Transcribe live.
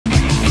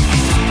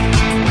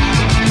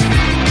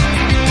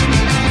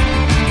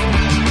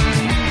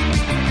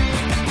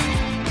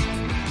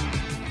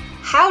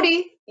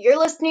You're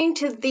listening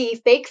to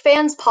the Fake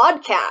Fans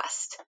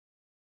podcast.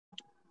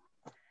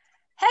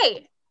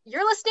 Hey,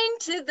 you're listening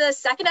to the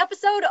second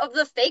episode of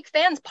the Fake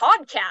Fans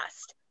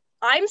podcast.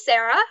 I'm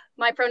Sarah.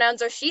 My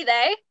pronouns are she, they.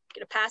 I'm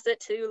going to pass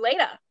it to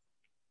Lena.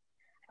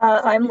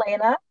 I'm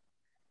Lena.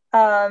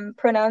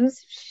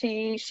 Pronouns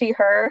she,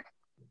 her.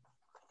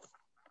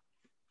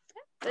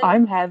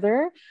 I'm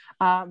Heather.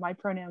 My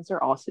pronouns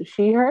are also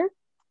she, her.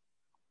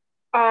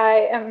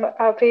 I am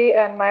Abhi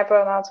and my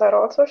pronouns are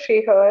also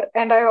she, her.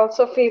 And I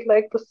also feel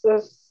like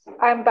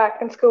I'm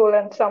back in school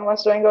and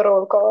someone's doing a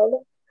roll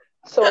call.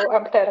 So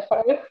I'm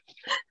terrified.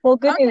 Well,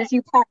 good news,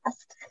 you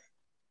passed.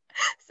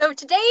 So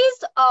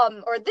today's,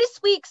 or this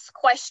week's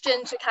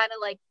question to kind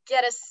of like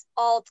get us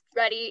all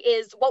ready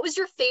is, what was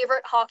your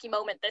favorite hockey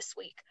moment this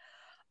week?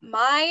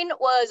 Mine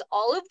was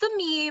all of the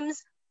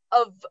memes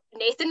of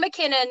Nathan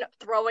MacKinnon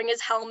throwing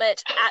his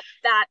helmet at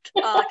that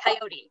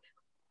Coyote.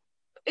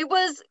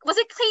 Was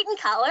it Clayton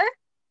Keller?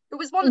 It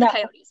was one of the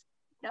Coyotes.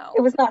 No.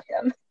 It was not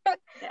him.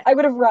 Yeah. I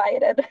would have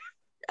rioted.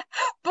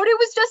 But it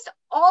was just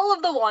all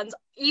of the ones,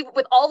 even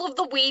with all of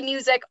the Wii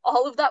music,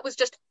 all of that was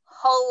just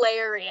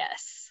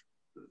hilarious.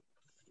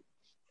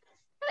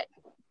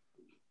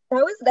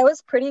 That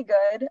was pretty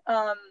good.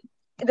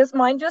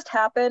 Mine just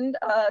happened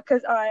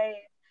because I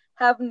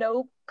have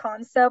no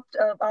concept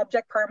of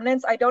object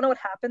permanence. I don't know what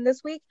happened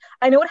this week.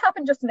 I know what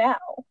happened just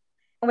now.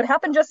 And what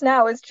happened just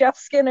now is Jeff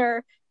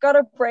Skinner got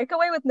a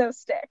breakaway with no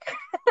stick.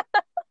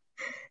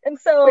 And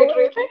so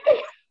Wait.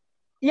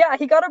 Yeah,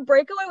 he got a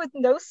breakaway with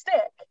no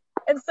stick.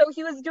 And so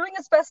he was doing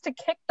his best to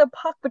kick the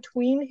puck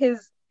between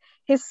his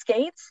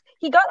skates.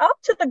 He got up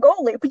to the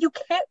goalie, but you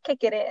can't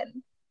kick it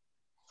in.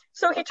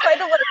 So he tried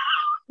to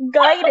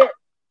guide it.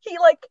 He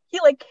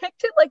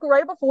kicked it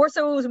right before,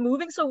 so it was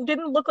moving, so it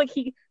didn't look like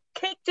he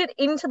kicked it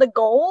into the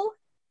goal.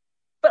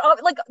 But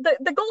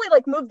the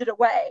goalie moved it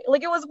away.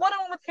 It was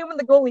one-on-one with him and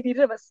the goalie. He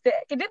didn't have a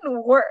stick. It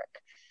didn't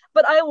work.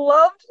 But I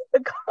loved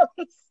the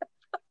concept.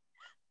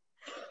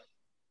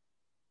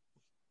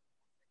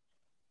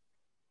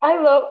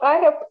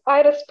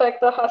 I respect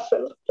the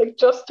hustle,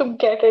 just to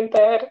get in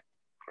there.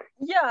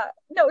 Yeah,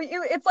 no,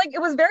 it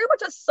was very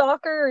much a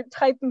soccer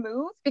type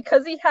move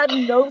because he had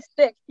no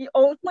stick. He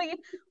only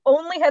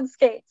had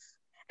skates.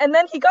 And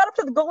then he got up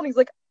to the goal and he's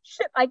like,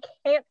 shit, I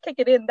can't kick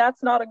it in.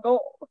 That's not a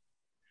goal.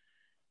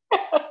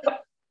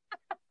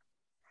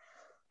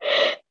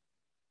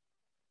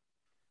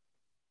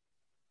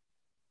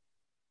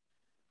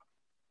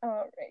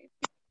 All right.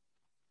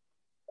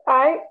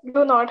 I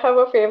do not have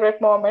a favorite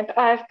moment.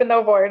 I've been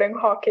avoiding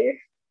hockey.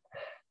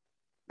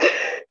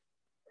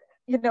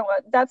 You know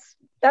what? That's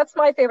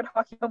my favorite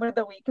hockey moment of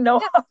the week. No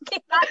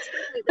hockey. That's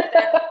completely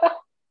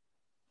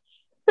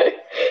fair.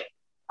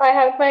 I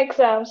had my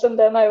exams and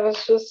then I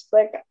was just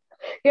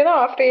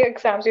after your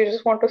exams, you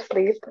just want to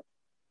sleep.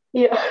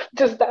 Yeah,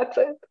 just that's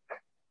it.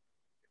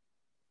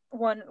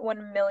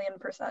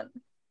 1,000,000%.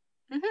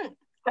 Mm-hmm.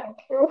 Thank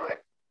you.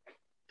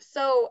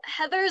 So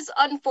Heather's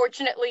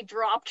unfortunately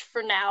dropped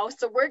for now.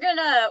 So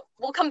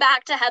we'll come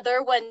back to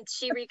Heather when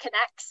she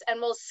reconnects,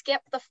 and we'll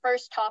skip the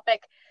first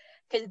topic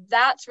because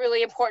that's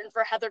really important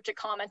for Heather to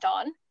comment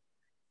on.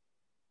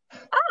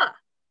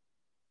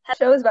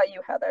 Show's about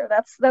you, Heather.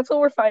 That's what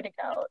we're finding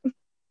out.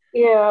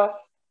 Yeah.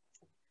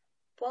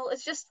 Well,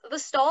 it's just the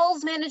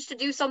stalls manage to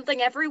do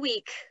something every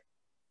week.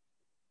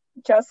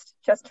 Just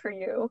for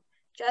you.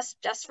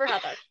 Just for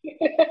Heather.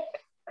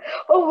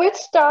 Oh, which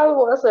style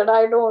was it?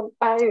 I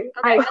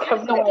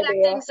have no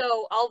idea.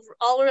 So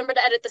I'll remember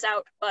to edit this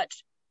out, but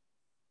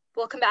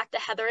we'll come back to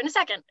Heather in a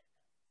second.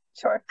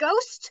 Sure.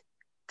 Ghost.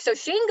 So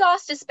Shane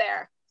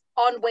Gostisbehere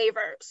on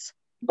waivers.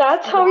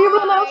 That's how you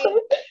pronounce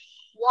it?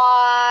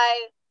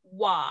 Why?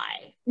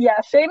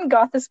 Yeah, Shane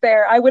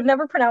Gostisbehere. I would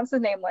never pronounce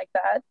his name like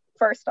that,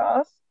 first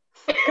off.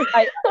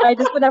 I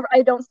just would never,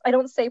 I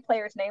don't say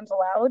players' names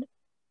aloud.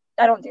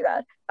 I don't do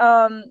that.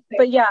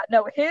 But yeah,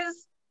 no,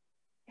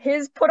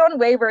 his put on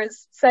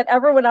waivers sent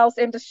everyone else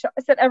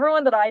sent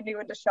everyone that I knew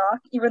into shock,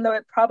 even though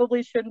it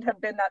probably shouldn't have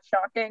been that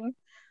shocking.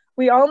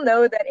 We all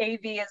know that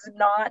AV is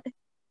not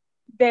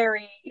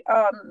very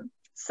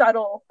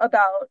subtle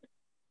about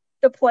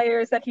the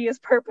players that he is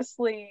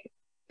purposely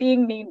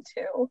being mean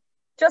to.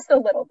 Just a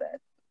little bit.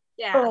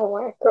 Yeah. Oh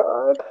my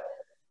god.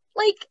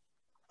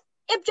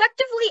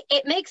 Objectively,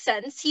 it makes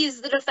sense.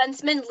 He's the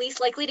defenseman least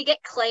likely to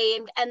get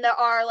claimed, and there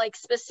are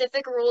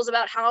specific rules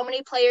about how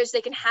many players they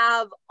can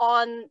have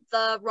on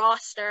the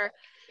roster,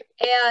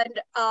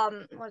 and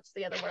what's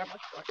the other word I'm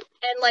looking for?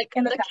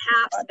 And the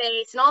cap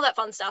space and all that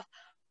fun stuff.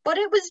 But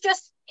it was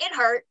just, it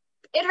hurt.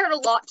 It hurt a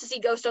lot to see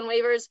Ghost on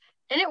waivers,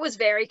 and it was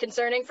very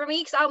concerning for me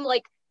because I'm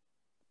like,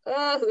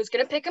 who's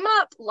gonna pick him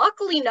up?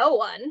 Luckily, no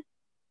one.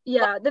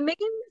 Yeah, the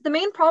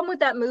main problem with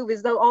that move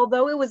is, though,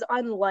 although it was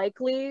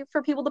unlikely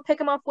for people to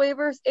pick him off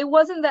waivers, it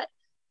wasn't that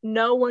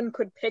no one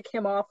could pick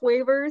him off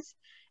waivers.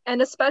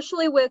 And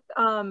especially with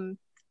I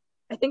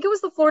think it was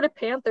the Florida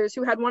Panthers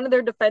who had one of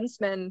their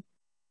defensemen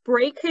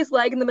break his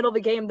leg in the middle of the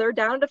game. They're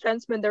down a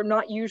defenseman. They're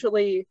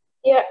usually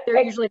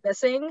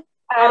missing.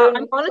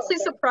 I'm honestly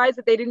surprised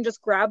that they didn't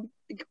just grab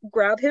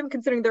him,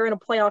 considering they're in a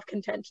playoff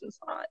contention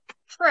spot.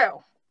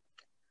 True.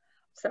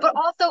 So. But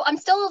also, I'm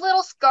still a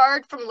little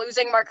scarred from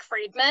losing Mark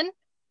Friedman.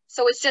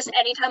 So it's just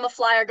anytime a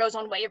Flyer goes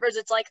on waivers,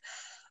 it's like,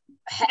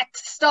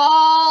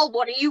 Hextall,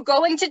 what are you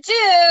going to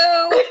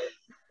do?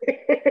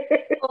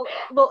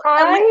 well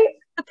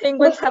the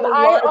Penguins have a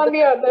lot on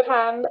the other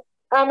hand,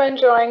 I'm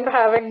enjoying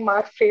having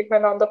Mark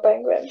Friedman on the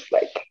Penguins.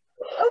 Like,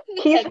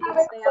 he's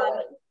having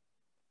fun.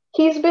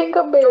 He's being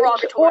a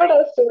bitch. What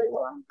else do we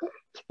want?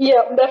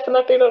 Yeah,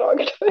 definitely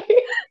derogatory.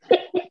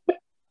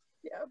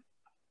 Yeah.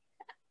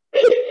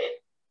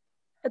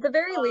 At the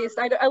very least,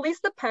 at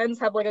least the Pens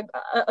have like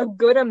a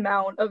good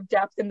amount of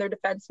depth in their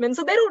defensemen,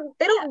 so they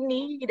don't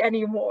need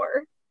any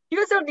more. You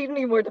guys don't need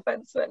any more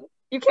defensemen.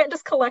 You can't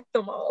just collect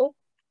them all.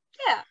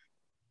 Yeah.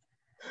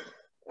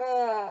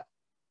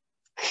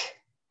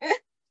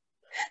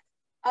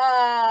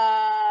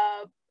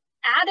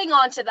 Adding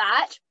on to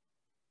that,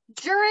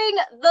 during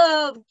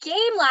the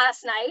game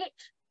last night,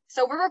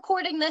 so we're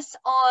recording this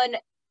on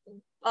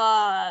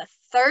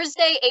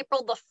Thursday,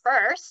 April the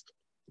 1st.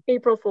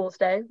 April Fool's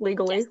Day,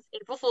 legally. Yes,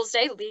 April Fool's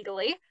Day,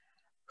 legally.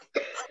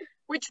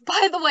 Which,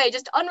 by the way,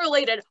 just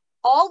unrelated,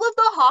 all of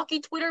the hockey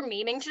Twitter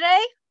memeing today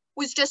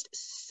was just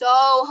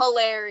so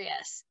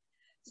hilarious.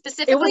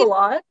 Specifically, it was a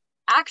lot.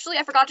 Actually,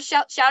 I forgot to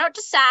shout out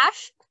to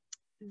Sash.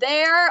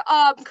 They're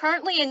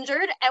currently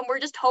injured, and we're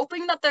just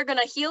hoping that they're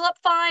gonna heal up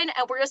fine,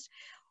 and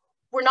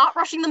we're not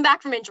rushing them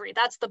back from injury.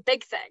 That's the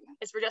big thing,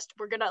 is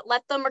we're gonna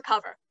let them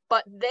recover.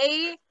 But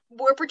they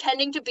were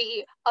pretending to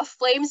be a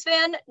Flames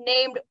fan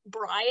named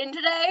Brian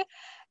today.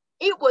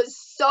 It was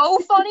so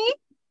funny.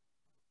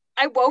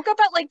 I woke up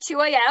at like 2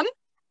 a.m.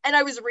 and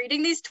I was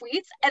reading these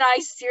tweets, and I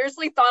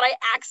seriously thought I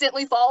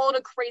accidentally followed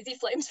a crazy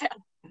Flames fan.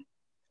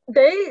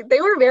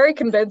 They were very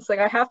convincing,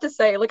 I have to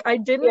say. Like, I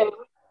didn't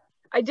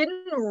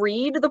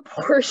read the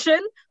portion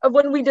of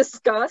when we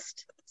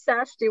discussed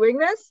Sash doing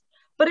this,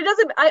 but it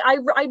doesn't.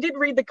 I did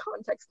read the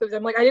context of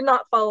them. Like, I did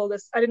not follow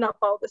this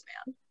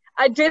man.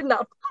 I did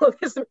not follow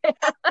this man.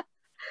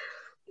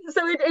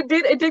 So it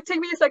did take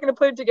me a second to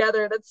put it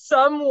together that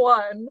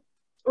someone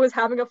was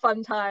having a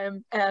fun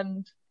time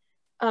and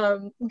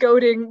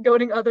goading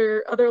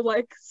other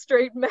like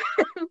straight men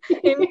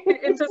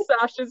into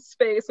Sash's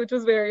space, which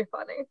was very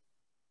funny.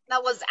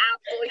 That was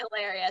absolutely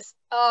hilarious.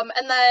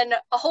 And then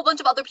a whole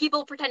bunch of other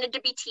people pretended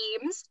to be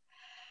teams.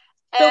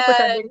 Still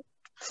pretending.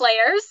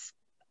 Players.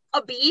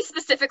 A B,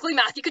 specifically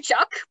Matthew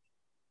Tkachuk.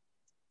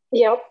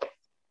 Yep.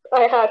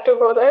 I had to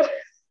go there.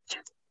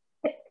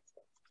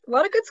 A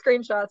lot of good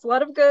screenshots, a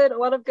lot of good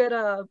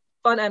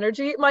fun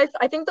energy.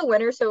 I think the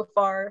winner so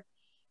far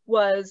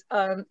was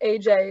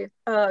AJ,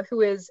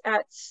 who is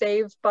at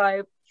Saved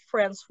by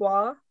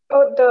Francois.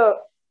 Oh,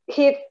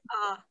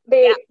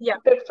 they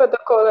did for the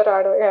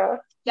Colorado, yeah.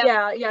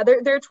 Yep. Yeah.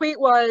 Their tweet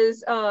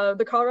was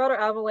the Colorado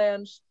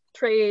Avalanche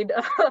trade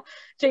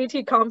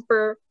JT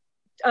Compher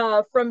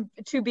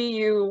to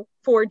BU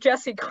for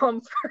Jesse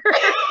Compher.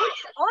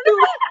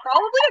 Honestly,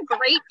 probably a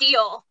great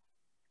deal.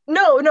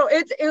 No,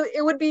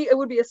 it would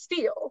be a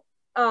steal.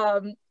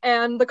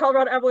 And the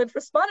Colorado Avalanche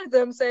responded to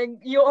them saying,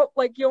 you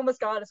almost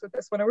got us with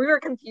this one, and we were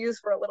confused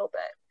for a little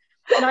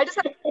bit. And I just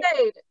have to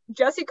say,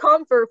 Jesse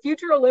Compher,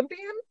 future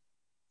Olympian,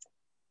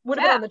 would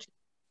have been on the cheap.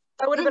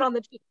 That would have been on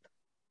the cheap.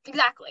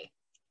 Exactly.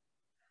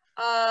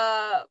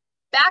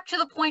 Back to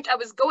the point I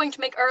was going to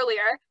make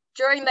earlier.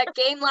 During that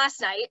game last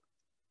night,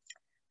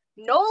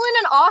 Nolan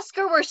and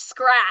Oscar were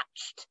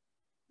scratched.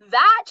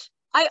 That,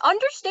 I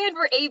understand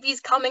where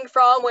AV's coming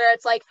from, where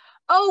it's like,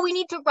 oh, we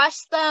need to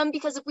rest them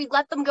because if we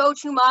let them go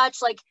too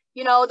much, like,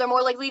 they're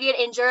more likely to get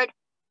injured.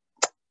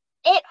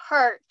 It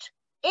hurt.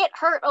 It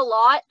hurt a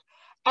lot.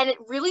 And it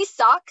really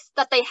sucks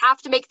that they have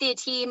to make the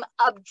team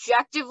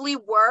objectively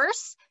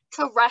worse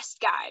to rest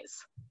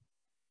guys.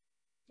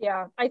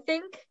 Yeah, I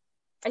think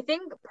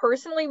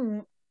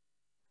personally,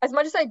 as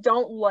much as I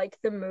don't like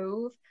the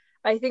move,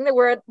 I think that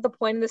we're at the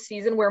point in the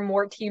season where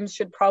more teams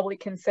should probably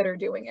consider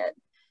doing it.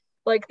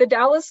 Like, the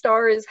Dallas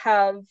Stars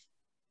have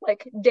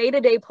like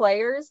day-to-day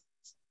players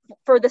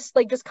for this,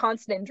 like, just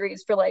constant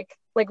injuries for like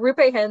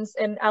Roope Hintz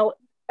and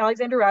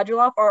Alexander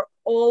Radulov are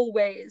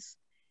always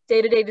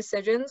day-to-day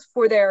decisions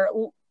for their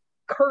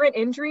current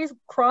injuries,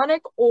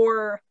 chronic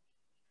or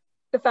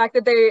the fact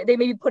that they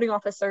may be putting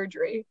off a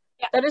surgery.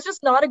 Yeah. That is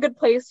just not a good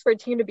place for a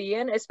team to be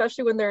in,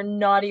 especially when they're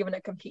not even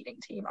a competing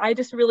team. I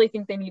just really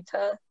think they need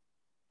to.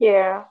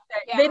 Yeah.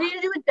 They need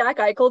to do what Jack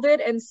Eichel did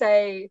and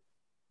say,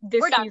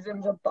 this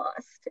season's a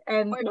bust,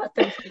 and let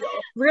them go.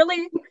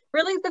 Really,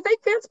 the Fake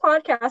Fans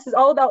podcast is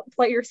all about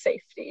player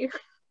safety.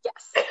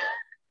 Yes.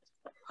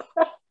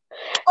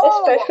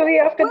 Especially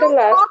after the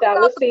last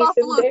Dallas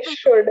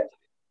season,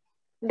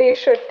 they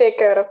should take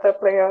care of their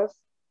players.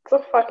 It's a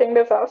fucking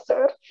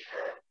disaster.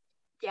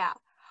 Yeah.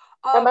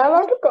 Am I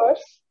allowed to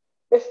curse?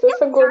 Is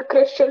this a good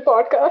Christian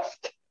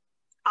podcast?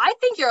 I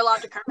think you're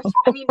allowed to curse.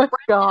 I mean, Brett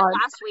did it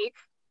last week.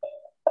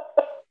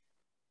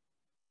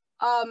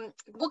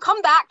 We'll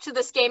come back to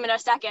this game in a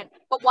second,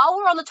 but while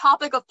we're on the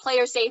topic of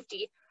player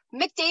safety,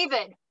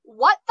 McDavid,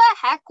 what the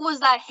heck was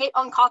that hit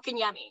on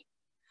Kotkaniemi?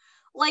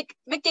 Like,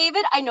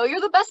 McDavid, I know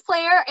you're the best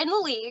player in the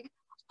league.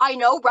 I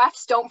know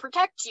refs don't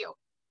protect you.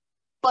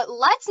 But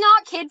let's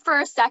not kid for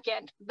a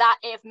second that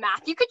if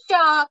Matthew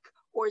Tkachuk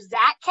or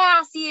Zach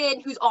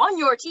Kassian, who's on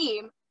your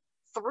team,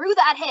 threw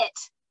that hit,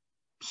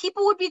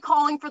 people would be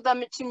calling for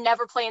them to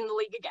never play in the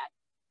league again.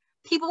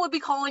 People would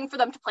be calling for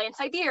them to play in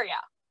Siberia.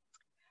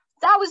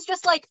 That was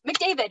just like,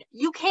 McDavid,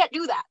 you can't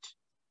do that.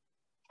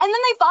 And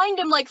then they fined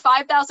him like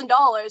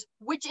 $5,000,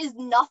 which is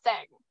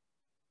nothing.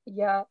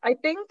 Yeah, I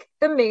think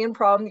the main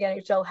problem the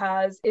NHL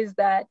has is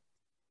that,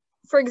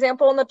 for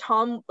example, on the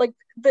Tom, like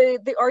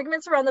the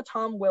arguments around the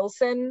Tom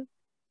Wilson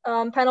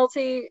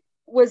penalty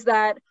was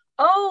that,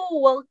 oh,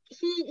 well,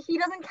 he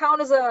doesn't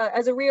count as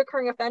a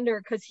reoccurring offender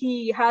because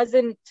he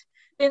hasn't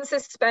been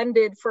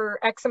suspended for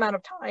X amount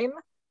of time.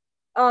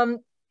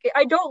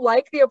 I don't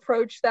like the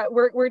approach that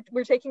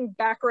we're taking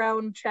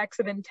background checks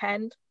of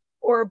intent,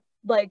 or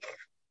like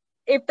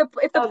if the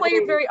play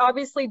is very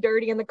obviously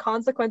dirty and the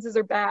consequences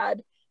are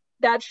bad,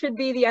 that should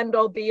be the end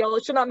all be all.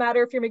 It should not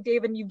matter if you're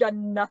McDavid and you've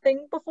done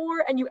nothing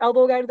before and you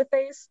elbow a guy to the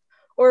face,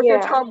 or if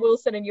you're Tom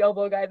Wilson and you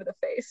elbow a guy to the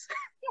face.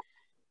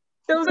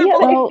 Those are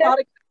both not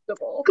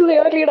acceptable.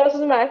 Clearly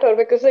doesn't matter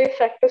because the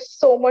effect is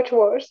so much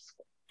worse.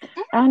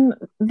 And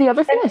the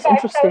other thing that's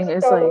interesting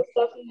is like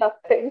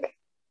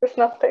it's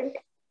nothing.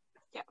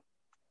 Yeah.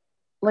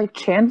 Like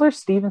Chandler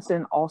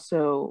Stevenson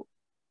also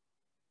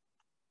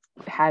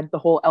had the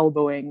whole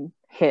elbowing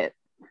hit,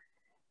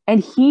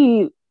 and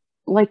he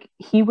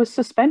was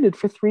suspended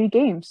for 3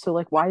 games. So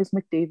like, why is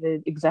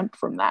McDavid exempt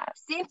from that?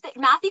 Same thing.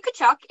 Matthew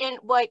Tkachuk,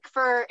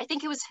 for I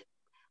think it was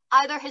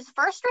either his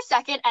first or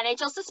second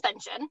NHL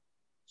suspension,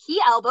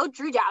 he elbowed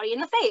Drew Doughty in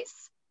the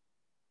face,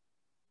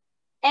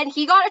 and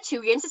he got a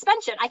 2-game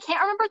suspension. I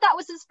can't remember if that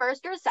was his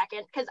first or his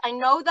second, because I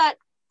know that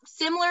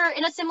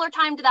in a similar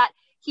time to that,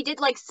 he did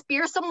like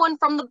spear someone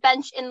from the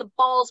bench in the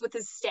balls with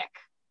his stick.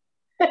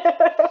 He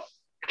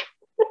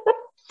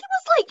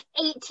was like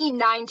 18,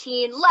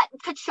 19. Let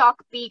Tkachuk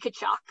be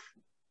Tkachuk.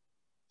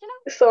 You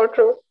know? So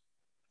true.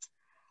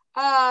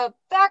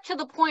 Back to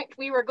the point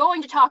we were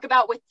going to talk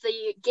about with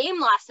the game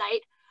last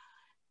night.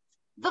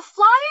 The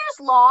Flyers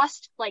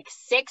lost like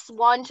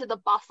 6-1 to the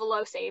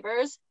Buffalo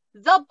Sabres.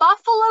 The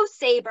Buffalo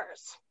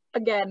Sabres.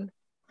 Again,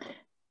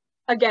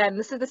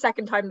 this is the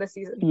second time this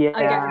season. Yeah.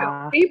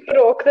 Again. We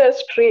broke their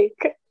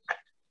streak.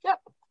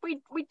 Yep.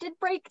 We did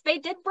break. They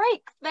did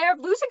break their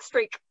losing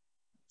streak.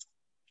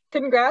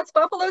 Congrats,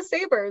 Buffalo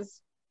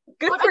Sabres.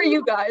 Good for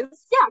you guys.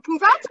 Yeah,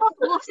 congrats,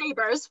 Buffalo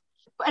Sabres.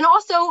 And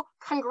also,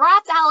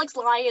 congrats, Alex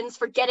Lyons,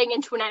 for getting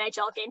into an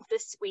NHL game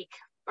this week,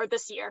 or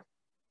this year.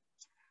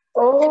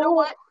 Oh. You know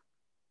what?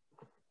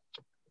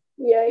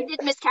 Yeah. You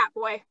did miss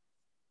Catboy.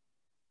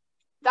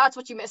 That's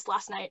what you missed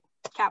last night,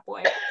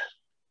 Catboy.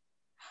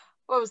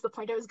 What was the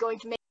point I was going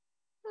to make?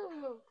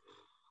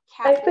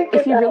 I think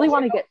if you really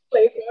want to get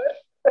flavor.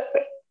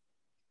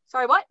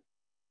 Sorry, what?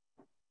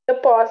 The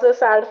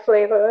pauses add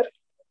flavor.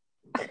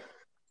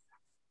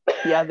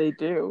 Yeah, they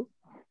do.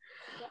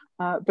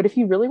 But if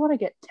you really want to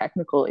get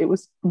technical, it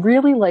was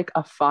really like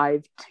a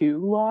 5-2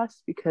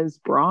 loss because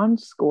Braun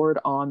scored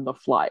on the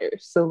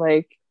Flyers. So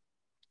like,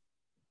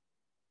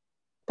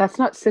 that's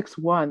not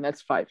 6-1,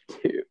 that's 5-2.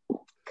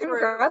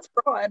 Congrats,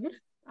 Braun.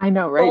 I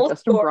know, right? Goal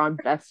Justin scorer. Braun,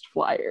 best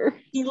Flyer.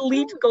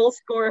 Elite goal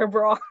scorer,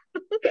 Braun.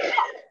 The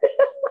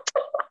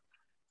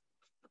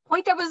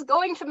point I was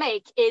going to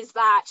make is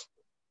that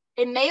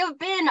it may have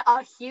been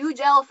a huge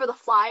L for the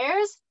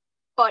Flyers,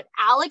 but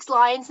Alex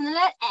Lyons in the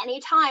net,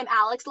 anytime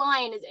Alex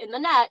Lyon is in the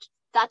net,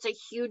 that's a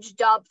huge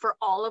dub for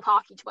all of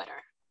hockey Twitter.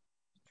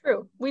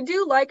 True. We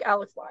do like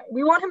Alex Lyon.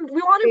 We want him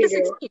to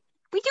succeed.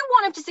 We do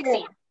want him to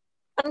succeed.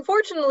 Yeah.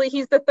 Unfortunately,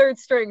 he's the third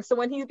string, so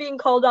when he's being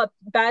called up,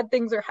 bad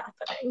things are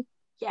happening.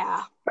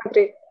 Yeah.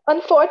 Agreed.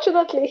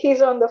 Unfortunately,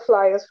 he's on the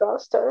Flyers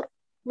roster.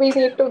 We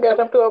need to get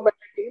him to a better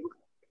team.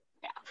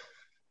 Yeah.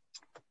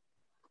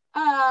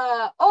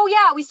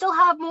 We still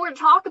have more to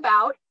talk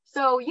about.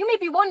 So you may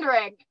be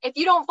wondering, if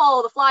you don't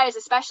follow the Flyers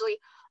especially,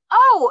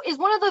 is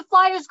one of the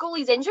Flyers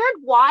goalies injured?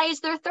 Why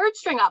is their third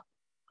string up?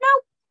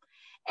 Nope.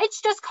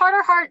 It's just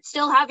Carter Hart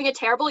still having a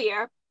terrible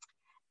year.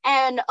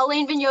 And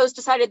Alain Vigneault's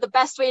decided the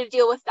best way to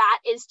deal with that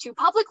is to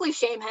publicly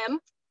shame him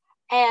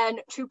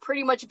and to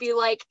pretty much be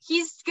like,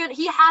 he's good.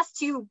 He has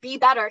to be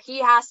better.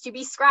 He has to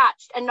be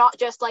scratched, and not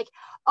just like,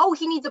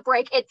 he needs a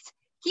break. It's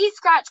he's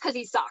scratched because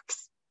he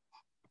sucks.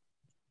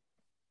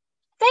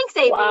 Thanks,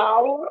 AB.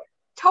 Wow.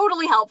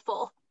 Totally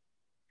helpful.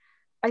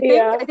 I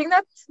think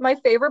that's my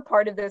favorite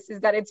part of this, is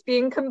that it's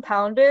being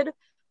compounded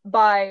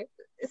by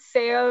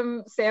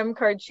Sam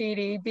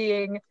Carchidi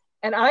being,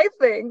 and I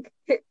think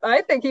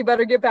he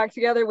better get back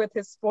together with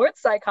his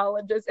sports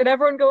psychologist, and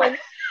everyone going,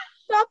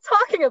 stop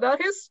talking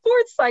about his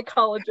sports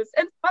psychologist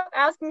and stop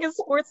asking his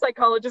sports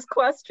psychologist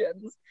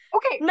questions.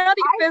 Okay. None of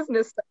your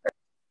business, sir.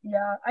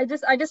 Yeah, I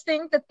just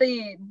think that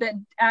the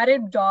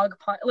added dog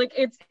punch, like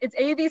it's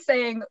AB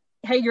saying,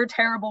 hey, you're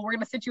terrible, we're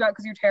gonna sit you out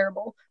because you're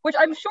terrible, which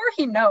I'm sure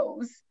he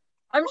knows.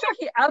 I'm sure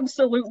he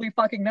absolutely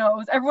fucking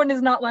knows. Everyone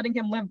is not letting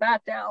him live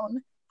that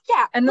down.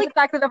 Yeah. And then the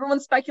fact that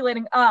everyone's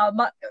speculating,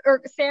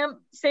 or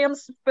Sam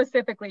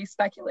specifically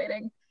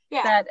speculating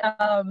that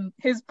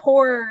his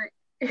poor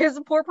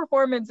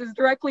performance is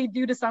directly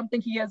due to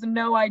something he has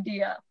no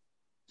idea.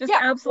 Just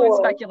absolute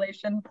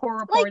speculation, poor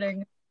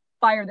reporting.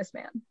 Fire this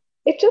man.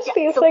 It just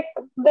feels like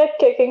they're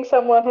kicking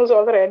someone who's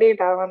already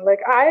down. Like,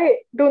 I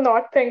do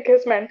not think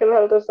his mental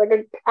health is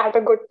like at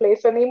a good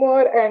place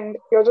anymore, and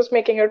you're just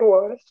making it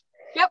worse.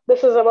 Yep.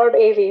 This is about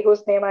AV,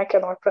 whose name I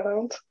cannot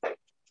pronounce.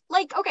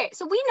 Like, okay,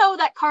 so we know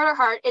that Carter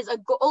Hart is a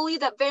goalie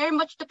that very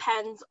much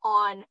depends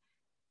on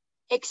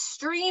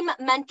extreme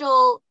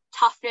mental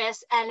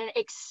toughness and an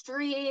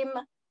extreme,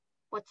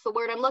 what's the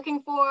word I'm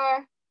looking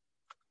for?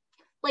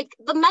 Like,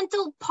 the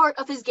mental part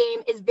of his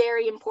game is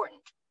very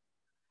important.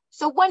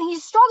 So when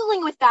he's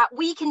struggling with that,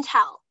 we can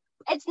tell.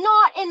 It's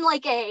not in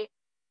like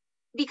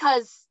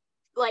because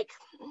like,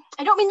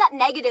 I don't mean that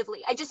negatively.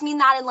 I just mean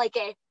that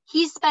in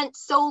he's spent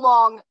so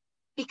long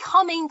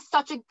becoming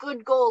such a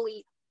good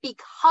goalie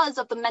because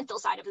of the mental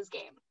side of his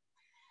game,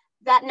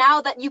 that now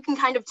that you can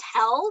kind of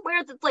tell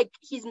where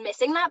he's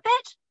missing that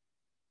bit,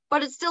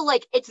 but it's still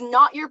it's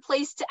not your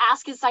place to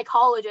ask his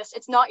psychologist.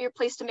 It's not your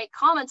place to make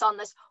comments on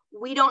this.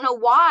 We don't know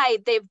why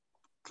they've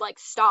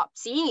stopped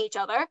seeing each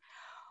other.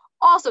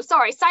 Also,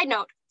 sorry, side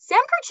note,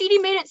 Sam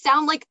Carchidi made it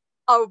sound like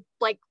a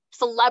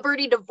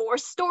celebrity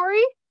divorce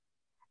story.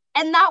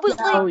 And that was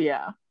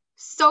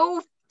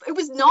so, it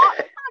was not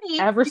funny.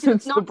 Ever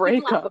since the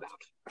breakup.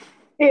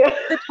 Yeah.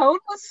 The tone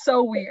was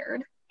so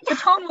weird.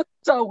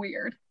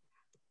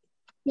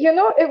 You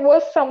know, it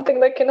was something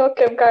like, Kim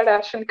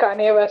Kardashian,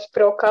 Kanye West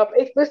broke up.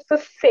 It was the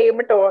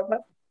same tone.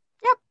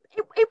 Yep,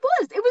 it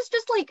was. It was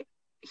just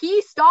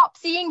he stopped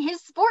seeing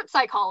his sports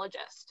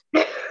psychologist.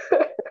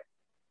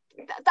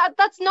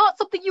 That's not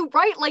something you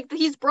write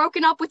he's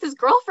broken up with his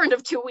girlfriend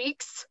of 2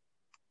 weeks.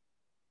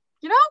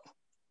 You know?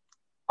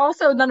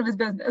 Also none of his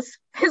business.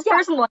 His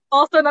personal life,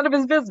 also none of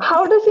his business.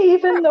 How does he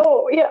even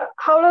know? Yeah,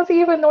 how does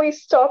he even know he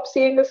stopped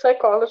seeing his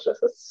psychologist?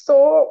 It's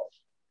so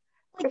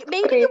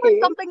maybe creepy. it was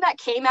something that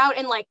came out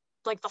in like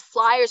the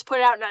Flyers put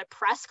it out in a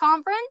press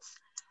conference,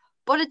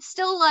 but it's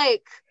still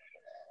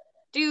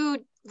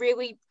dude,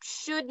 really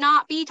should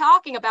not be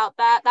talking about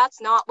that. That's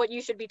not what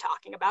you should be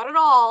talking about at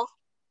all.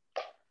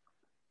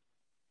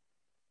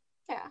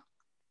 Yeah.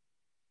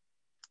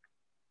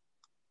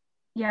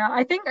 Yeah,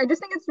 I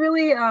just think it's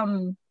really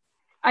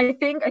I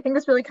think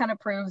this really kind of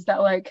proves that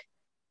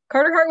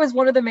Carter Hart was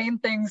one of the main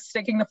things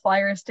sticking the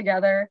Flyers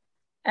together,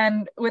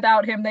 and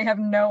without him they have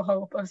no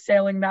hope of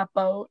sailing that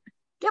boat.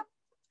 Yep.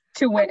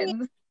 To win. I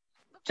mean,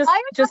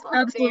 just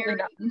absolutely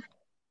none.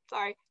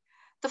 Sorry.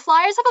 The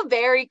Flyers have a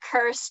very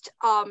cursed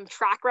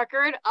track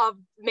record of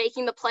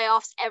making the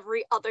playoffs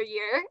every other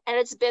year, and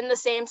it's been the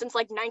same since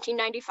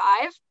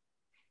 1995.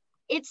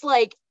 It's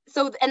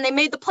so, and they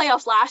made the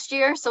playoffs last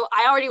year, so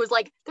I already was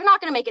they're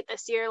not going to make it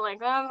this year. That's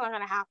not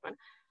going to happen.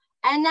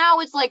 And now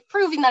it's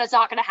proving that it's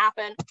not going to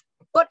happen.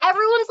 But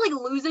everyone's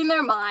losing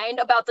their mind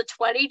about the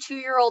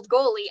 22-year-old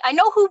goalie. I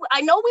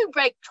know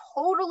we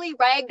totally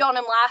ragged on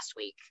him last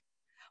week,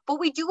 but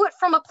we do it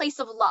from a place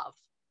of love.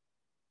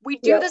 We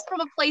do this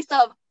from a place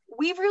of,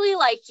 we really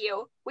like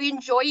you. We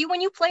enjoy you when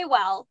you play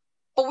well,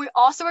 but we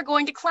also are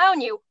going to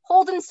clown you.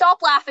 Holden,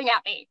 stop laughing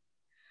at me.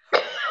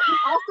 We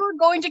also are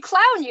going to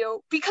clown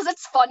you because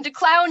it's fun to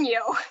clown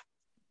you.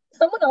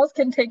 Someone else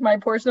can take my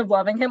portion of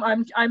loving him.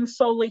 I'm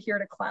solely here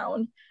to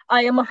clown.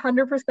 I am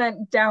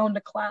 100% down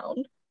to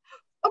clown.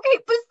 Okay,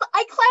 but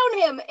I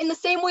clown him in the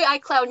same way I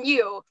clown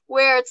you,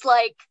 where it's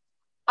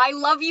I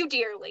love you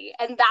dearly,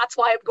 and that's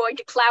why I'm going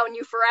to clown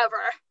you forever.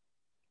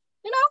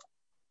 You know?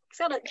 Just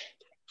gotta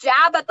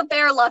jab at the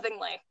bear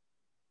lovingly.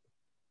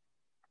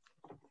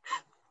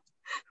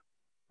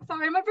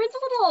 Sorry, my brain's a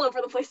little all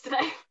over the place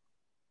today.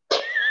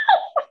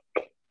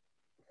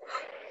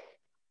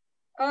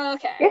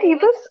 Okay. Yeah,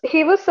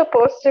 he was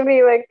supposed to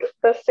be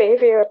the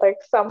savior,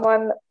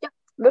 someone,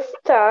 the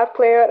star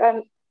player,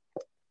 and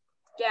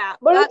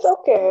but it's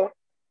okay.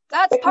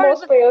 That's part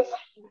most of the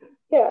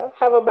players,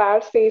 have a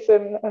bad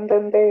season and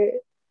then they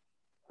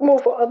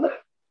move on.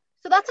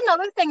 So that's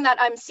another thing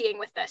that I'm seeing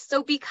with this.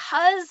 So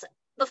because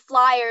the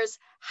Flyers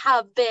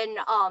have been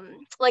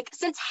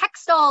since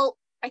Hextall,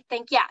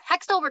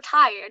 Hextall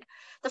retired,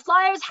 the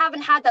Flyers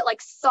haven't had that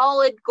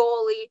solid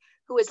goalie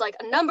who is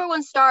a number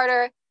one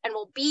starter and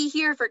will be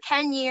here for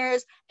 10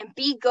 years and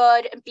be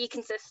good and be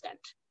consistent.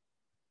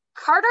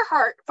 Carter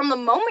Hart, from the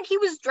moment he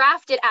was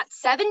drafted at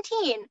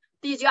 17,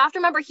 because you have to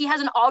remember he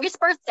has an August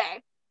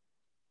birthday,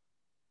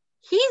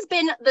 he's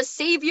been the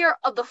savior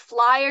of the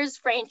Flyers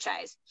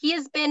franchise. He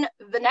has been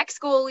the next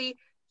goalie.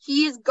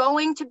 He is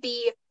going to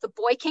be the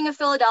boy king of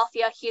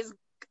Philadelphia.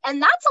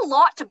 And that's a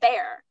lot to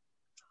bear.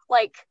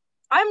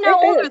 I'm now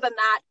older than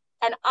that,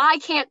 and I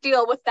can't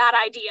deal with that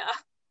idea.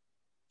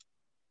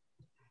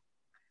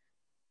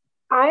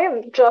 I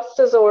am just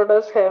as old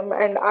as him,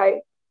 and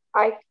I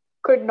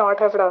could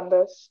not have done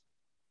this.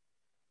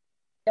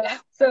 Yeah.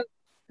 So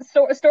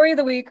story of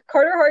the week,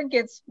 Carter Hart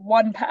gets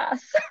one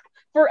pass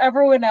for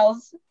everyone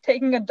else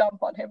taking a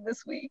dump on him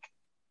this week.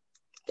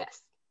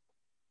 Yes.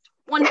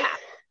 One pass.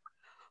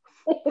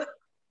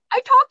 I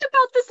talked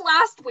about this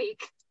last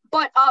week,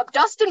 but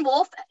Dustin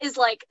Wolf is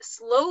like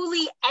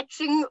slowly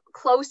etching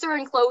closer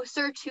and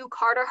closer to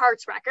Carter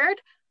Hart's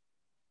record.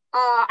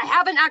 I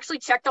haven't actually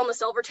checked on the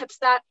Silver Tips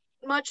that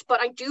much,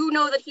 but I do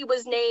know that he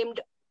was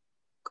named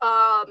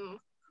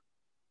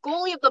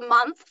goalie of the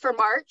month for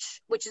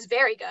March, which is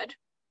very good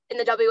in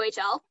the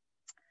WHL.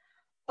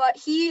 But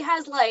he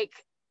has like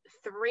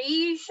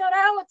 3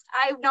 shutouts.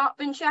 I've not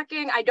been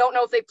checking. I don't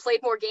know if they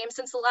played more games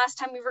since the last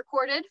time we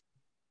recorded.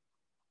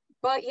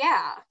 But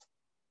yeah,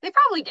 they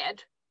probably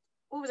did.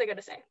 What was I going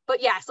to say?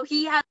 But yeah, so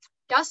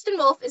Dustin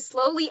Wolf is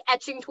slowly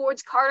etching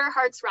towards Carter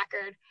Hart's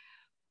record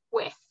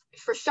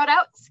for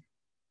shutouts.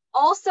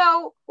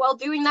 Also, while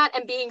doing that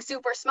and being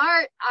super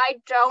smart,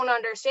 I don't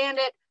understand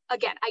it.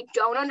 Again, I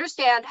don't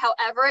understand how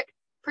Everett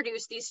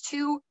produced these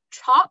 2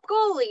 top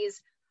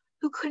goalies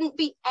who couldn't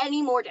be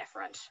any more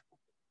different.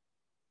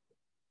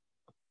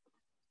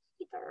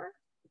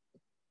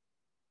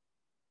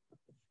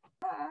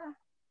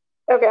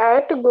 Okay, I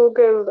had to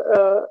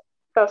Google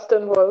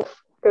Dustin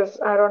Wolf because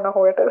I don't know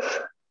who it is.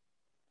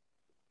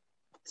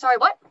 Sorry,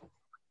 what?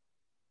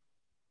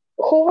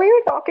 Who were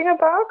you talking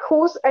about?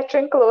 Who's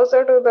etching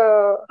closer to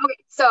the...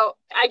 Okay, so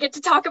I get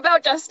to talk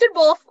about Dustin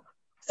Wolf.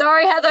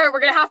 Sorry, Heather, we're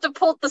going to have to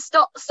pull the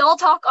stall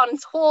talk on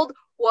hold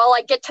while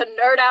I get to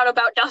nerd out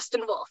about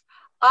Dustin Wolf,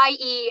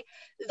 i.e.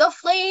 the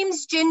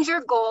Flames ginger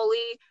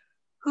goalie,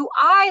 who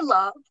I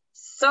love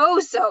so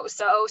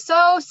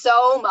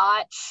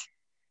much.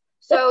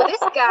 So this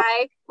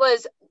guy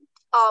was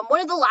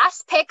one of the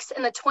last picks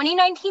in the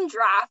 2019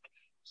 draft.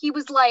 He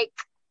was like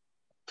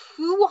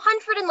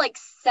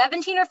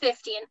 217 or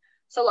 15.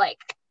 So like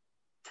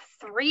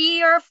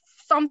 3 or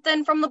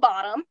something from the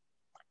bottom.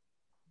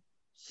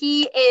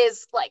 He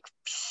is like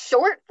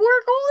short for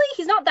a goalie.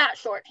 He's not that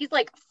short. He's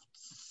like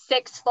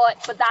 6 foot,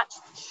 but that's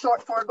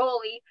short for a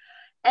goalie.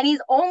 And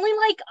he's only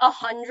like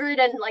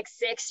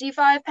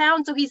 165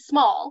 pounds, so he's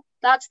small.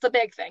 That's the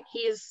big thing. He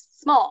is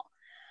small.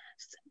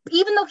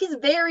 Even though he's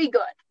very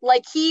good.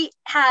 Like he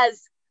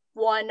has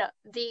won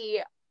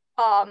the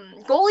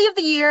goalie of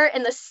the year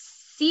in the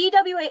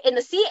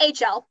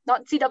CHL,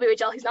 not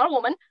CWHL, he's not a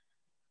woman.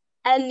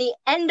 And the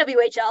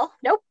NWHL.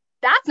 Nope,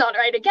 that's not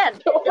right again.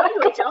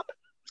 WHL.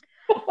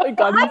 Oh my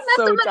god, he's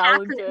so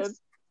talented. Acronyms.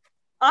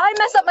 I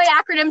mess up my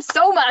acronyms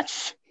so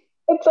much.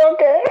 It's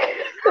okay.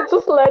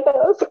 Just let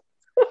us.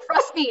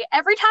 Trust me,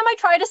 every time I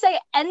try to say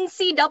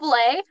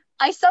NCAA,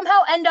 I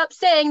somehow end up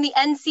saying the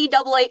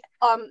NCAA,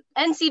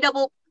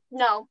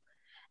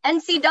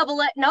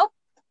 nope.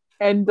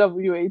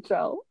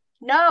 NWHL.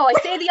 No, I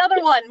say the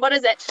other one. What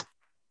is it?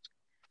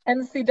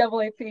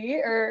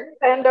 NCAAP or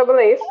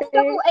NAACP.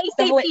 NAACP.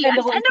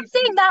 I end up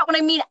saying that when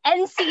I mean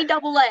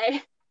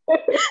NCAA.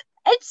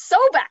 It's so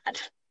bad.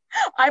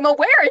 I'm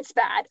aware it's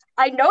bad.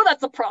 I know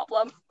that's a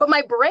problem, but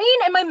my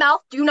brain and my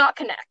mouth do not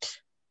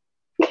connect.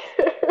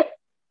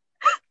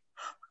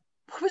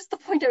 What was the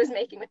point I was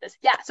making with this?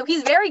 Yeah, so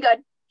he's very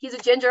good. He's a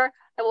ginger.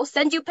 I will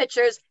send you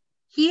pictures.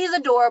 He's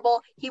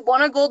adorable. He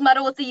won a gold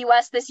medal with the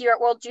U.S. this year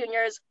at World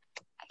Juniors.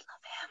 I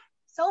love him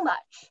so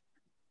much.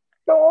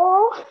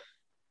 Oh.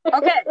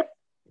 Okay,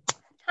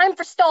 time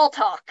for stall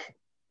talk.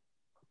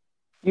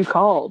 You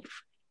called.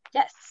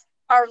 Yes,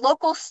 our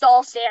local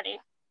stall standee.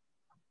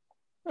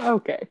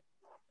 Okay,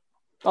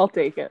 I'll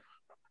take it.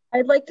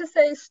 I'd like to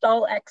say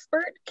stall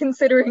expert,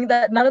 considering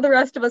that none of the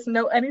rest of us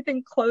know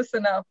anything close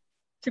enough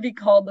to be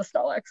called the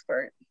stall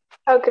expert.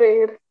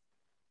 Agreed.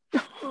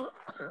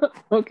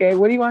 Okay,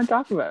 what do you want to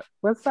talk about?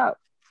 What's up?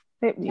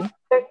 Hit me.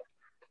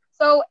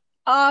 So,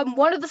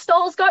 one of the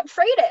stalls got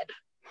traded.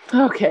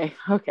 Okay.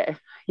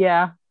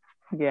 Yeah.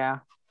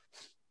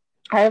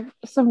 I have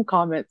some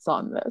comments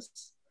on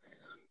this.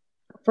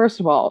 First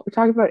of all, we're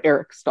talking about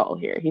Eric Staal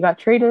here. He got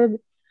traded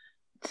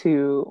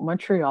to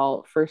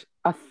Montreal for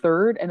a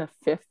 3rd and a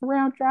 5th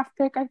round draft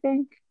pick, I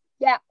think.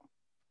 Yeah.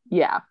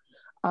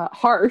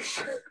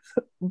 Harsh,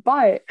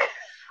 but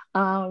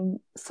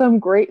some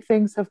great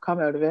things have come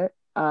out of it.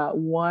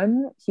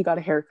 1, he got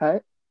a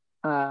haircut.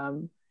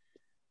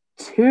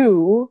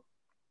 2,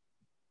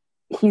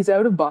 he's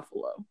out of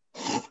Buffalo.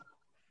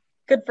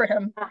 Good for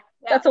him.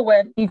 That's a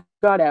win. He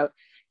got out.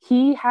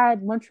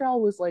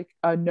 Montreal was like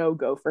a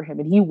no-go for him,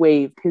 and he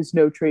waived his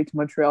no trade to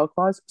Montreal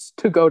clause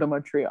to go to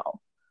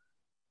Montreal.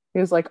 He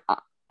was like,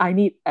 I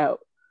need out.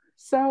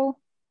 So,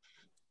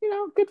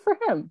 good for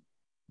him.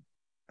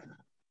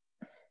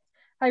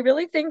 I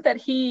really think that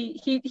he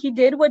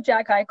did what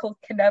Jack Eichel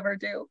can never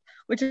do,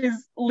 which is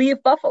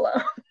leave Buffalo.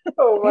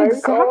 Oh my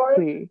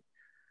God.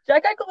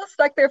 Jack Eichel is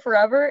stuck there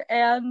forever,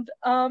 and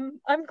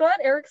I'm glad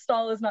Eric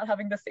Staal is not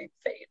having the same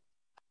fate.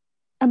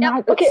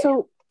 Okay.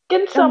 So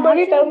can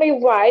somebody tell me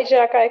why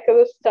Jack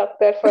Eichel is stuck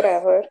there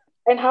forever?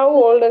 And how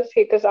old is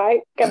he? Because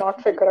I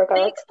cannot figure it out.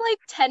 He makes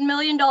like $10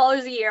 million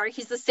a year.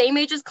 He's the same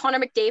age as Connor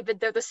McDavid.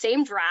 They're the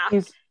same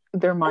draft.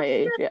 They're my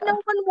age, yeah. No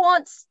one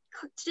wants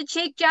to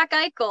take Jack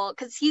Eichel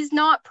because he's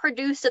not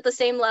produced at the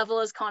same level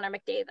as Connor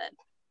McDavid.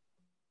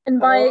 And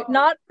by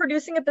not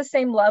producing at the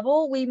same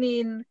level, we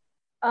mean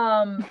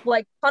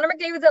like Connor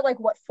McDavid's at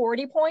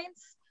 40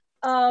 points?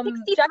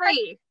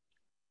 63.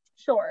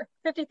 Sure,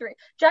 53.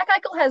 Jack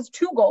Eichel has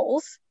 2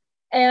 goals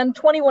and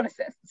 21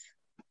 assists.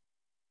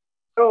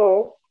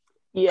 Oh.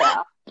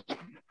 Yeah.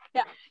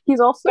 Yeah. He's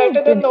also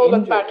better than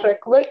Nolan injured.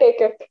 Patrick. We'll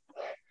take it.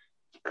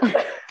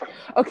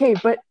 Okay,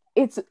 but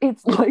it's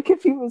like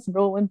if he was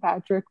Nolan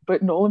Patrick,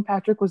 but Nolan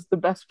Patrick was the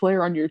best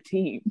player on your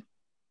team.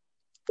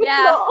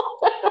 Yeah. No.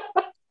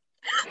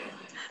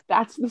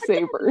 That's the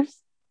Sabres.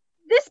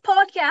 This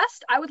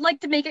podcast, I would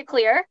like to make it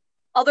clear,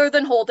 other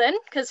than Holden,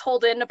 because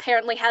Holden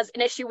apparently has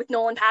an issue with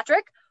Nolan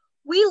Patrick.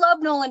 We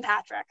love Nolan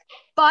Patrick,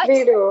 but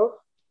We do.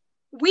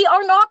 we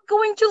are not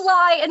going to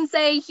lie and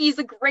say he's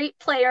a great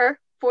player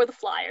for the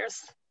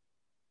Flyers.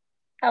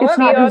 It's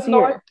not We are his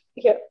year. not.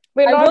 Yeah,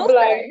 we're I not will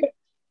blind.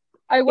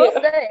 I will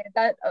Yeah. say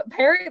that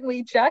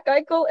apparently Jack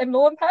Eichel and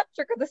Nolan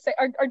Patrick are the same,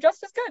 are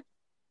just as good.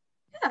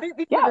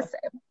 They're Yeah. the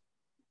same.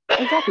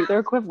 Exactly. They're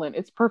equivalent.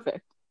 It's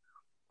perfect.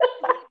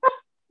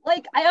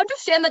 Like, I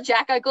understand that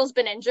Jack Eichel's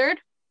been injured,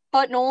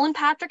 but Nolan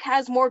Patrick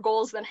has more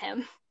goals than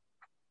him.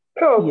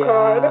 Oh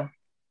God.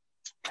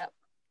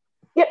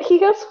 Yeah, he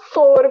has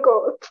 4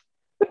 goals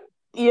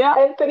Yeah.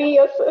 and 3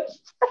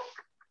 assists.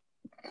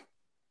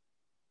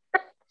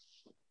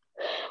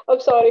 I'm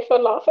sorry for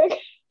laughing.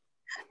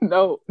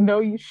 No,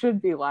 you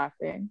should be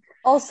laughing.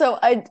 Also,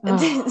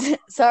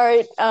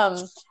 sorry,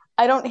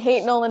 I don't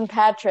hate Nolan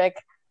Patrick.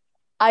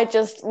 I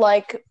just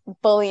like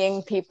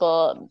bullying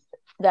people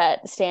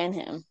that stan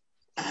him.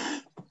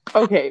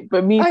 Okay,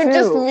 but me I'm too.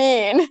 just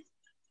mean.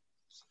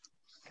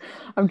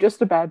 I'm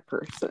just a bad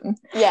person.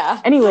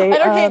 Yeah. Anyway, I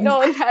don't hate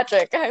Nolan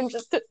Patrick. I'm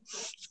just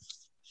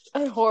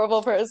a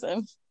horrible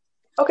person.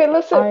 Okay,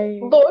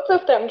 listen. Both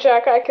of them,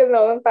 Jack Eichel and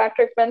Nolan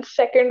Patrick, went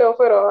 2nd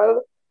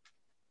overall.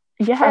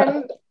 Yeah.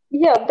 And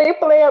yeah, they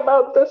play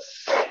about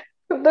this.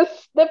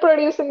 They're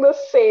producing the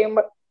same.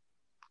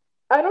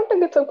 I don't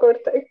think it's a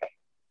good thing.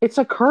 It's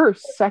a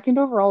curse. 2nd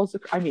overall is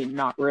I mean,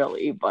 not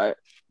really, but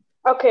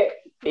Okay,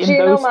 in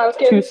Gino those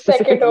Malkin, two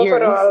specific 2nd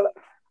years. overall,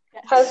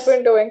 has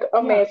been doing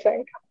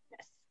amazing.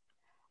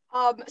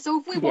 So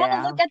if we want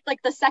to look at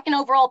like the 2nd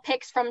overall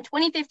picks from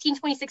 2015,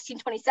 2016,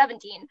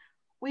 2017,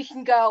 we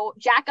can go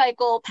Jack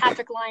Eichel,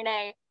 Patrick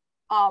Laine,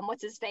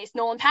 what's his face,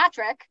 Nolan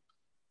Patrick.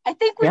 I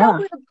think we know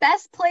who the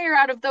best player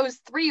out of those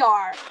 3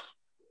 are.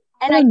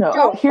 And I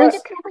don't think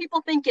it's who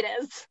people think it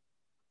is.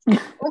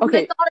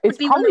 Okay, thought it would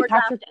be when they were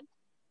drafted.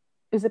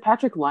 Is it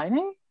Patrick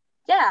Laine?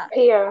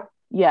 Yeah.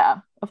 Yeah,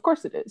 of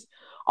course it is.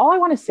 All I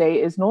want to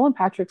say is Nolan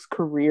Patrick's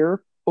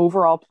career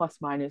overall plus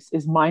minus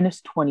is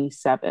minus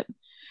 27.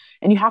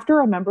 And you have to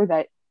remember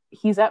that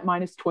he's at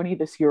minus 20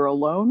 this year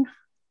alone.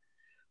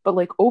 But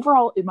like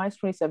overall in minus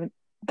 27,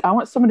 I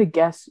want someone to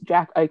guess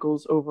Jack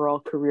Eichel's overall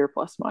career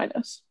plus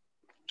minus.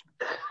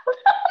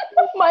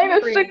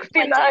 Minus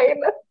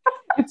 69.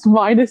 It's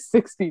minus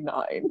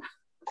 69.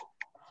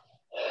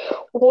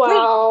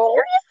 Wow.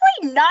 Wait,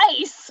 seriously?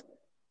 Nice.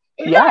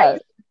 Yeah.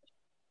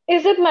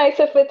 Is it nice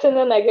if it's in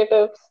the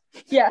negatives?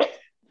 Yeah.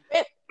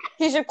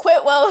 He should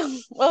quit while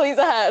he's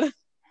ahead.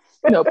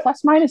 No,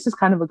 plus minus is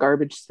kind of a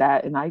garbage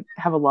stat, and I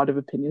have a lot of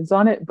opinions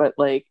on it, but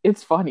like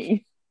it's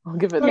funny. I'll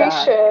give it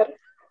that. Sure.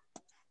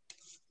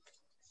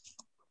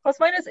 Plus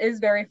minus is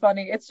very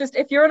funny. It's just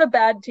if you're on a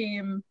bad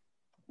team,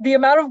 the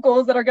amount of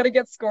goals that are going to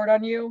get scored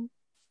on you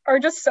are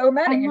just so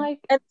many. And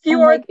if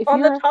you are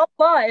on the top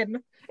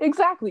line.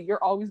 Exactly.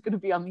 You're always going to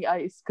be on the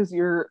ice because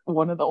you're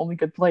one of the only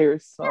good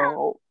players.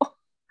 So,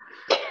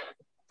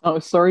 oh,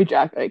 sorry,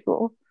 Jack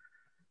Eichel.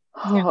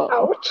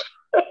 Ouch.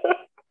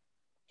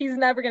 He's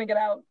never going to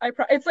get out.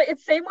 It's like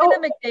it's same way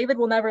that McDavid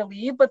will never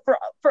leave, but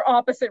for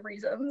opposite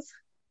reasons.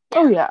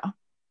 Oh, yeah.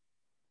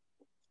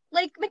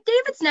 Like,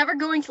 McDavid's never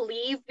going to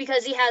leave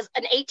because he has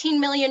an $18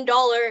 million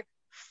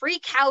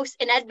freak house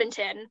in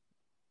Edmonton.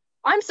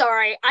 I'm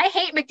sorry. I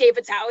hate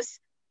McDavid's house.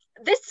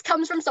 This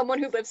comes from someone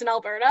who lives in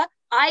Alberta.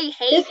 I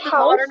hate the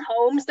modern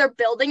homes they're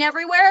building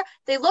everywhere.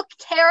 They look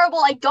terrible.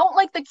 I don't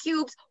like the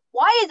cubes.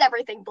 Why is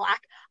everything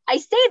black? I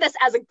say this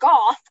as a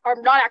goth,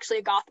 or not actually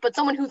a goth, but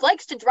someone who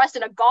likes to dress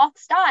in a goth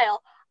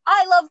style.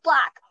 I love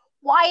black.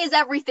 Why is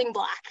everything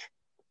black?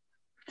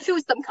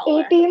 Choose some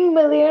color. $18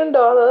 million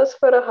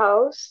for a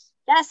house?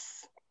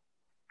 Yes.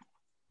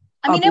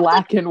 I mean, a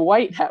black and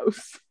white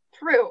house.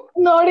 True.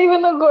 Not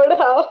even a good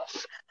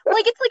house.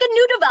 Like, it's like a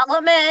new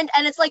development,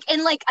 and it's like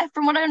in like,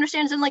 from what I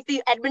understand, it's in like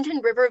the Edmonton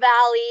River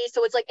Valley,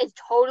 so it's like it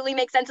totally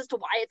makes sense as to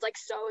why it's like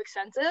so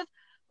expensive.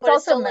 But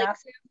it's also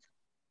massive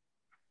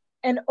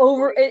and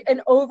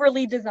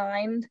overly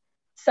designed.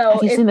 So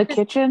have you seen the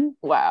kitchen?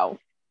 Wow.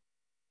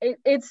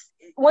 It's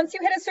once you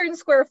hit a certain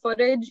square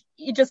footage,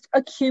 it just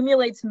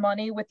accumulates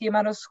money with the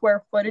amount of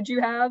square footage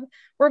you have,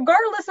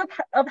 regardless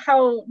of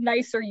how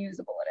nice or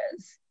usable it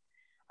is.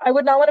 I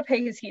would not want to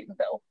pay his heating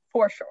bill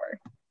for sure.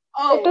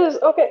 Oh, it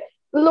is okay.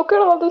 Look at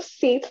all the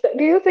seats.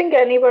 Do you think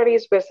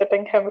anybody's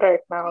visiting him right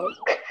now?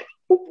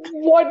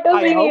 What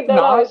does he need the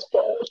house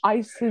for?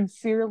 I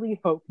sincerely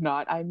hope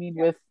not. I mean,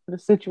 with the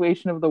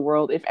situation of the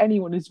world, if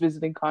anyone is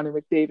visiting Connor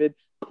McDavid,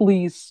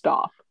 please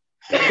stop.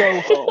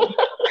 Go home.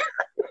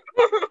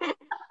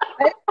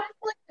 I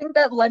think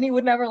that Lenny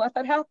would never let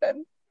that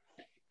happen.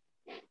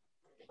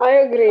 I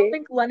I agree. don't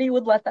think Lenny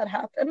would let that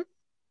happen.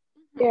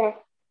 Yeah.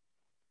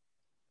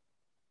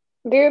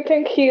 Do you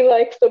think he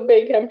likes the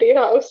big empty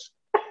house?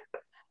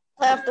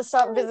 I have to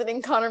stop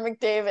visiting Connor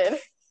McDavid.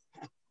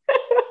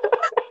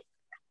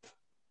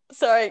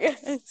 Sorry,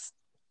 guys.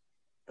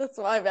 That's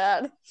my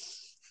bad.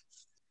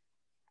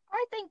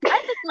 I think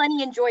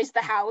Lenny enjoys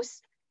the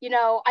house. You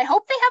know, I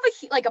hope they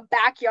have a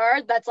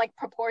backyard that's like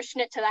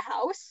proportionate to the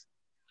house.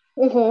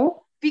 Mm-hmm.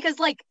 Because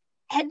like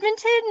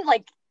Edmonton,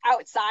 like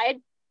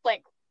outside,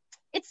 like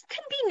it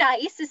can be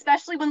nice,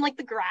 especially when like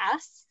the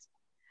grass.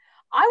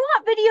 I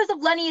want videos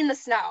of Lenny in the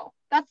snow.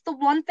 That's the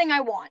one thing I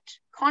want.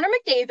 Connor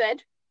McDavid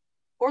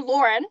or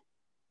Lauren,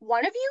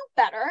 one of you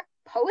better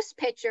post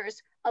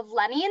pictures of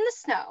Lenny in the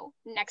snow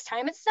next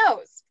time it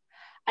snows.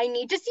 I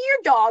need to see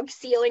your dog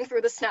sealing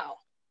through the snow.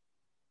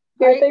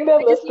 Do you think they're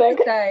I just need listening?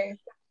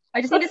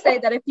 to say,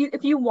 that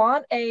if you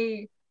want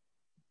a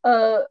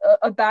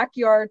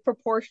backyard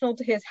proportional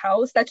to his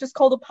house, that's just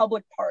called a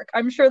public park.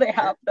 I'm sure they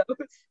have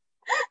those.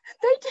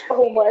 They do.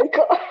 Oh my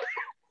god.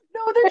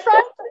 No, they're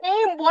trying to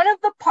name one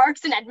of the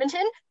parks in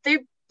Edmonton.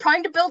 They're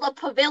trying to build a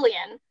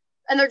pavilion,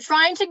 and they're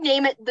trying to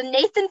name it the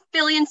Nathan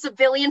Fillion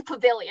Civilian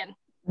Pavilion.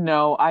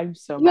 No, I'm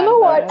so You mad know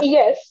about what? it.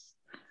 Yes,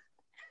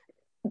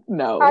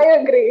 No. I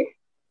agree.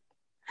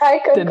 I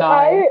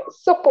Deny.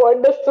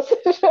 support this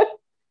decision.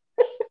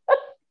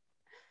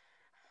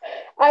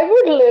 I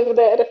would live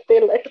there if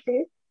they let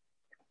me.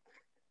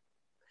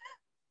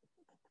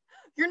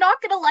 You're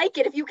not going to like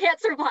it if you can't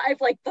survive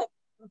like the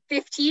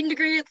 15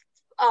 degrees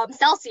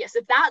Celsius.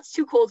 If that's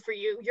too cold for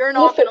you, you're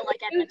not Listen, going to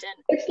like Edmonton.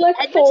 It's like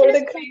Edmonton 4 is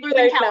degrees colder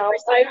than right now. Calgary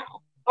somehow.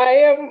 I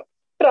am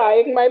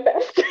trying my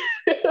best.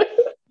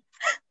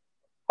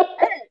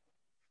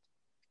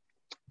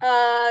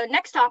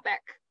 Next topic.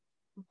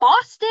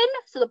 Boston.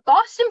 So the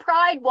Boston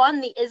Pride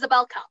won the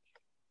Isabel Cup.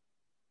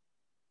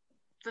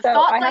 So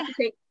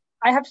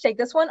I have to take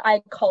this one.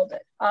 I called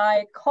it.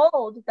 I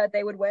called that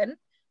they would win.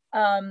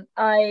 I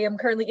am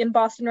currently in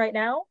Boston right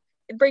now.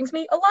 It brings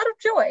me a lot of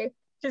joy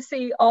to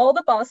see all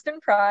the Boston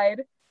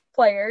Pride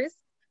players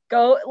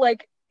go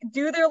like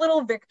do their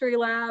little victory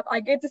lap. I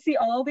get to see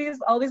all these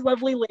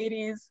lovely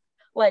ladies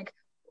like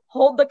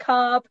hold the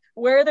cup,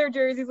 wear their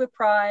jerseys with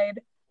pride,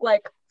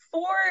 like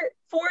for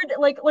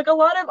like a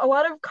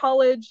lot of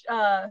college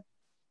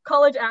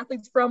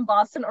athletes from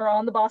Boston are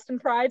on the Boston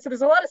Pride. So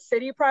there's a lot of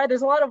city pride.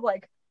 There's a lot of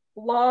like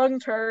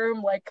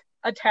long-term like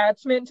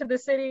attachment to the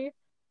city.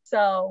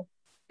 So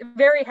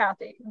very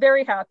happy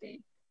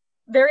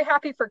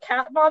for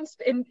cat moms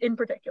in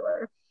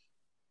particular.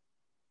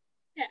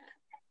 Yeah.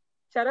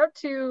 Shout out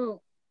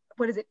to,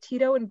 what is it,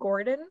 Tito and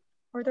Gordon?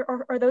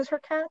 Are those her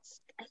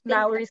cats?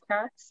 Mallory's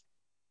cats.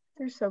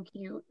 They're so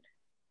cute.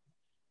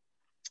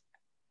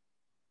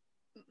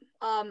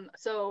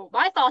 So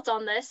my thoughts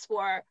on this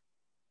were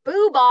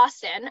boo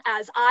Boston,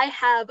 as I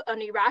have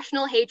an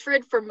irrational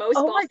hatred for most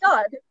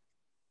Boston.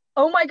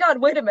 Oh my god,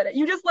 wait a minute.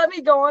 You just let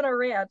me go on a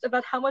rant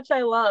about how much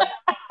I love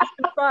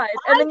Boston Pride.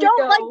 And then I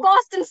don't like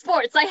Boston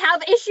sports. I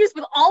have issues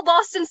with all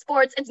Boston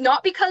sports. It's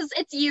not because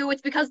it's you,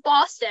 it's because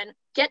Boston.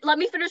 Let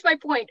me finish my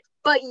point.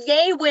 But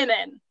yay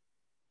women.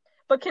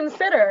 But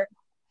consider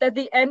that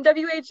the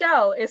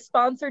NWHL is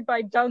sponsored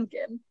by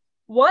Dunkin'.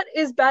 What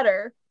is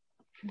better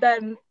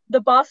than the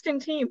Boston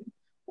team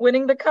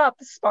winning the cup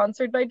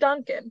sponsored by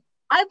Dunkin'?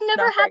 I've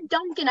never had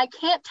Dunkin'. I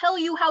can't tell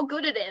you how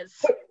good it is.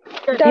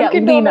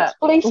 Dunkin' Donuts,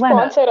 please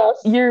sponsor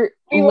us. You're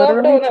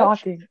literally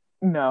talking.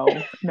 No,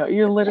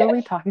 you're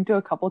literally talking to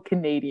a couple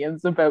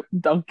Canadians about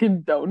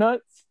Dunkin'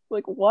 Donuts.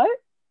 Like what?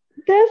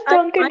 There's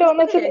Dunkin'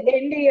 Donuts in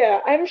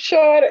India. I'm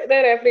sure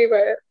they're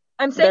everywhere.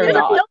 I'm saying there's a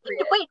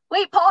Dunkin'.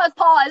 Wait,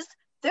 pause.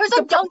 There's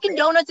a Dunkin'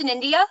 Donuts in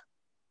India?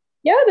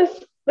 Yeah,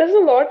 there's a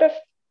lot of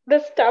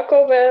this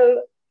Taco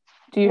Bell.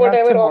 Do you have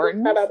Tim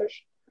Hortons?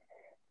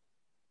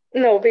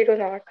 No, we do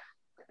not.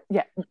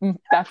 Yeah,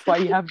 that's why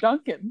you have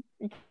Dunkin'.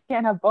 You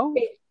can't have both.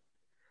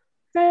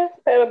 I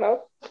don't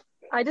know.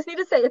 I just need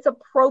to say it's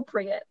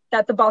appropriate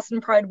that the Boston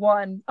Pride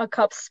won a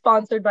cup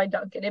sponsored by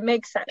Dunkin'. It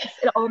makes sense.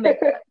 It all makes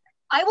sense.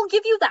 I will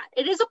give you that.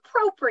 It is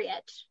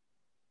appropriate.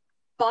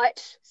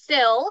 But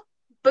still,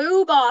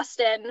 boo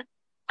Boston,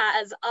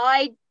 as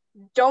I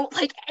don't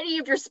like any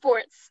of your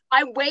sports.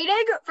 I'm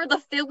waiting for the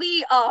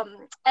Philly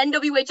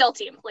NWHL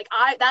team.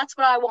 That's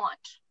what I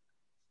want.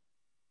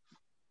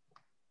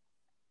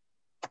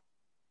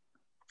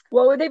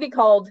 What would they be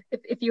called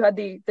if you had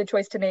the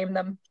choice to name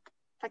them?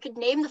 If I could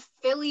name the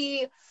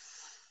Philly,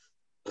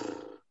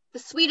 the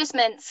Sweetest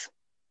Mints.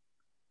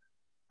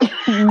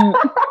 The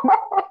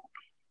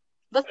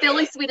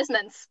Philly Sweetest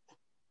Mints.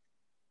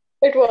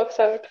 It works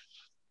out.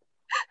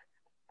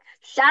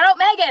 Shout out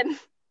Megan.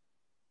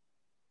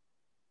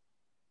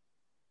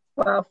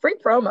 Wow, free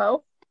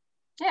promo.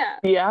 Yeah.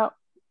 Yeah.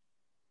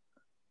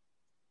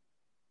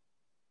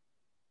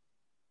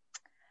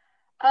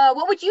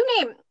 What would you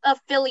name a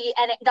Philly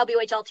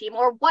NWHL team,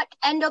 or what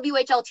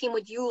NWHL team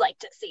would you like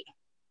to see?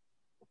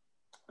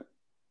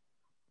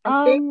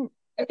 I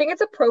think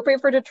it's appropriate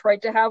for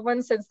Detroit to have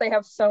one since they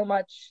have so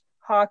much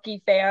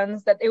hockey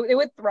fans that it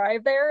would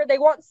thrive there. They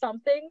want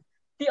something.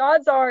 the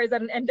odds are is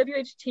that an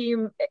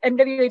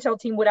NWHL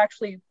team would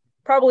actually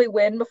probably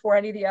win before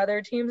any of the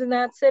other teams in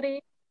that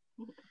city.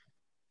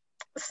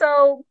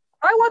 So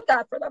I want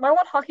that for them. I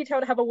want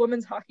Hockeytown to have a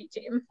women's hockey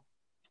team.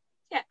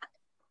 Yeah.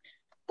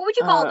 What would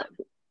you call them?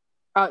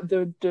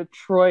 The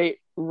Detroit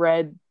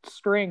Red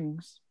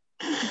Strings.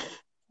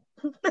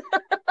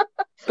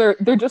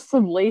 They're just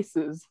some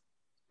laces.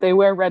 They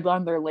wear red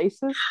on their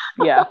laces.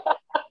 Yeah.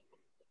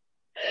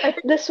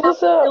 This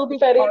was a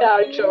very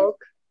dark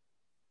joke.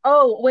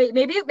 Oh wait,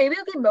 maybe it'll be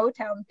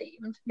Motown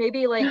themed.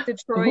 Maybe like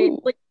Detroit,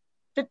 like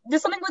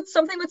just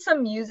something with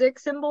some music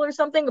symbol or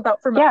something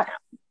for Motown. Yeah,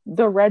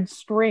 the red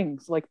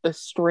strings, like the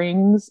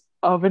strings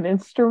of an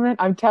instrument.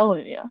 I'm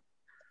telling you.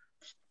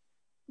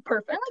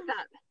 Perfect. I like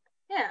that.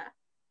 Yeah.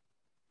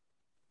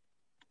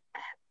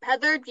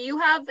 Heather, do you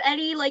have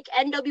any like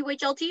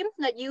NWHL team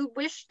that you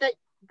wish that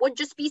would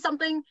just be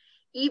something,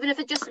 even if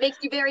it just makes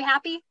you very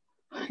happy?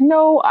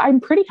 No, I'm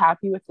pretty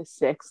happy with the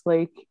 6.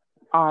 Like,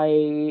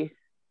 I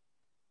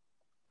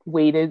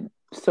waited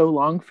so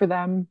long for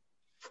them.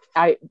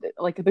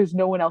 There's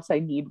no one else I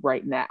need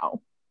right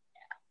now.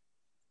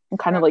 I'm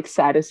kind of like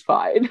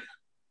satisfied.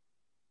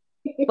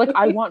 Like,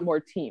 I want more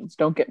teams,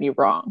 don't get me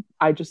wrong.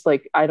 I just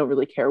I don't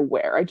really care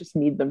where. I just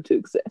need them to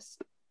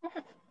exist.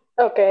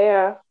 Okay,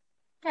 yeah.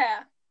 Yeah.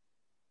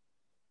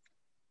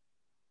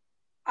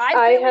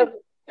 I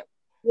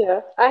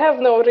have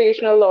no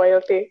regional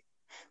loyalty.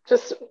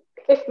 Just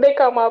if they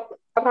come up,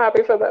 I'm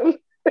happy for them.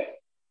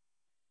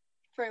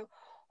 True.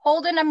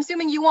 Holden, I'm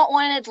assuming you want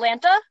one in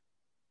Atlanta?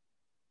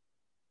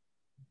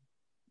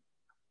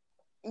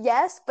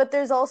 Yes, but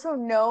there's also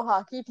no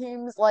hockey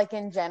teams like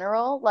in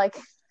general. Like,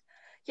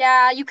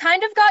 yeah, you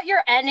kind of got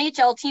your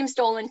NHL team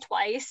stolen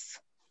twice.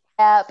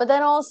 Yeah, but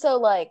then also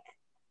like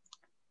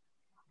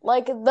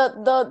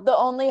the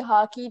only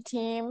hockey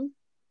team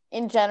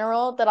in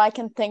general that I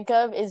can think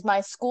of is my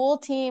school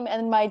team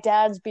and my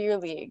dad's beer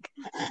league.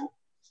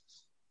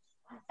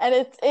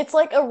 And it's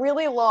like a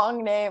really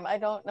long name. I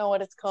don't know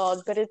what it's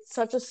called, but it's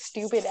such a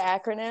stupid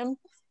acronym.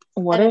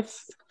 What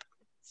if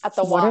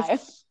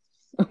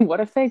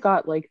they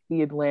got like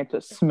the Atlanta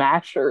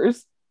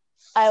Smashers?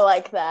 I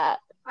like that.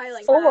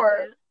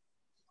 Or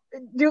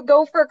do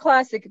go for a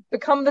classic,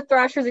 become the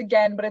Thrashers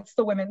again, but it's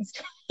the women's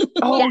team.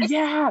 Oh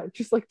yeah,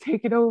 just like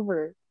take it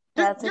over.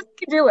 Just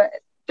do it.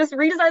 Just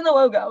redesign the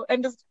logo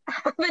and just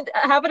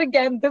have it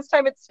again. This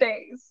time it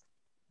stays.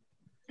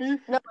 No,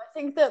 I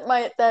think that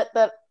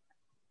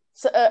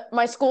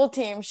my school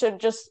team should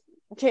just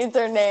change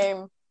their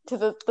name to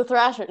the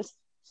Thrashers.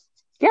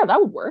 Yeah,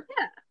 that would work.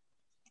 Yeah.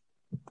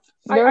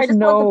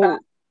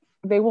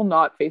 They will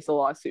not face a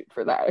lawsuit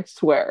for that, I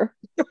swear.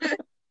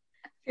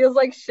 Feels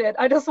like shit.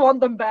 I just want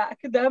them back.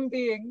 Them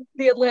being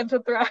the Atlanta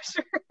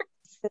Thrashers.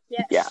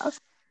 Yes. Yeah.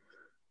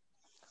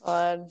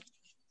 God.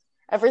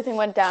 Everything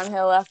went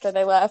downhill after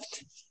they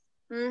left.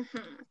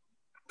 Mm-hmm.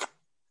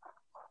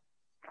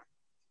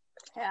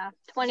 Yeah,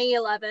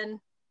 2011.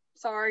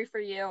 Sorry for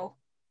you.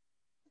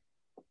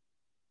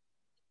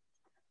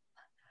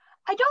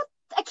 I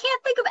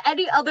can't think of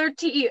any other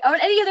team or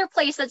any other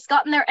place that's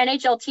gotten their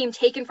NHL team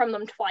taken from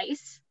them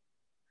twice.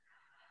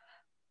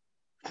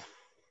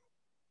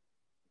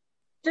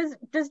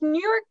 Does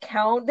New York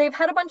count? They've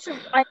had a bunch of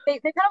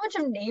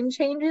name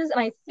changes,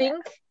 and I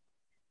think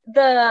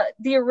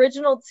the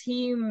original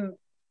team,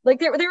 like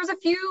there was a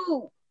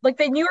few, like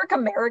the New York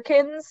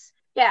Americans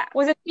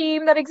was a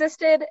team that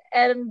existed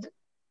and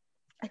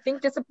I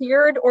think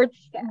disappeared or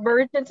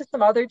merged into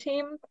some other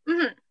team.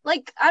 Mm-hmm.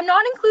 Like, I'm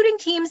not including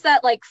teams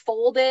that like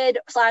folded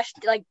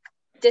 / like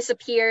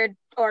disappeared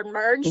or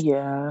merged.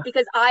 Yeah.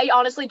 Because I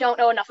honestly don't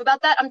know enough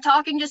about that. I'm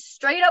talking just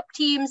straight up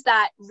teams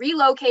that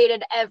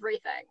relocated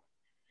everything.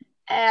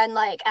 And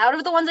like out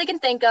of the ones I can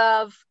think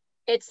of,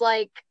 it's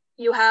like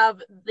you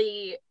have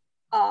the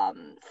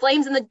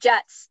Flames and the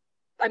Jets.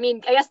 I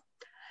mean, I guess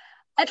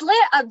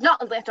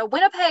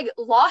Winnipeg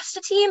lost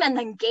a team and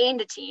then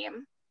gained a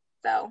team.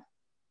 So,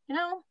 you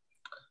know.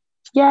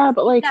 Yeah,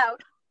 but like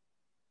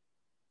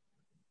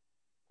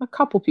a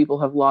couple people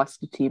have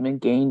lost a team and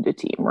gained a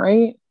team,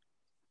 right?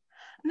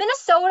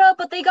 Minnesota,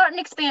 but they got an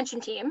expansion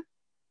team.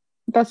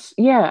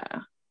 Yeah.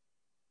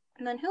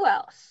 And then who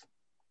else?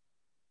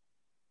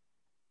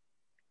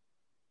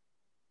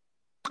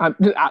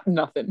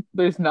 Nothing.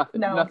 There's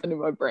nothing. No. Nothing in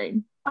my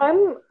brain.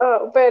 I'm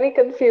very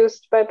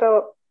confused by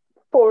the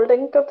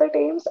folding of the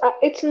teams.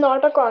 It's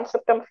not a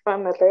concept I'm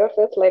familiar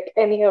with, like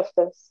any of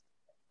this.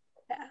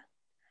 Yeah.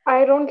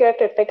 I don't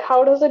get it. Like,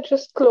 how does it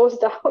just close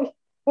down?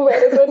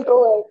 Where is it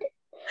going?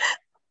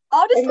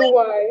 Honestly, and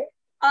why?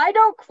 I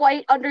don't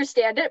quite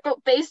understand it,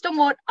 but based on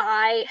what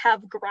I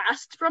have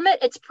grasped from it,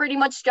 it's pretty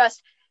much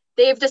just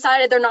they've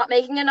decided they're not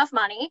making enough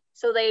money,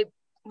 so they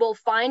will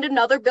find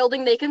another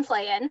building they can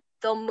play in.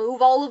 They'll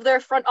move all of their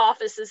front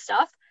offices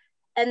stuff,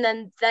 and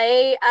then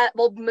they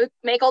will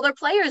make all their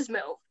players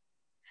move.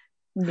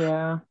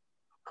 Yeah.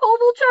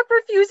 Kovalchuk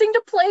refusing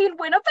to play in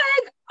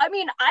Winnipeg? I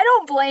mean, I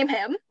don't blame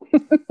him,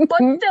 but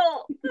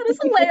still, that is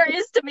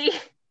hilarious to me.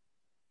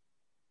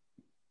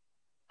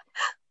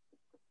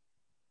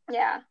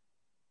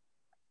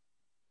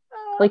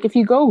 Like, if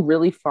you go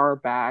really far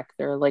back,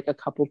 there are like a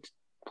couple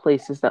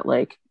places that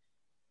like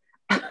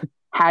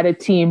had a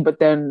team, but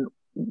then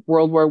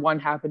World War One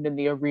happened and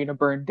the arena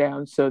burned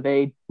down, so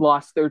they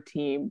lost their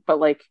team. But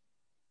like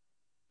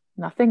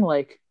nothing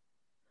like,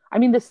 I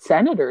mean, the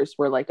Senators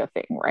were like a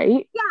thing,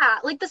 right? Yeah,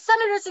 like the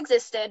Senators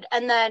existed,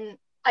 and then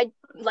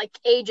like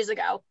ages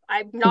ago.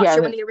 I'm not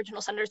sure when the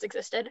original Senators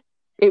existed.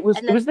 It was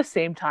the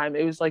same time.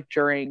 It was like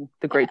during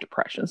the Great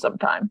Depression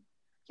sometime.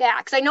 Yeah,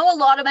 because I know a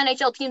lot of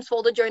NHL teams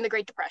folded during the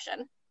Great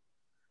Depression.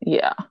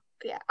 Yeah.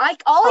 Yeah, I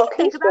can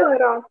think about.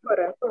 Around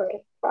forever.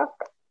 Fuck.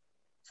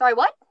 Sorry,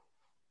 what?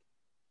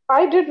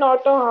 I did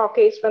not know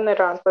hockey's been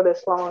around for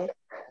this long.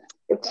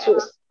 It's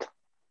just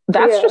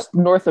that's just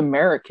North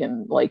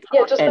American, like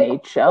just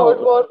NHL. Like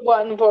World War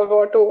I, World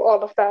War II,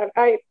 all of that.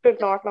 I did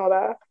not know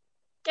that.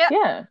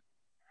 Yeah.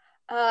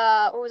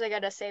 What was I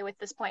gonna say with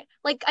this point?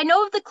 Like, I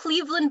know the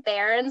Cleveland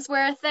Barons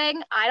were a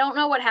thing. I don't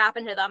know what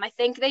happened to them. I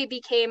think they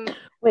became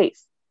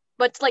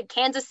but like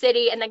Kansas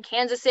City, and then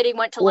Kansas City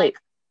went to like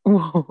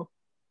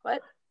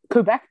what?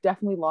 Quebec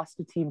definitely lost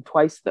a team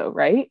twice though,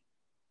 right?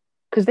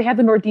 Because they had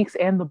the Nordiques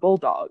and the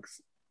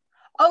Bulldogs.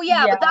 Oh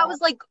yeah, but that was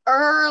like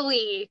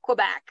early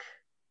Quebec.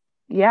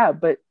 Yeah,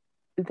 but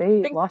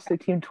they lost their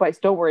team twice.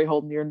 Don't worry,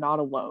 Holden, you're not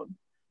alone.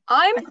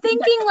 I'm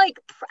thinking like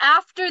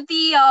after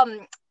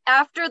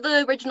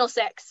the original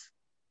six,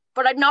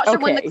 but I'm not sure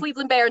when the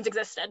Cleveland Barons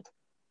existed.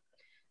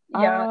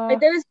 Yeah,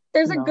 there is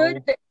a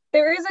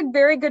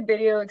very good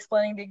video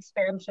explaining the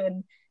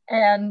expansion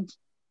and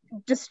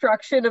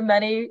destruction of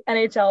many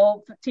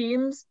NHL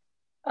teams.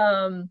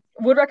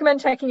 Would recommend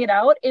checking it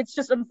out. It's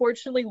just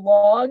unfortunately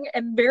long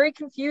and very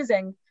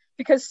confusing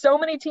because so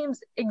many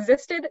teams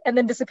existed and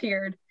then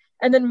disappeared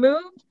and then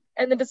moved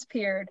and then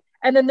disappeared,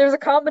 and then there's a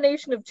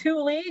combination of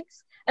two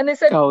leagues, and they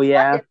said,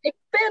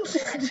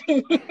 expansion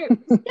teams.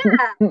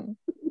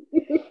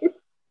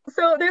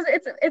 So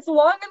it's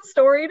long and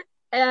storied,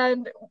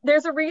 and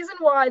there's a reason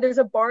why there's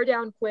a bar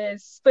down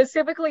quiz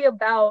specifically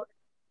about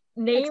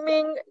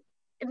naming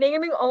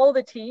all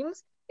the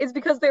teams, is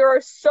because there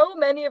are so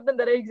many of them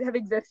that have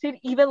existed.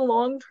 Even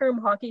long-term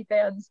hockey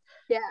fans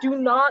do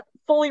not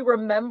fully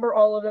remember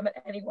all of them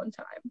at any one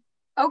time.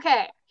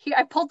 Okay, here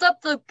I pulled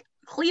up the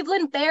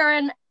Cleveland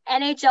Baron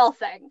NHL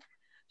thing.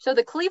 So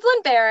the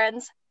Cleveland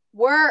Barons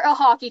were a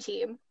hockey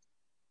team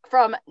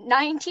from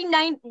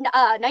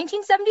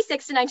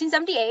 1976 to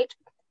 1978.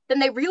 Then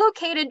they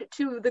relocated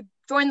to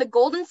join the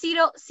Golden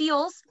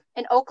Seals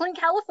in Oakland,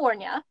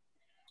 California.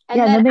 And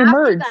then they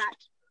merged.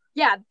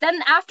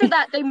 Then after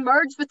that, they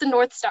merged with the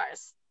North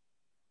Stars.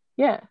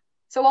 Yeah.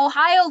 So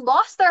Ohio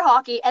lost their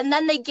hockey, and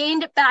then they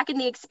gained it back in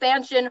the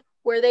expansion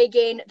where they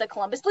gained the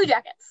Columbus Blue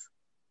Jackets.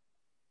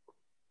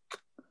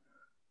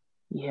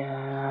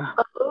 Yeah.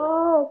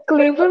 Oh,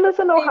 Cleveland is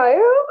in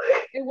Ohio?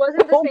 It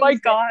wasn't the same. Oh my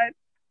God.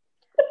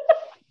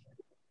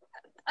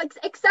 It's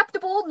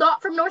acceptable,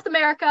 not from North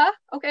America.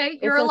 Okay,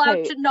 you're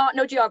allowed to not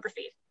know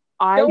geography.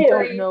 I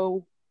don't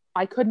know.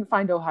 I couldn't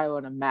find Ohio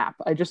on a map.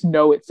 I just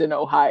know it's in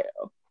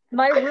Ohio.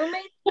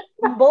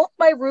 Both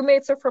my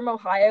roommates are from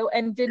Ohio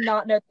and did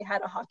not know they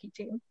had a hockey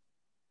team.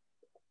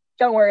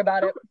 Don't worry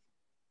about it.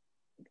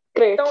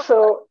 Great.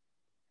 So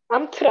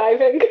I'm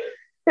thriving.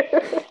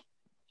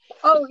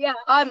 Oh yeah,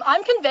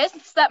 I'm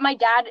convinced that my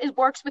dad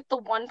works with the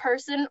one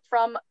person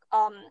from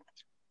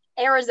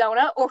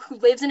Arizona, or who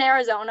lives in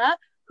Arizona,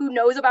 who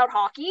knows about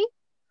hockey.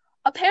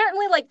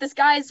 Apparently, like, this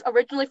guy's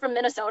originally from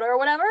Minnesota or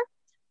whatever,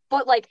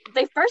 but like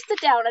they first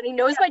sit down and he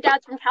knows my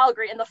dad's from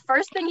Calgary, and the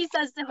first thing he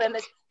says to him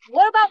is,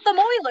 "What about them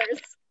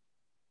Oilers?"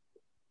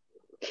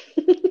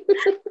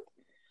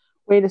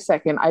 Wait a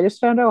second, I just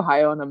found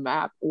Ohio on a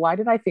map. Why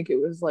did I think it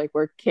was like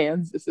where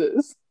Kansas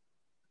is?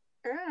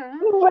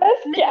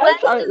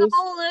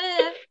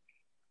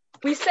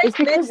 We say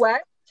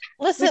Midwest.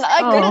 Listen,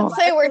 I couldn't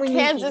say where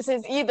Kansas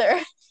is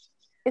either.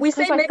 We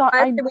say Midwest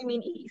and we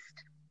mean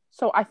East.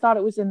 So I thought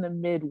it was in the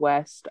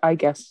Midwest, I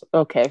guess.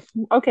 Okay,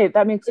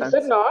 that makes sense.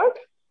 Is it not?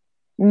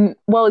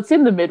 Well, it's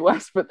in the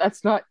Midwest, but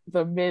that's not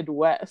the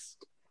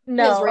Midwest.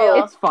 No,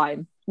 Israel. It's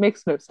fine.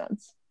 Makes no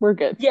sense. We're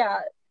good. Yeah.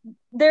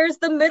 There's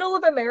the middle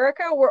of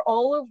America where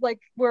all of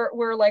like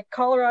where like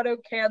Colorado,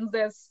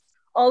 Kansas,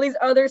 all these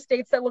other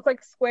states that look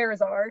like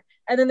squares are,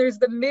 and then there's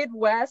the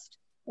Midwest,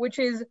 which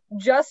is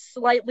just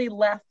slightly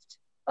left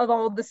of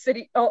all the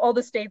states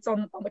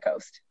on the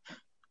coast.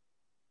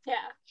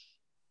 Yeah.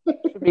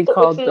 Should be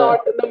called it's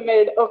not in the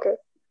mid. Okay.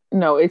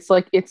 No, it's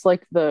like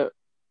the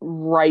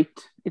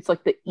right. It's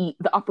like the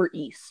upper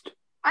east.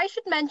 I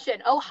should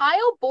mention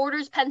Ohio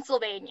borders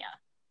Pennsylvania.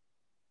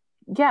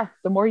 Yeah,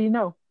 the more you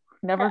know.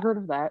 Never heard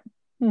of that.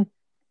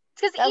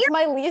 That's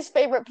my least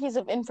favorite piece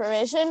of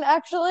information,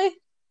 actually.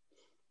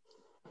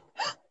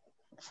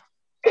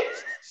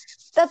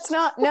 That's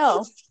not,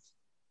 no.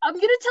 I'm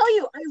gonna tell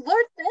you, I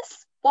learned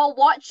this while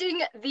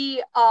watching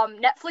the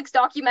Netflix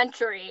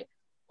documentary,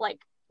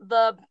 like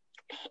the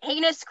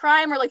heinous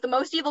crime, or like the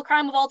most evil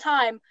crime of all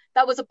time,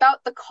 that was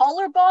about the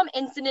collar bomb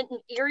incident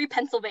in Erie,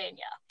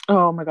 Pennsylvania.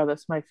 Oh my God,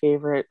 that's my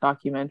favorite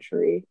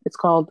documentary. It's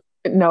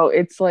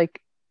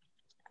like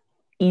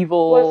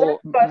Evil Was it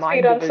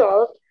BuzzFeed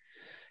Unsolved?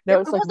 No,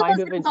 it's like Mind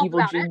of an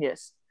Evil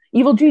Genius.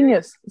 Evil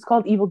Genius. It's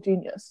called Evil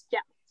Genius. Yeah.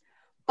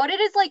 But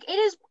there's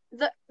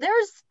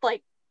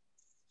like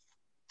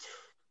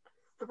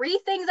 3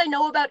 things I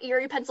know about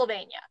Erie,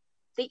 Pennsylvania.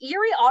 The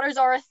Erie Otters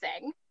are a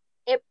thing.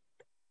 It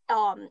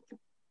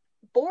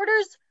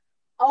borders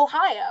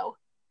Ohio,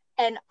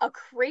 and a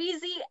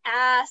crazy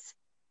ass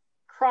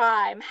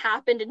crime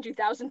happened in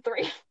 2003.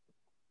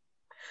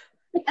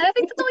 And I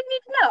think that's all you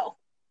need to know.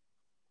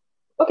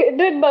 Okay,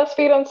 did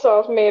BuzzFeed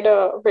Unsolved made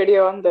a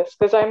video on this?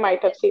 Because I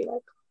might have seen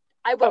it.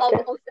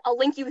 I'll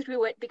link you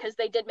to it because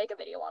they did make a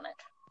video on it.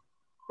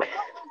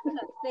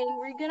 That thing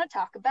we're gonna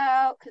talk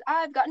about because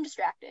I've gotten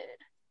distracted.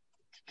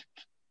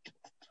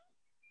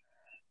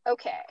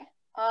 Okay.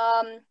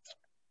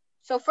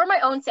 So for my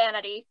own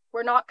sanity,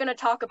 we're not gonna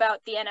talk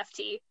about the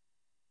NFT.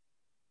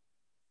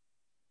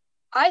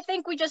 I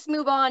think we just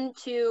move on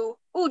to.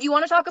 Do you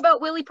want to talk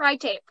about Willie Pride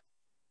tape?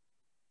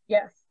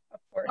 Yes, of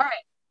course. All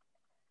right.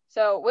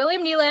 So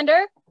William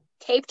Nylander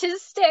taped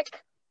his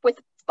stick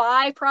with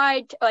Buy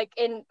Pride, like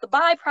in the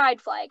Buy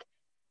Pride flag.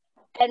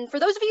 And for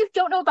those of you who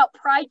don't know about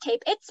Pride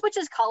tape, it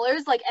switches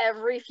colors like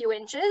every few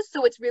inches,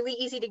 so it's really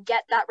easy to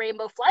get that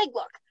rainbow flag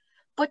look.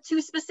 But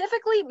to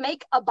specifically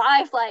make a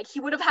Buy flag, he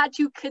would have had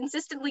to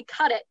consistently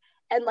cut it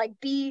and like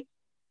be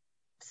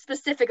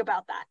specific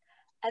about that.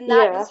 And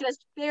that was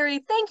just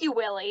thank you,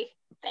 Willie.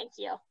 Thank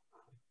you.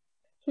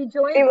 He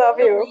joins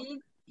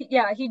league.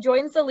 Yeah, he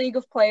joins the league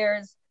of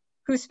players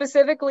who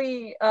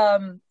specifically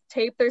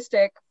tape their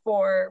stick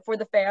for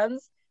the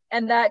fans.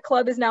 And that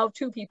club is now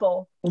 2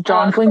 people.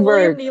 John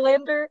Klingberg. William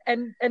Nylander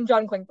and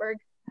John Klingberg.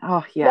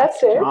 Oh, yes,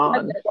 That's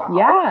John. it. Wow.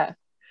 Yeah.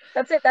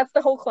 That's it. That's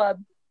the whole club.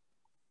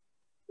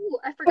 Ooh,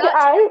 I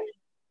forgot.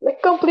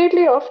 Like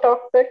completely off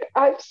topic.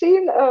 I've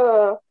seen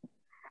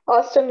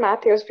Austin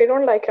Matthews. We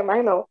don't like him,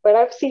 I know. But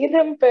I've seen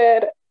him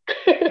wear...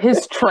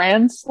 His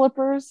trans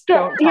slippers?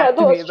 Don't talk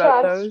to me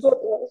about those.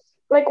 Slippers.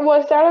 Like,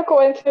 was that a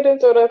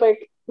coincidence or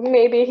like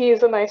maybe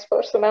he's a nice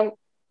person? I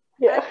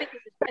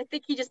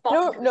think he just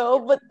bought No,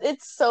 but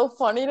it's so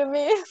funny to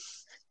me.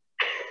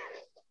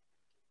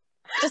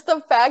 Just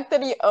the fact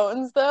that he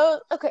owns those.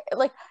 Okay,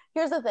 like,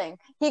 here's the thing.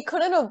 He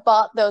couldn't have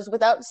bought those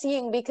without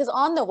seeing, because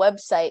on the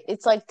website,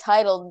 it's like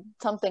titled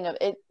something of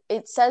it.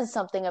 It says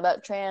something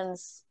about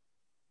trans.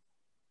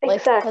 Like,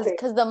 exactly.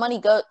 Because the money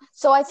goes.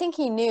 So I think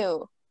he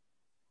knew.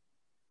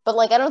 But,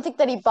 like, I don't think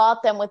that he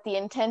bought them with the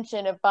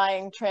intention of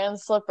buying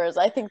trans slippers.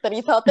 I think that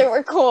he thought they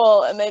were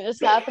cool and they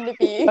just happened to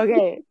be.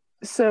 Okay,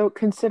 so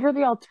consider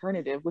the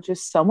alternative, which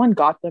is someone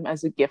got them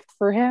as a gift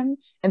for him.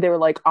 And they were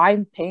like,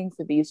 I'm paying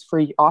for these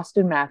for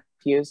Austin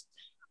Matthews.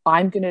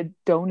 I'm going to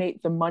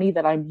donate the money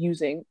that I'm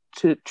using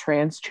to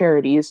trans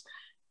charities.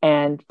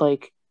 And,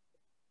 like,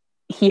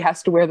 he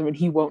has to wear them and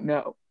he won't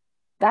know.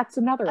 That's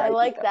another idea. I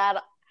like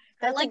that.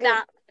 I like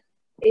that.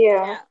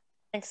 Yeah.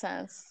 Makes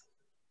sense.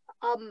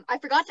 I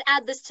forgot to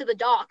add this to the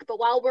doc, but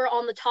while we're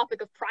on the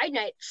topic of Pride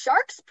Night,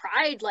 Sharks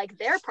Pride, like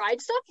their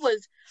Pride stuff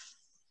was,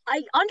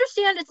 I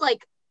understand it's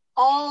like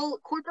all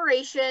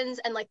corporations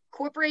and like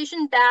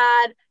corporation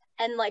bad,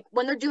 and like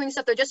when they're doing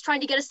stuff, they're just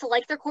trying to get us to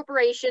like their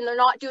corporation. They're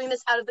not doing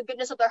this out of the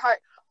goodness of their heart,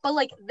 but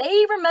like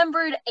they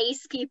remembered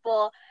Ace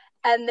people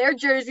and their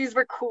jerseys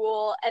were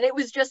cool, and it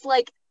was just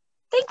like,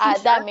 thank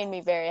you. That made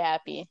me very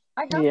happy.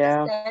 I have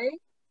to say,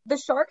 the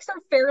Sharks are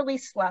fairly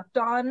slept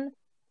on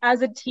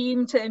as a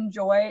team to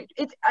enjoy.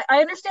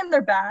 I understand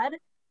they're bad,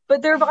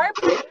 but their vibe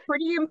is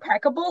pretty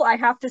impeccable, I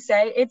have to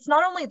say. It's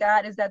not only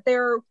that, is that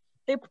they're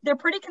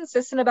pretty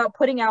consistent about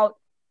putting out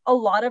a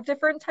lot of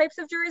different types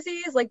of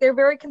jerseys. Like, they're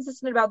very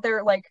consistent about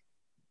their like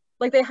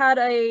they had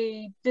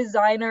a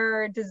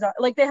designer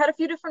like they had a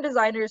few different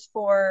designers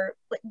for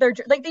like their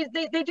like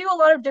they do a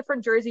lot of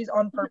different jerseys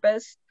on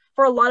purpose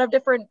for a lot of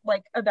different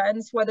like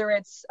events, whether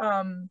it's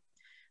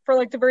for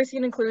like diversity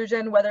and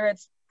inclusion, whether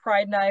it's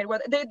Pride Night,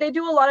 whether they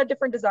do a lot of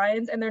different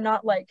designs, and they're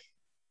not like,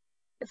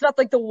 it's not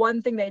like the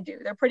one thing they do.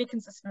 They're pretty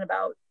consistent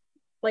about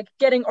like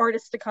getting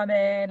artists to come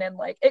in, and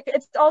like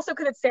it's also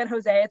because it's San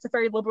Jose, it's a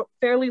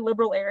fairly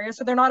liberal area,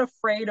 so they're not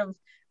afraid of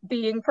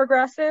being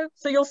progressive.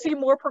 So you'll see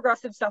more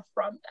progressive stuff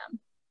from them.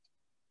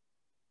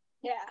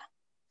 Yeah.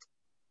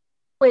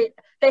 Wait,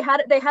 they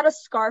had a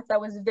scarf that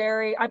was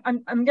very.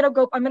 I'm gonna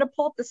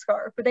pull up the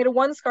scarf, but they had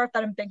one scarf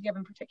that I'm thinking of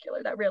in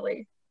particular that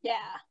really.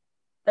 Yeah.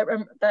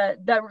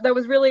 That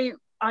was really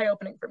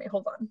eye-opening for me.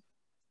 Hold on.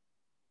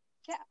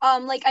 Yeah.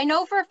 Like I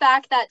know for a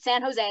fact that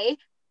San Jose,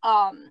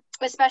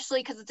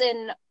 especially because it's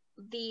in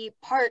the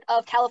part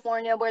of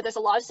California where there's a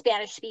lot of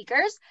Spanish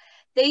speakers,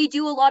 they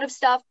do a lot of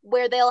stuff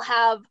where they'll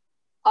have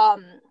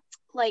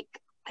like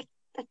I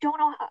don't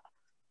know how,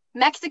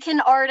 Mexican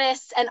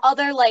artists and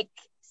other like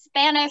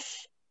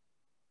Spanish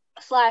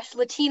 /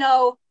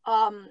 Latino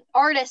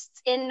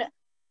artists in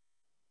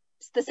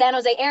the San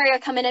Jose area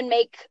come in and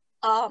make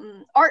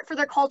art for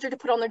their culture to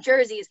put on their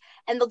jerseys,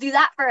 and they'll do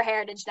that for a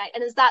Heritage Night,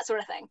 and it's that sort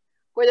of thing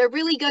where they're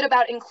really good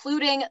about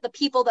including the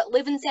people that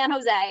live in San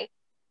Jose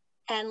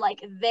and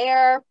like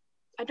their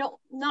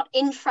not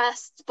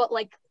interests, but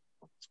like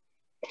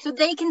so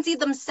they can see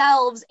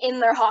themselves in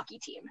their hockey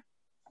team,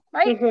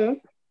 right? Mm-hmm.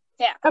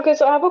 Yeah. Okay,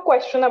 so I have a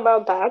question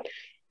about that.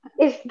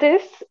 Is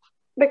this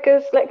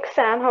because like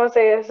San Jose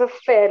is a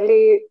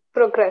fairly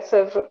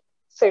progressive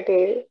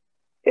city?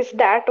 Is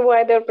that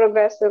why they're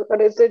progressive,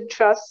 or is it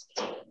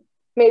just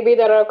maybe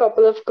there are a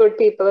couple of good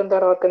people in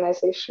their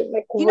organization?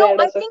 Like, where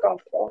does it come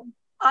from?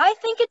 I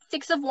think it's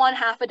 6 of one,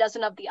 half a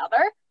dozen of the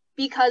other,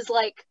 because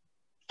like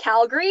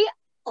Calgary,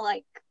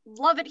 like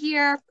love it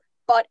here,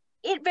 but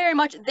it very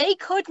much, they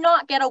could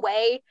not get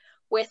away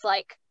with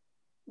like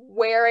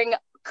wearing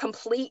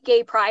complete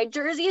gay pride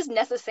jerseys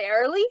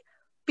necessarily,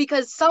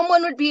 because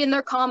someone would be in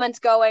their comments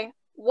going,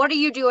 "What are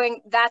you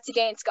doing? That's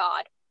against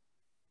God."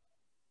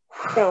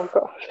 Oh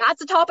gosh.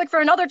 That's a topic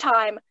for another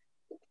time.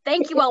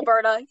 Thank you,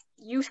 Alberta.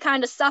 You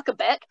kind of suck a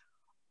bit.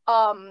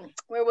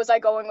 Where was I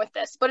going with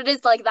this? But it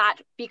is like that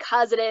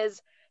because it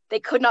is. They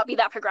could not be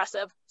that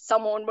progressive.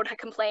 Someone would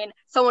complain.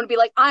 Someone would be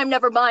like, "I'm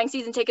never buying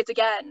season tickets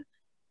again."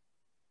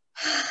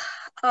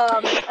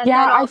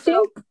 I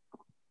think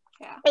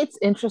it's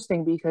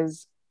interesting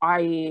because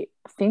I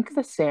think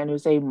the San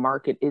Jose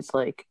market is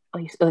like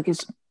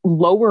is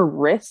lower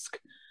risk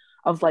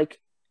of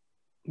like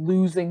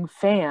losing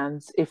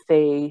fans if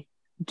they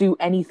do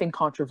anything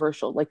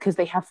controversial, like because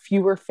they have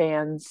fewer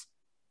fans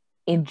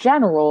in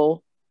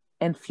general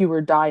and fewer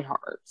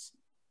diehards.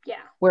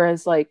 Yeah.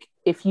 Whereas like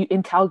if you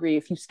in Calgary,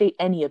 if you state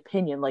any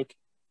opinion, like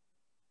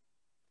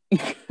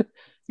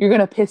you're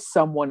gonna piss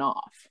someone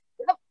off.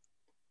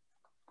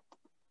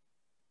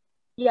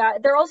 Yeah,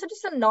 they're also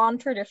just a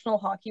non-traditional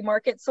hockey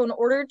market. So in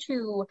order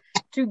to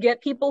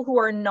get people who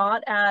are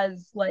not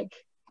as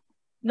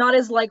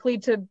likely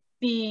to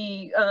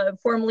be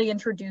formally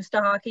introduced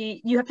to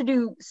hockey, you have to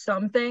do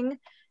something.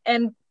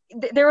 And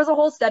there was a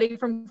whole study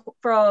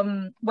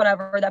from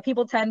whatever that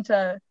people tend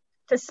to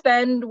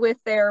spend with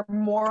their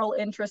moral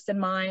interest in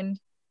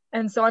mind.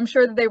 And so I'm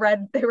sure that they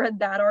read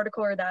that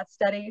article or that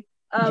study.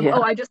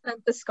 Oh, I just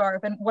sent the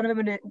scarf, and one of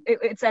them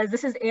it says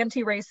this is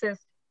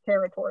anti-racist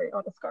territory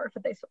on the scarf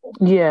that they sold.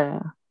 Yeah.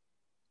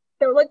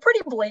 So like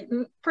pretty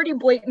blatant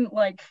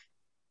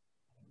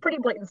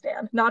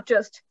stand, not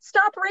just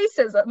stop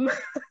racism.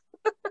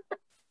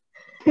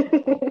 I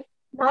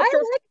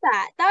like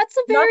that. That's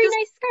a very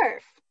nice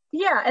scarf.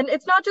 Yeah, and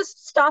it's not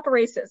just stop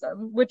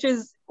racism, which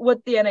is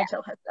what the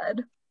NHL has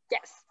said.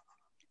 Yes.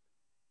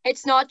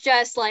 It's not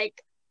just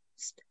like,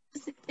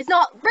 it's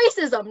not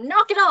racism,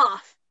 knock it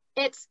off.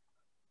 It's,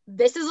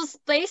 this is a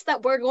space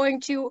that we're going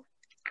to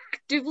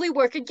actively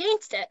work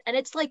against it. And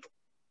it's like,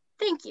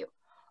 thank you.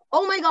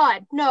 Oh my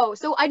God, no.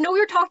 So I know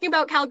you're talking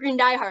about Calgary and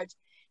diehards.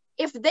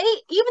 If they,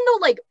 even though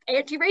like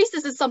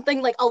anti-racist is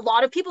something like a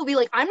lot of people be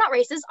like, I'm not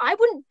racist, I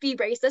wouldn't be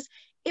racist.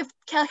 If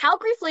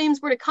Calgary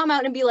Flames were to come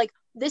out and be like,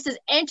 this is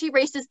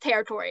anti-racist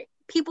territory,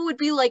 people would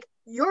be like,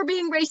 you're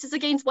being racist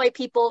against white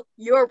people,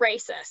 you're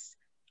racist.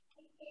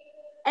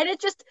 And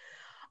it just,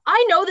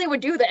 I know they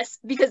would do this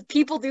because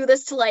people do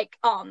this to like,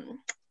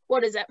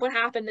 what is it? What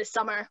happened this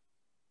summer?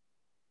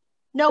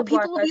 No,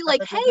 people will be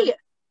like, hey,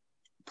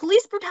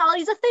 police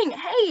brutality is a thing.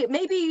 Hey,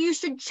 maybe you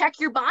should check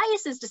your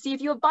biases to see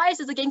if you have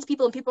biases against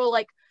people. And people are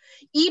like,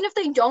 even if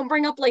they don't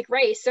bring up like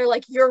race, they're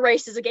like, your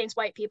race is against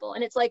white people.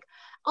 And it's like,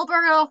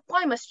 Alberta,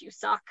 why must you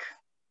suck?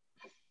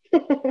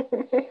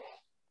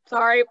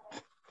 Sorry.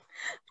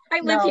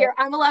 I live here.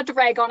 I'm allowed to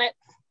rag on it.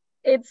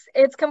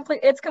 It's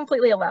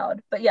completely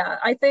allowed. But yeah,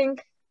 I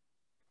think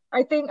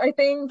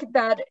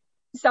that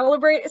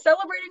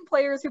celebrating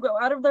players who go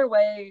out of their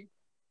way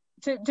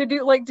to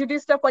do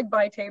stuff like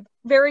buy tape,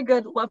 very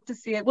good. Love to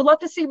see it. Would love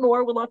to see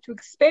more. Would love to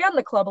expand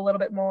the club a little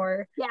bit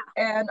more. Yeah.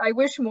 And I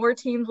wish more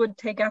teams would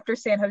take after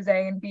San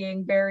Jose and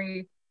being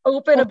very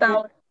open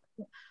about,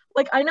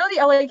 like, I know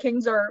the LA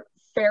Kings are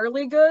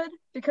fairly good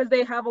because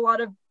they have a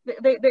lot of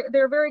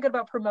they're very good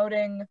about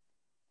promoting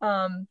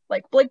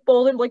like Blake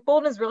Bolden. Blake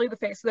Bolden is really the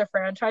face of their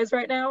franchise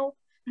right now.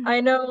 Mm-hmm. I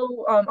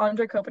know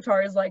Andre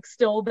Kopitar is like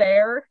still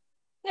there.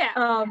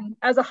 Yeah.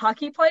 As a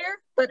hockey player,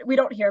 but we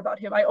don't hear about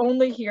him. I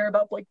only hear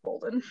about Blake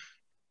Bolden.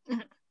 Mm-hmm.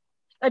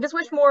 I just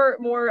wish more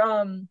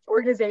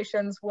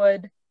organizations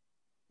would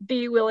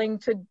be willing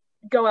to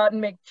go out and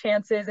make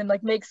chances and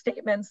like make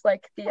statements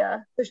like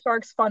the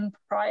Sharks Fun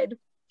Pride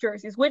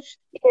jerseys, which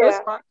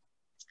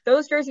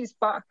those jerseys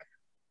fuck.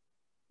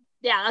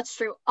 Yeah, that's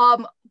true.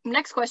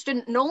 Next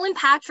question. Nolan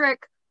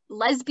Patrick,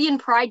 lesbian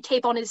pride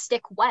tape on his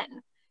stick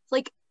when?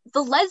 Like,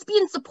 the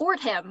lesbians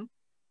support him.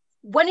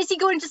 When is he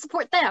going to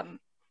support them?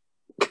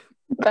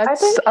 I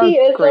think he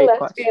is a lesbian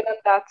question. And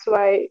that's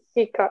why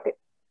he's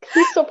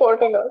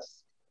supporting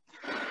us.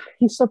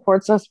 He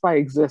supports us by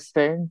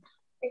existing.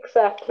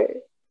 Exactly.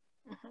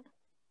 Mm-hmm.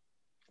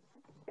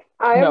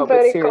 I am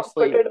very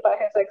comforted by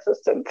his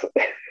existence.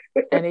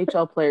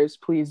 NHL players,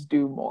 please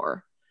do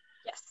more.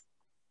 Yes.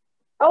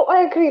 Oh,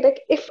 I agree.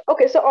 Like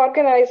so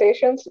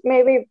organizations,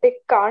 maybe they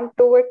can't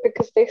do it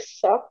because they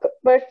suck,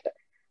 but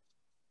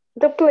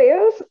the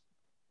players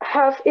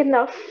have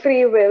enough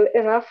free will,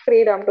 enough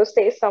freedom to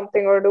say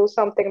something or do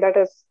something that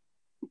is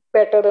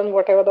better than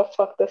whatever the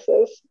fuck this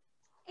is.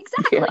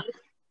 Exactly.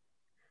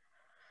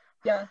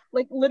 Yeah.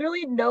 Like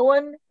literally no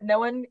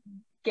one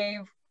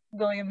gave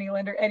William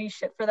Nylander any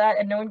shit for that,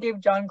 and no one gave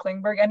John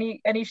Klingberg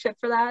any shit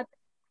for that.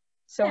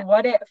 So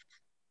what if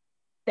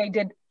they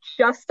did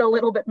just a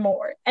little bit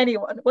more?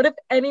 What if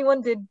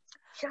anyone did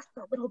just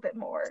a little bit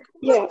more?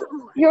 Yeah,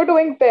 you're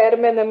doing bare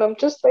minimum,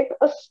 just like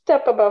a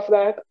step above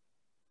that.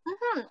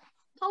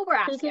 All we're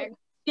asking.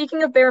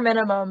 Speaking of bare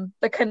minimum,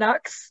 the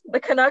Canucks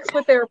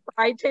with their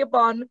pride tape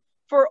on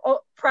for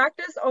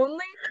practice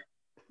only,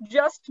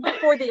 just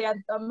before the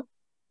anthem,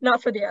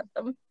 not for the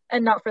anthem,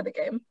 and not for the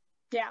game.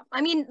 Yeah,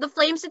 I mean, the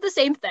Flames did the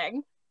same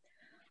thing.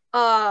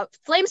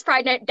 Flames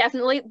Pride Night,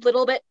 definitely a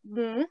little bit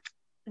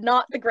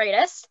not the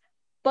greatest,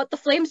 but the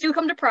Flames do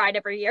come to Pride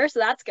every year, so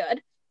that's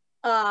good.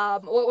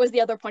 What was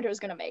the other point I was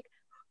going to make?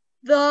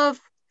 The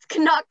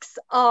Canucks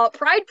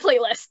Pride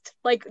playlist,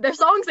 like their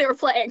songs they were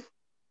playing.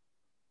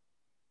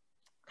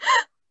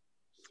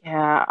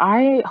 Yeah,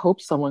 I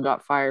hope someone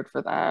got fired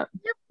for that.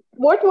 Yep.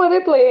 What were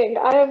they playing?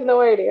 I have no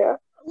idea.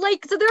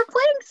 Like, so they're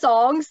playing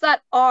songs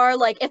that are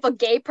like, if a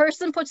gay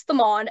person puts them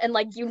on and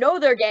like you know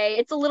they're gay,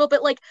 it's a little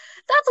bit like,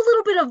 that's a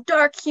little bit of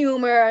dark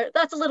humor.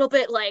 That's a little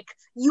bit like,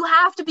 you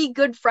have to be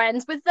good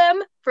friends with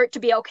them for it to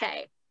be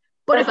okay.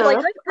 But if like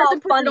a person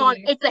puts it on,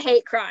 it's a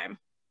hate crime.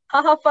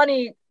 Haha,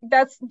 funny.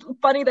 That's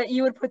funny that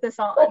you would put this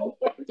on. Oh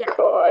my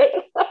God.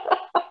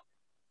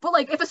 But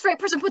like, if a straight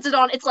person puts it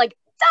on, it's like,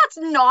 that's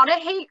not a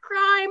hate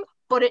crime,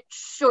 but it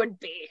should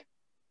be.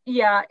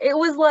 Yeah, it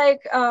was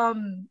like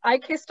I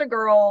Kissed a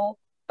Girl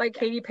by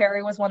Katy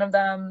Perry was one of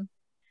them.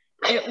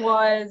 It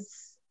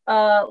was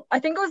I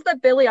think it was the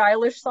Billie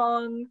Eilish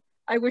song,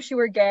 I Wish You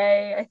Were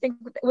Gay. I think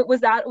was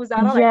that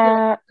on?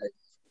 Yeah,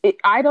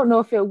 I don't know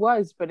if it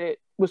was, but it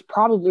was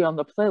probably on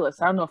the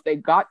playlist. I don't know if they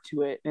got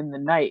to it in the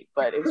night,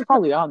 but it was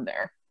probably on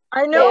there.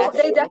 I know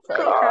they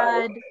definitely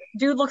had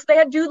Dude Looks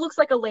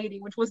Like a Lady,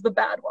 which was the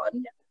bad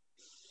one.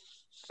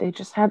 They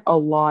just had a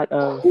lot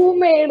of... Who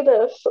made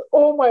this?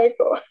 Oh my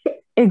God.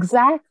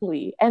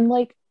 Exactly. And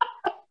like,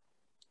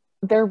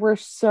 there were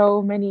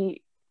so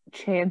many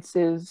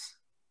chances.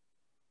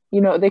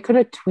 You know, they could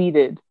have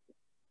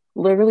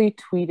literally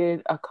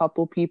tweeted a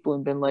couple people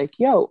and been like,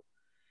 yo,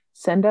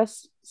 send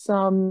us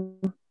some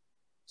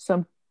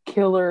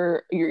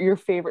killer, your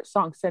favorite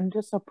song. Send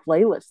us a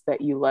playlist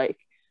that you like.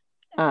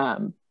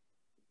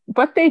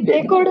 But they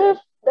didn't. They could have,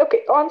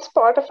 on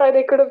Spotify,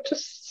 they could have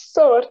just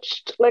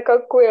searched like a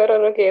queer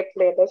or a gay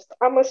playlist.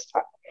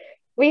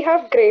 We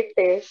have great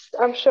taste.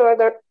 I'm sure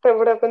that there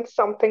would have been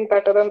something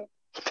better than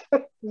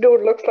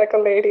Dude Looks Like a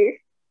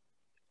Lady.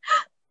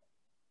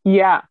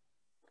 Yeah.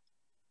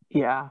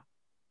 That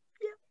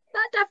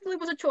definitely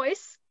was a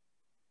choice.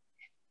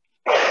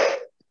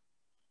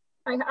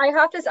 I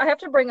have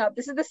to bring up,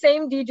 this is the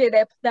same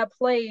DJ that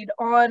played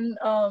on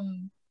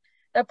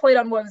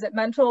what was it,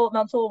 mental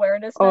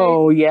awareness night.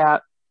 Oh yeah.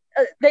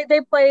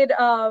 They played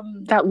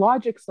that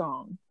Logic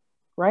song,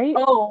 right?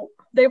 Oh,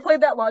 they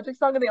played that Logic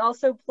song, and they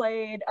also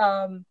played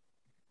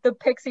the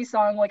Pixie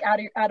song, like out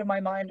of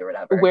My Mind or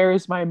whatever. Where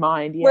Is My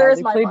Mind? Yeah,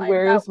 they played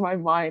Where Is My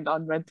Mind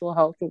on Mental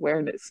Health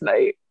Awareness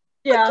Night.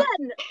 Yeah.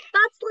 Again,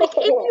 that's like,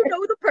 if you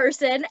know the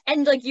person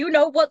and like you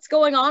know what's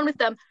going on with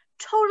them,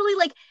 totally,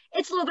 like,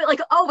 it's a little bit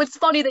like, oh, it's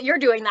funny that you're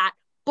doing that.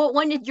 But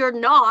when you're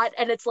not,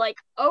 and it's like,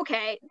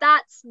 okay,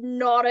 that's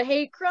not a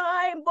hate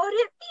crime, but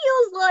it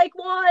feels like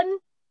one.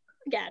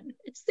 Again,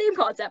 it's the same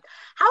concept.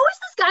 How is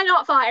this guy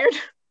not fired?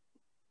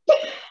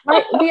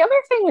 The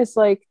other thing is,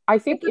 like, I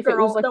think if it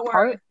was like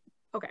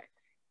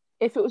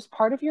if it was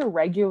part of your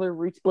regular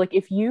routine, like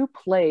if you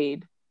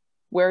played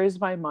Where Is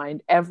My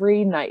Mind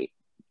every night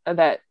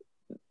that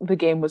the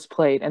game was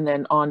played, and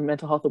then on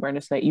Mental Health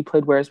Awareness Night you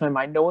played Where Is My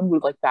Mind, no one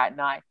would like bat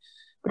an eye.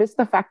 But it's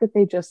the fact that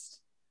they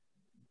just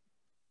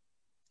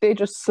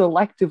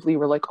selectively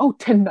were like, oh,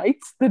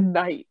 tonight's the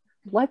night.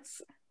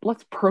 Let's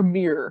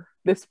premiere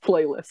this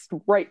playlist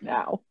right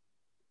now.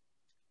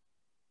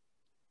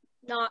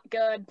 Not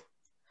good.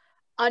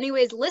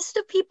 Anyways, list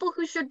of people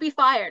who should be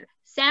fired: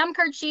 Sam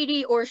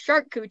Carchidi or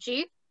Shark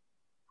Coochie,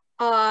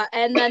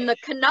 and then the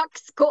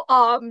Canucks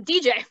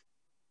DJ.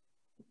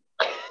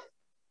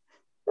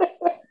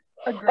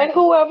 And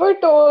whoever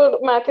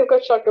told Matthew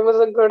Tkachuk it was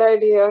a good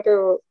idea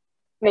to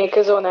make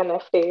his own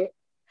NFT.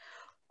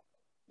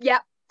 Yeah,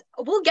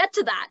 we'll get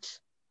to that.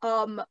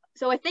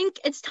 So I think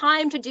it's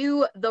time to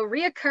do the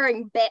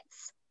reoccurring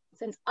bits,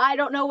 since I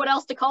don't know what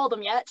else to call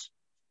them yet.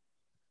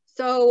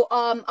 So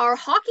our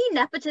hockey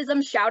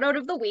nepotism shout out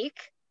of the week: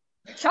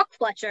 Chuck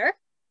Fletcher,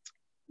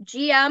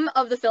 GM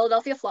of the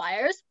Philadelphia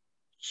Flyers.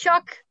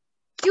 Chuck,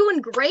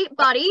 doing great,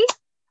 buddy.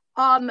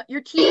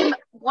 Your team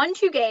won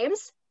 2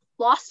 games,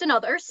 lost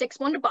another,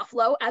 6-1 to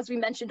Buffalo, as we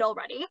mentioned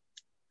already.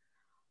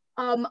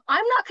 I'm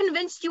not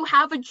convinced you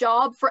have a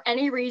job for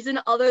any reason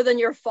other than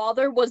your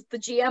father was the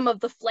GM of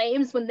the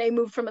Flames when they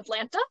moved from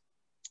Atlanta.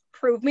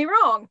 Prove me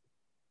wrong.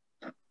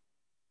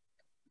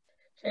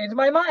 Change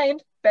my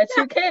mind. Bet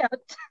you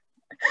can't.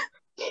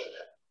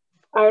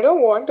 I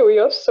don't want to.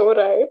 You're so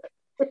right.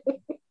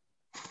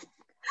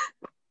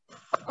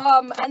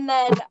 And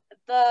then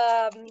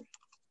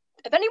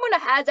if anyone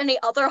has any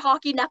other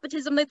hockey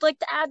nepotism they'd like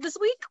to add this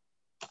week.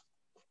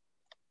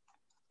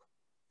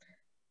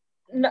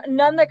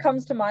 none that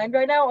comes to mind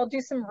right now. I'll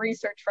do some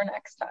research for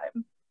next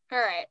time. All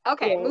right.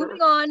 Okay, Yeah.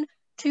 moving on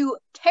to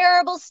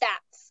terrible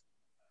stats.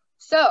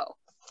 So,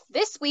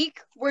 this week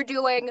we're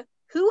doing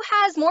who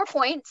has more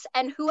points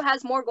and who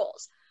has more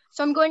goals.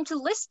 So I'm going to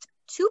list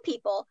 2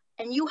 people,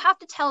 and you have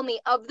to tell me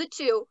of the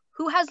 2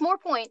 who has more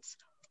points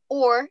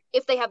or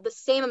if they have the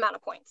same amount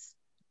of points.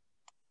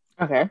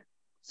 Okay.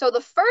 So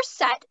the first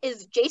set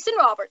is Jason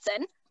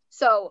Robertson,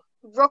 so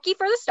rookie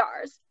for the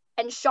Stars,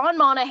 and Sean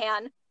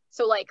Monahan,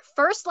 so like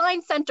first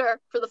line center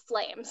for the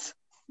Flames.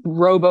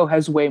 Robo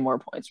has way more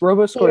points.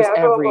 Robo scores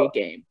Yeah, every Robo.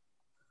 game.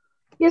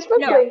 He's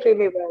been No. playing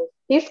really well.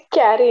 He's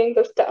carrying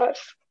the Stars.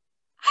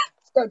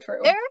 So true.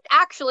 They're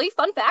actually,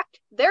 fun fact,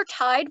 they're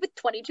tied with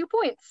 22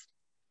 points.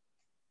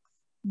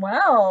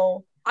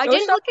 Wow. I Go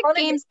didn't Sean look at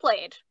Monahan. games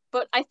played,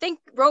 but I think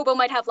Robo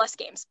might have less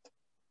games.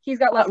 He's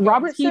got less games.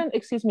 Robertson,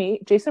 excuse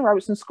me, Jason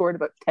Robertson scored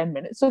about 10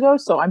 minutes ago,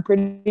 so I'm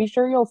pretty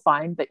sure you'll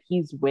find that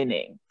he's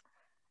winning.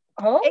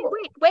 Oh. Hey,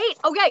 wait.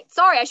 Okay,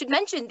 sorry, I should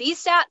mention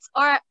these stats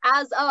are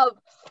as of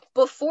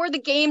before the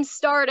game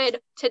started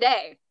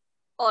today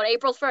on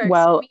April 1st.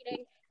 Well,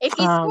 meaning if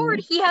he scored,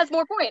 he has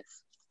more points.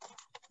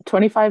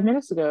 25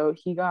 minutes ago,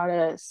 he got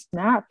a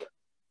snap.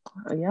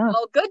 Yeah.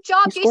 Well, good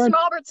job, He Jason scored.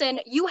 Robertson.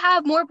 You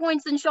have more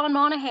points than Sean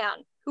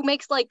Monahan, who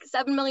makes like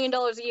 $7 million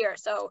a year.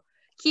 So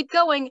keep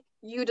going.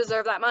 You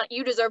deserve that money.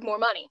 You deserve more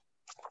money.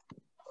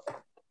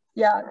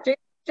 Yeah,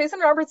 Jason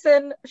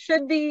Robertson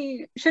should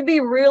be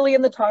really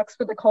in the talks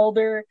for the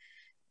Calder.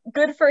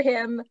 Good for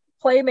him.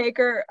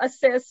 Playmaker,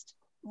 assist,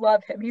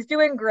 love him. He's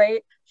doing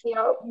great.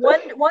 Yeah.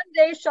 One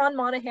day Sean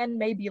Monahan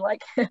may be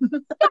like him.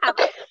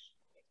 Yeah.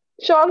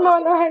 Sean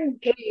Monahan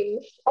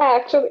dreams.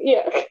 Actually,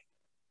 yeah.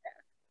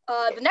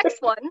 The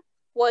next one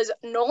was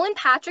Nolan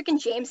Patrick and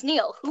James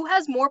Neal. Who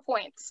has more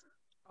points?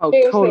 Oh,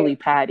 James totally Neal.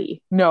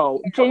 Patty.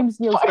 No, James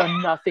Neal's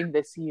done nothing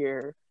this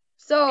year.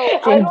 So,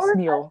 James don't-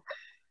 Neal.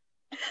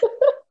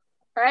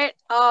 all right,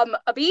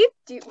 Abhi,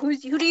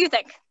 who do you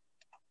think?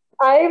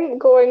 I'm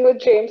going with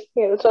James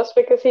Neal just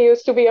because he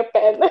used to be a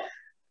pen.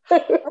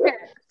 Okay,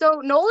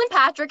 so Nolan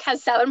Patrick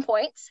has 7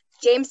 points.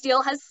 James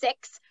Neal has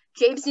 6.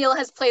 James Neal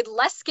has played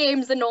less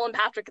games than Nolan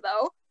Patrick,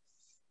 though.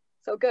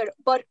 So good.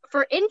 But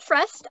for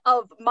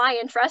my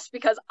interest,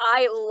 because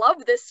I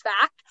love this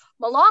fact,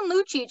 Milan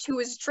Lucic, who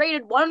was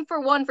traded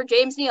 1-for-1 for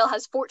James Neal,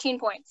 has 14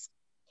 points.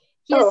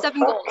 He has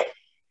 7 goals.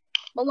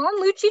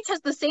 Milan Lucic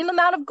has the same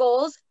amount of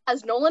goals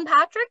as Nolan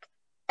Patrick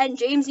and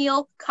James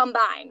Neal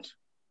combined.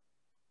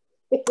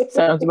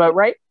 Sounds about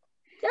right.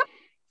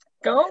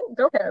 Go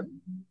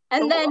him.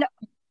 And then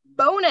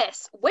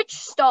bonus, which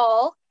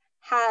stall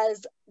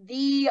has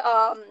the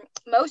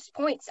most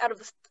points out of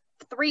the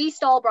 3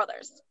 Stall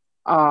brothers?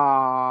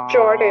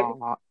 Jordan.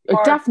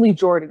 Definitely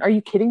Jordan. Are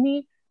you kidding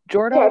me?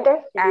 Jordan Yeah,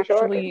 definitely actually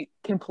Jordan.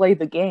 can play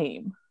the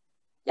game.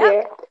 Yep.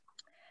 Yeah.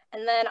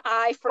 And then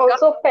I forgot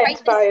Also to write Pence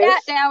the bias.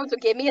 stat down, so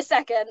give me a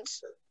second.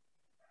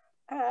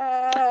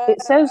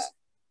 It says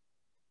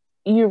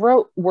you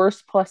wrote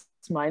worst plus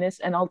minus,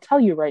 and I'll tell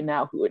you right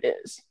now who it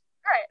is.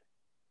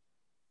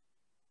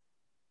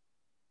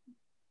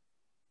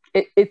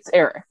 It's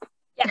Eric.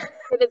 Yeah,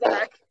 it is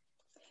Eric.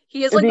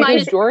 He is Because like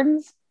minus.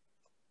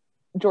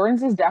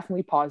 Jordan's is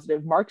definitely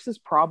positive. Mark's is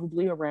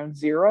probably around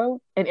 0,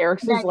 and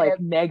Eric's is like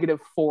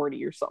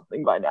 -40 or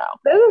something by now.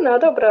 There's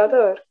another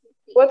brother.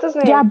 What's his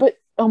name? Yeah, but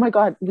oh my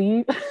god,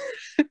 Lee,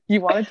 you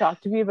want to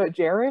talk to me about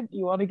Jared?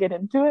 You want to get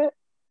into it?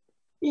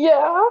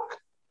 Yeah.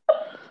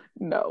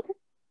 No.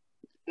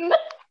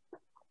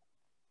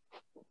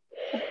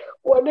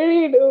 What did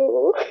he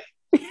do?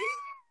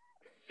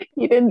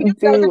 He didn't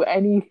do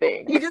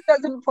anything. He just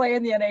doesn't play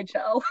in the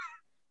NHL.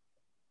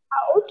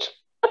 Ouch.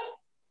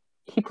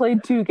 He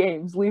played 2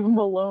 games. Leave him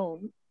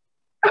alone.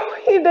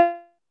 He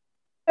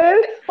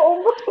did.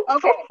 Oh.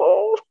 Okay.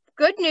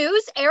 Good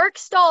news. Eric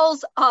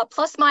Stahl's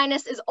plus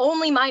minus is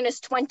only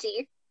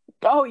 -20.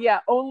 Oh yeah,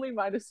 only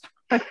 -20.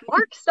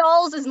 Mark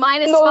Stahl's is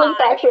 -5. Nolan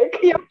Patrick.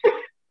 Yep.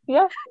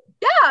 Yeah.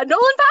 Yeah,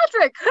 Nolan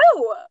Patrick.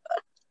 Who?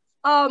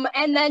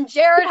 And then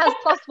Jared has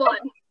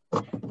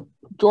 +1.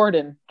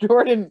 Jordan.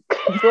 Jared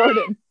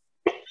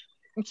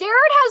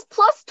has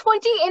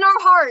 +20 in our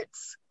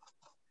hearts.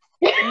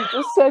 You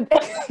just said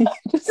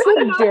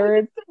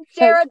Jared.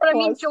 Jared, but I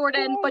mean plus-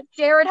 Jordan, but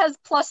Jared has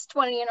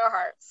 +20 in our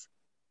hearts.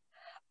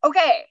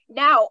 Okay,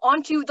 now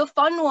on to the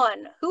fun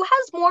one. Who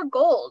has more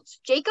goals,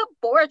 Jacob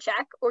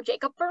Voracek or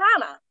Jacob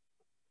Verana?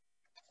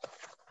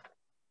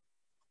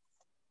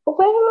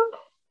 Well,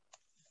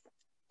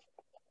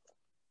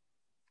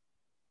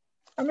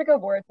 I'm gonna go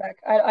Voracek.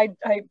 I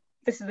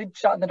this is a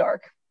shot in the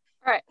dark.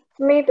 All right,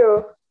 me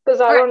too.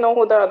 Because I Alright. don't know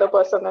who the other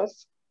person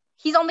is.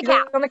 he's on the He's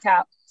cap. on the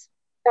cap.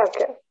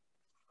 Okay.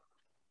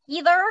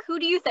 Either, who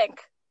do you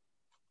think?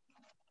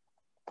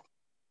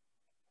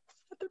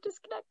 They're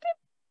disconnected.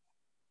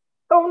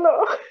 Oh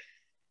no.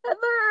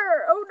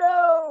 Heather, oh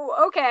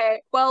no.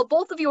 Okay, well,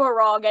 both of you are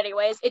wrong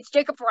anyways. It's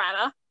Jacob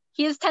Verana.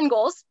 He has 10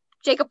 goals.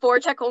 Jacob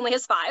Voracek only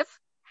has 5.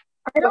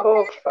 I don't Oh,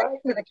 know anything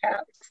with the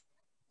Caps.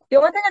 The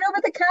only thing I know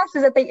about the Caps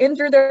is that they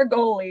injured their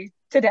goalie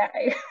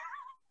today.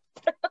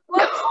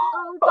 What?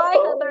 Oh, bye,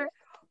 Heather.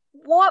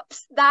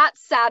 whoops,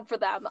 that's sad for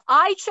them.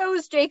 I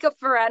chose Jakub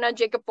Vrana and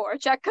Jakub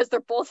Voracek because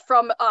they're both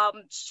from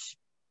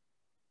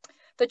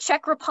the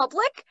Czech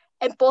Republic,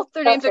 and both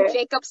their names are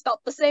Jacob spelled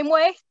the same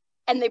way,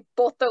 and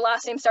both their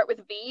last names start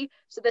with V.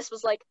 So this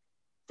was like,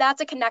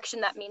 that's a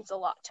connection that means a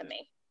lot to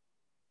me.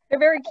 They're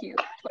very cute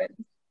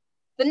twins.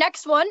 The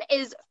next one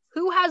is,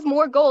 who has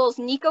more goals,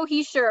 Nico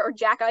Hischier or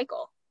Jack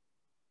Eichel?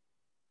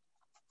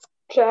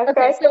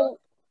 Okay, so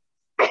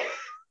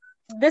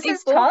this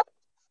is tough.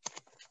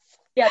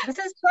 Yeah, this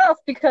is tough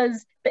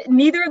because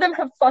neither of them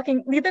have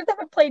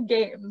played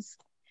games.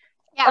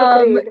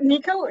 Yeah.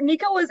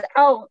 Nico was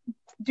out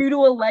due to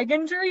a leg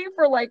injury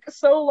for like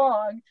so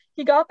long.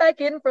 He got back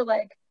in for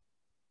like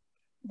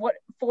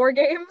 4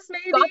 games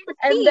maybe,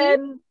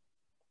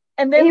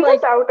 and then he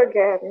like was out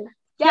again.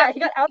 Yeah,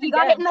 he got out. He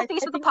got hit in the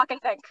face with the puck, I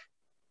think.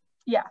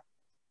 Yeah.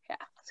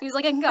 So he's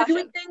like a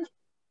concussion.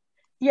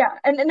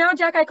 And now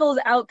Jack Eichel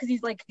is out because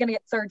he's like gonna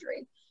get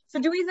surgery. So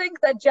do we think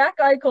that Jack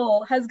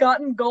Eichel has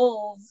gotten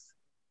goals?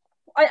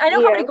 I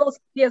know how many goals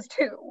he has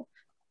too.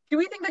 Do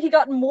we think that he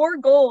got more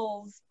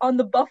goals on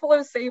the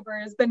Buffalo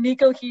Sabres than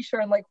Nico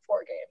Hischier in like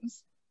 4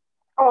 games?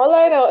 All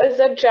I know is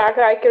that Jack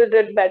Eichel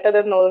did better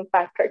than Nolan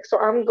Patrick, so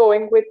I'm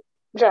going with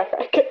Jack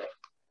Eichel.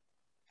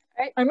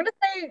 Right. I'm gonna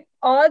say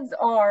odds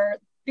are,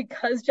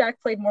 because Jack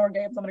played more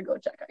games, I'm gonna go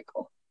with Jack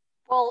Eichel.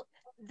 Well,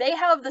 they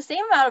have the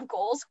same amount of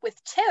goals with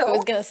 2. I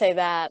was gonna say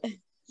that.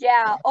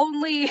 Yeah,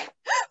 only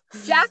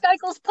Jack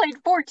Eichel's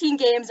played 14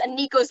 games and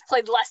Nico's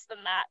played less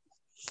than that.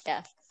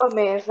 Yeah.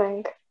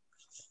 Amazing.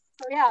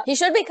 So yeah. He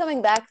should be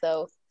coming back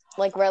though,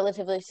 like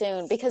relatively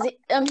soon, because he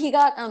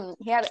had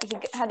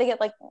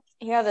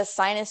a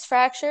sinus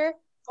fracture.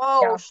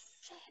 Oh, yeah.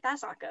 Shit,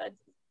 that's not good.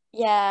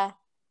 Yeah.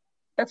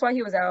 That's why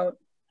he was out.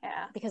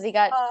 Yeah. Because he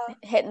got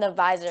hit in the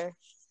visor.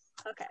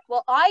 Okay.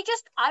 Well, I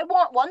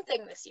want one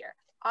thing this year.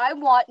 I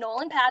want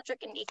Nolan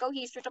Patrick and Nico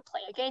Hischier to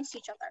play against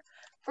each other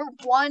for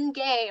 1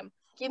 game.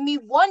 Give me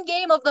 1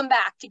 game of them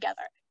back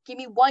together. Give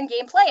me 1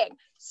 game playing.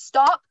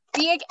 Stop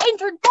being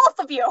injured, both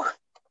of you.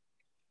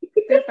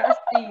 They're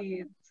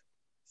besties.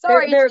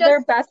 Sorry,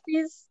 they're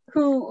besties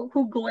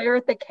who glare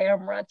at the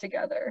camera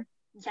together.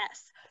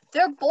 Yes.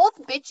 They're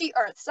both bitchy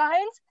earth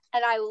signs,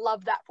 and I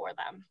love that for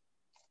them.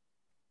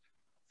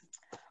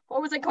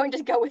 What was I going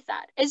to go with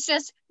that? It's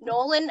just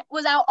Nolan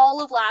was out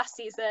all of last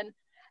season,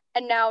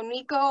 and now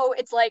Nico,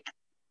 it's like,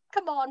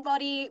 come on,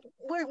 buddy.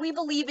 We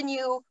believe in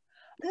you.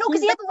 No,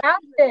 because he had the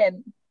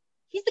captain.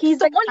 He's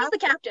the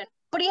captain.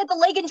 But he had the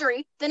leg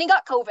injury, then he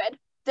got COVID,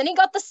 then he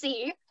got the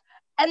C,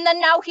 and then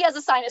now he has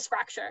a sinus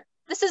fracture.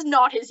 This is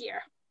not his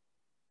year.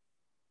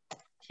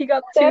 He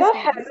got Sarah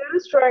Heather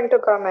is trying to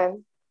come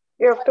in.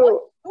 You have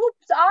to.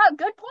 Oops,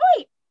 good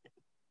point.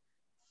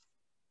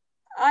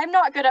 I'm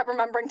not good at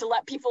remembering to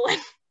let people in.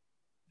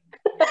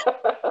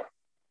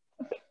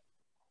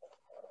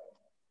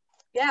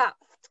 Yeah.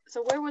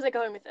 So where was I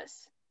going with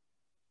this?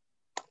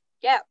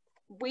 Yeah.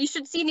 We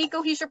should see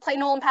Nico Hischier play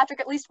Nolan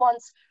Patrick at least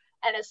once.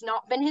 And it's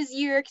not been his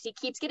year because he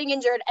keeps getting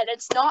injured. And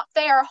it's not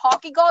fair.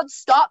 Hockey gods,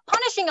 stop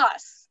punishing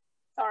us.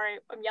 Sorry,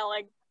 I'm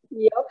yelling.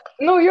 Yep.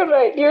 No, you're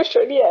right. You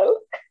should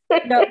yell.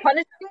 No,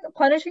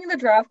 punishing the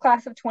draft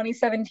class of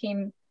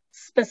 2017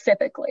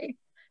 specifically.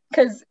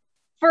 Because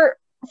for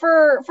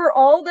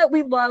all that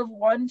we love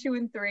 1, 2,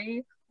 and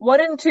 3,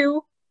 1 and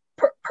 2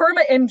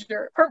 perma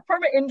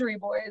injury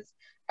boys,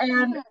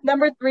 and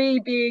number 3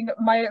 being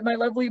my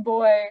lovely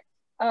boy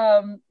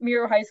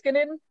Miro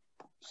Heiskanen.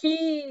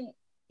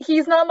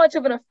 He's not much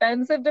of an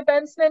offensive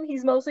defenseman.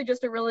 He's mostly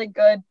just a really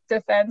good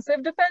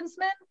defensive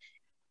defenseman.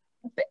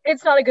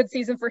 It's not a good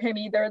season for him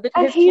either.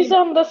 And he's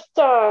on the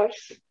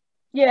Stars.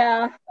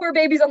 Yeah, poor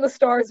baby's on the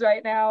Stars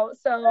right now.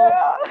 So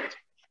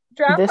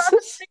draft class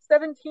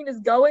 2017 is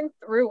going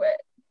through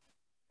it.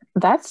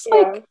 That's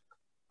like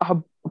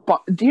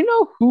do you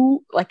know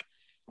who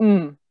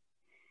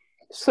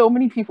so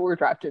many people were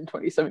drafted in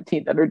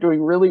 2017 that are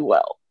doing really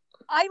well.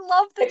 I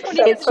love the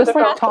 2017. It's just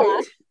like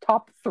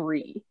top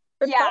 3.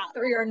 The top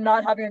 3 are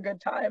not having a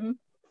good time.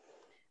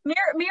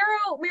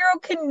 Miro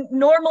can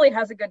normally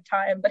has a good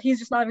time, but he's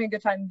just not having a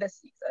good time this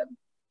season.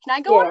 Can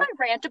I go on my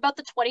rant about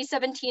the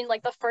 2017,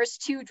 like the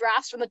first 2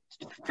 drafts from the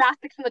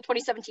draft picks from the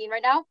 2017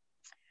 right now?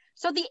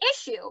 So the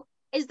issue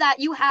is that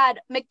you had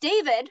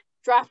McDavid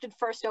drafted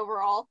first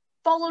overall,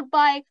 followed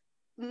by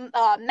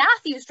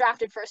Matthews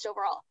drafted first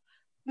overall.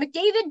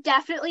 McDavid,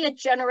 definitely a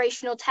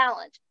generational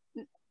talent.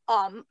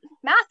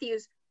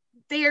 Matthews,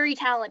 very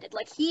talented.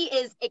 Like, he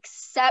is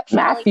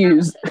exceptionally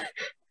Matthews, talented.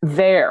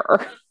 there.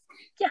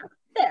 Yeah,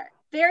 there.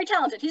 Very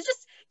talented. He's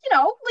just,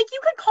 like, you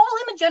could call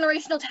him a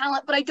generational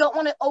talent, but I don't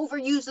want to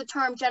overuse the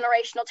term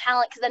generational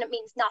talent because then it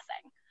means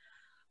nothing.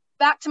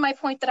 Back to my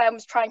point that I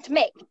was trying to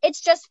make.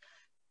 It's just,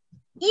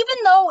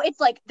 even though it's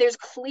like there's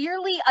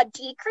clearly a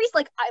decrease,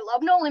 like, I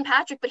love Nolan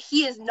Patrick, but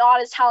he is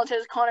not as talented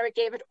as Connor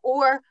McDavid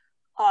or,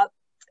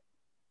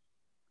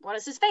 what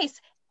is his face?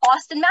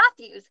 Austin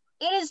Matthews.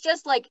 It is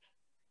just like,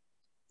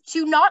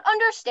 to not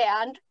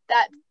understand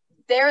that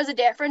there is a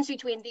difference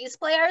between these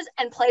players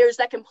and players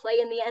that can play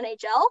in the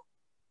NHL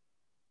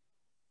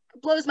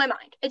blows my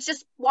mind. It's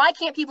just, why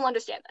can't people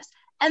understand this?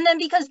 And then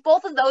because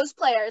both of those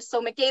players,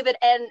 so McDavid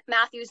and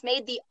Matthews,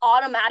 made the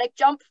automatic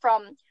jump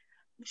from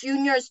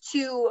juniors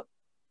to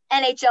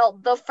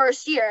NHL the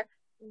first year,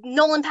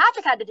 Nolan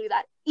Patrick had to do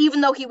that,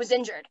 even though he was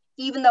injured,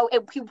 even though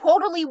he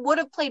totally would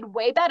have played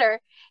way better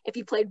if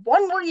he played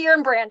one more year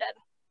in Brandon.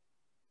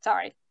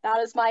 Sorry, that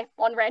is my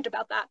one rant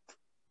about that.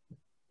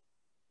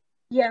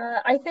 Yeah,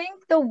 I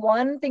think the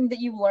one thing that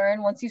you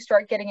learn once you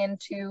start getting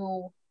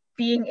into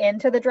being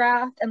into the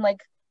draft and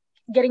like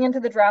getting into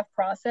the draft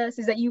process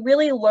is that you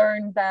really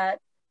learn that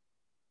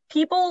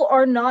people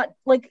are not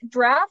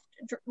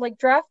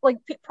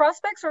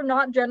prospects are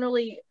not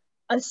generally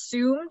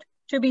assumed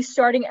to be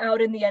starting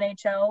out in the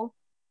NHL,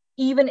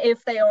 even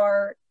if they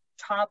are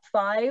top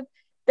 5.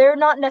 They're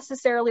not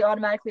necessarily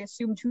automatically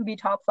assumed to be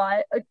top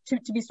 5 to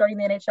be starting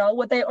the NHL.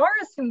 What they are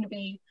assumed to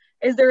be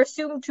is they're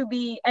assumed to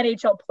be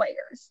NHL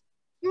players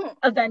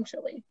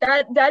eventually.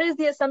 That is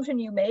the assumption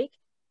you make.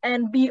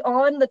 And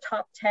beyond the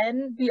top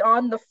 10,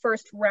 beyond the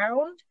first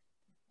round,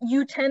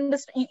 you tend to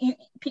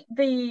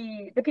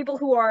the people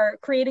who are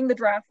creating the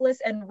draft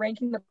list and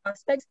ranking the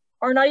prospects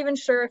are not even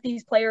sure if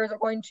these players are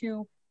going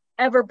to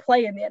ever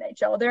play in the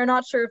NHL. They're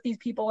not sure if these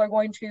people are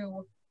going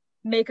to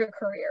make a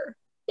career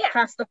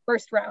past the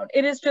first round.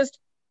 It is just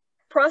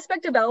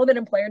prospect development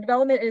and player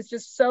development is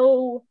just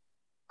so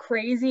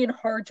crazy and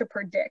hard to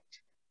predict.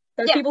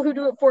 The people who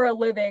do it for a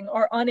living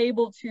are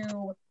unable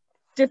to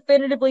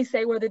definitively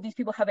say whether these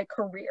people have a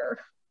career.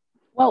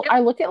 Well,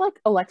 I look at like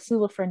Alexis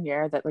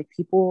Lafreniere that like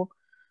people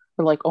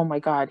were like, oh my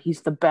God,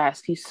 he's the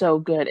best. He's so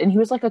good. And he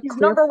was like he's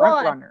clear front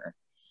runner.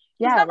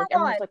 Yeah, like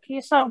everyone's like,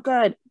 he's so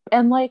good.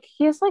 And like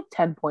he has like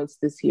 10 points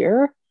this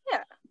year.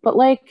 Yeah. But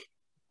like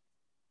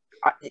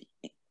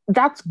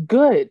that's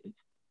good.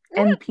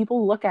 And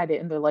people look at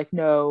it and they're like,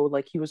 no,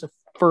 like he was a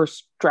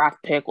first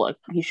draft pick, like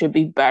he should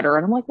be better.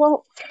 And I'm like,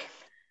 well,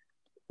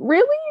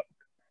 really?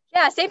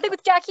 Yeah, same thing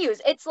with Jack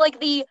Hughes. It's like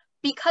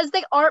because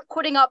they aren't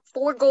putting up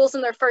 4 goals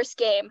in their first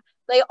game,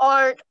 they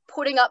aren't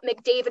putting up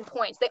McDavid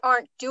points, they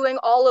aren't doing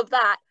all of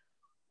that,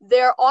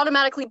 they're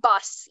automatically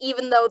busts,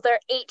 even though they're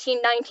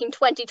 18, 19,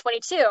 20,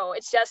 22.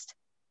 It's just...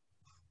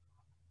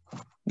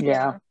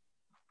 Yeah.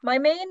 My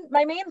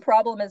main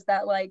problem is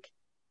that, like,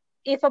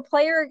 if a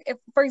player, if,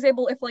 for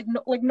example, if like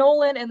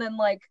Nolan and then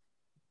like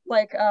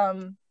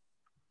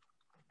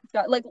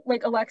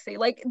Alexei,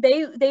 like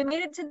they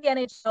made it to the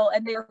NHL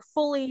and they are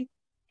fully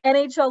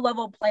NHL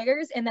level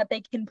players in that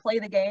they can play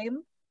the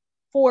game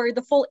for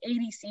the full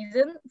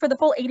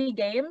 80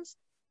 games,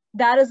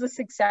 that is a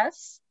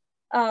success.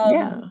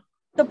 The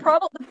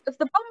problem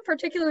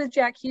particularly with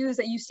Jack Hughes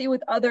that you see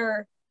with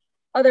other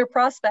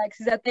prospects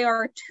is that they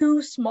are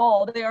too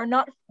small. They are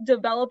not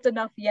developed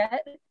enough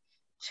yet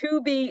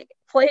to be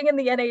playing in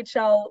the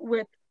NHL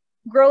with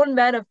grown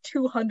men of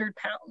 200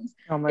 pounds.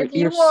 Oh my,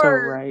 you're so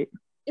right.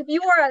 If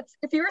you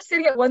were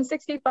sitting at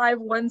 165,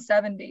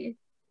 170,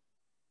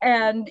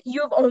 and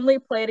you have only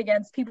played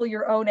against people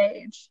your own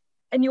age,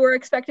 and you are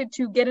expected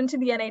to get into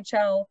the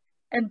NHL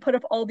and put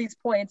up all these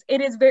points, it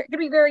is going to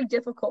be very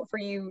difficult for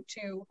you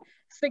to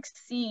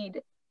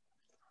succeed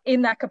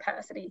in that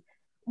capacity.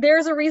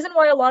 There's a reason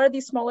why a lot of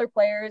these smaller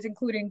players,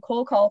 including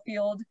Cole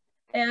Caulfield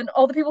and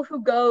all the people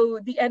who go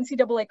the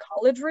NCAA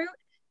college route,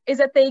 is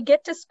that they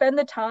get to spend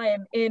the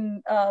time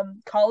in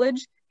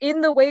college, in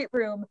the weight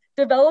room,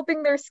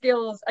 developing their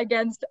skills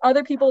against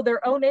other people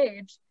their own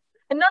age.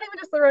 And not even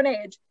just their own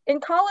age. In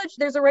college,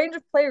 there's a range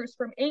of players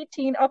from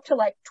 18 up to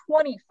like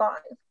 25.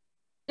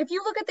 If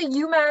you look at the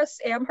UMass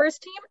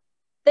Amherst team,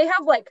 they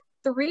have like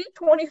 3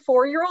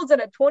 24-year-olds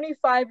and a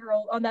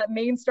 25-year-old on that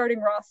main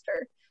starting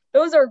roster.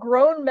 Those are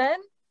grown men,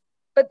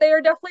 but they are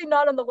definitely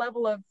not on the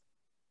level of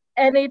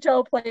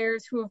NHL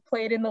players who have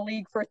played in the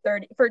league for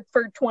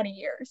 20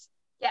 years.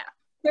 Yeah.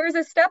 There's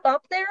a step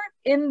up there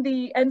in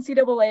the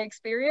NCAA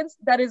experience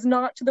that is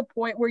not to the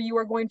point where you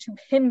are going to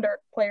hinder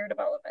player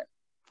development.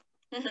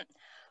 Mm-hmm.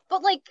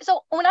 But like,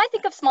 so when I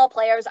think of small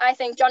players, I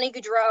think Johnny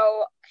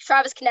Gaudreau,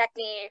 Travis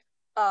Konecny,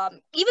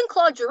 even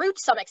Claude Giroux to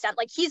some extent.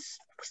 Like, he's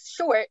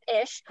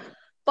short-ish,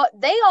 but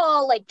they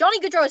all, like Johnny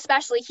Gaudreau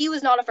especially, he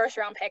was not a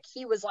first-round pick.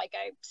 He was like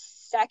a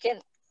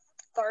second,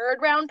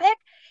 third-round pick.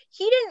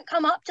 He didn't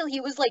come up till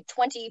he was like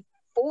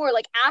 24,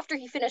 like after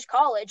he finished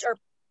college or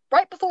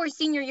right before his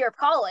senior year of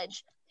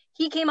college.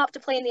 He came up to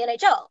play in the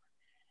NHL.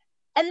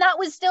 And that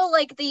was still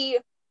like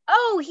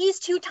he's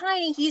too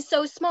tiny, he's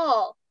so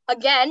small.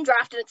 Again,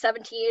 drafted at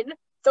 17.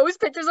 Those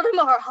pictures of him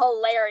are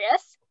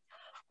hilarious.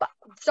 But,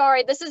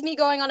 sorry, this is me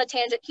going on a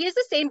tangent. He has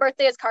the same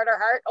birthday as Carter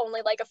Hart,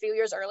 only like a few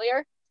years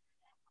earlier.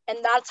 And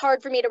that's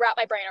hard for me to wrap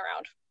my brain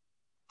around.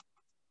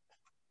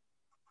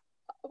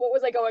 What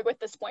was I going with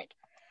this point?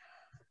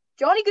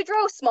 Johnny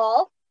Gaudreau,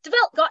 small,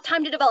 got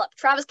time to develop.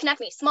 Travis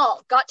Konecny,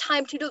 small, got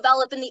time to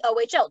develop in the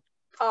OHL.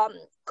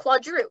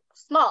 Claude Giroux,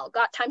 small,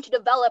 got time to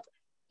develop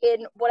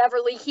in whatever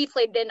league he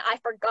played in. I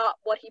forgot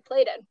what he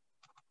played in.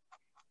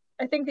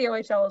 I think the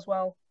OHL as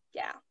well.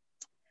 Yeah.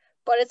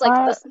 But it's like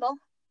the small.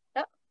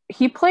 Yeah.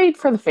 He played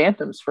for the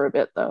Phantoms for a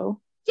bit, though.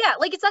 Yeah,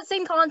 like it's that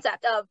same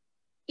concept of,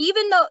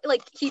 even though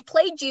like he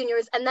played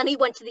juniors and then he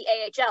went to the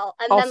AHL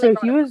and also, then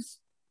he was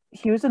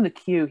He was in the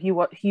queue. He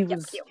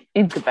was Q.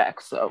 in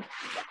Quebec, so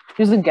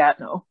he was in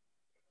Gatineau.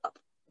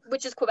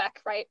 Which is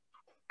Quebec, right?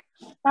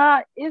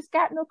 Is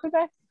Gatineau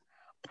Quebec?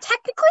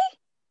 Technically?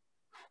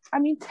 I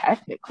mean,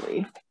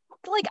 technically.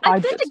 Like,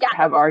 I've been to Gatineau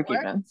have before.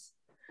 arguments.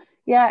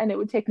 Yeah, and it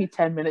would take me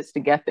 10 minutes to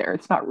get there.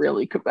 It's not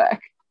really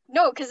Quebec.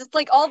 No, because it's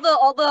like all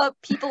the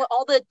people,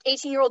 all the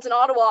 18-year-olds in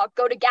Ottawa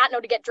go to Gatineau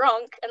to get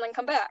drunk and then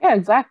come back. Yeah,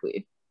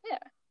 exactly. Yeah.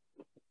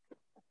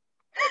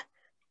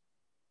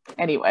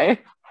 Anyway.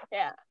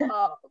 Yeah.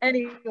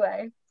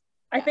 Anyway,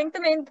 I think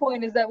the main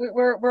point is that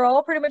we're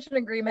all pretty much in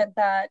agreement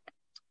that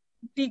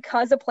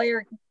because a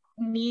player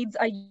needs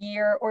a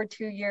year or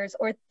 2 years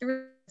or 3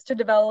 years to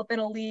develop in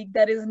a league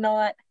that is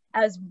not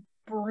as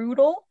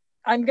brutal,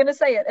 I'm going to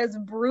say it, as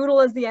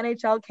brutal as the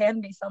NHL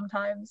can be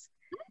sometimes.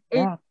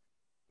 Yeah.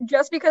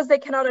 Just because they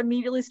cannot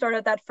immediately start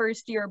at that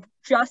first year,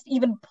 just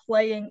even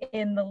playing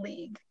in the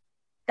league,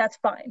 that's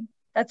fine.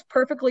 That's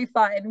perfectly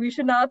fine. We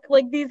should not,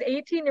 like, these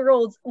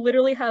 18-year-olds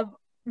literally have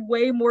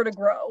way more to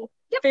grow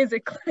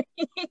physically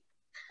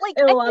like,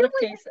 in a lot of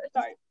cases.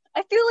 Sorry.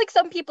 I feel like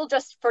some people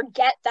just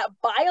forget that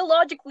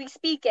biologically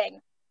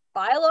speaking,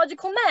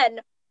 biological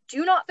men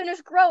do not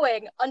finish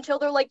growing until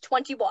they're like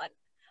 21.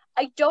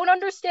 I don't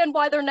understand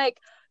why they're like,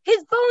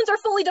 his bones are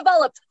fully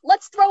developed,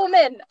 let's throw him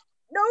in.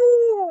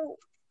 No,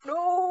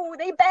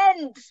 they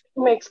bend.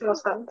 Makes no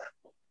sense.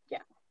 Yeah.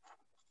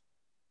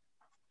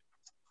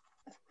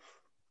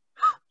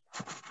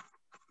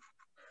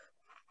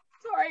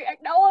 Sorry,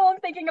 now all I'm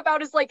thinking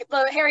about is like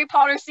the Harry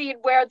Potter scene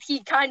where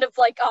he kind of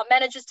like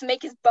manages to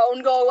make his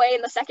bone go away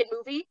in the second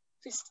movie.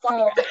 So he's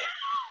fluffy.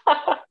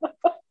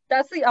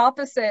 That's the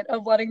opposite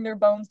of letting their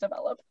bones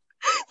develop.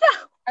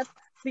 Yeah. That's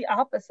the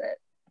opposite.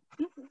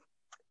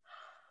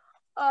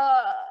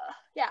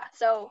 Yeah,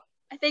 so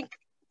I think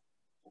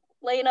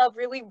Lena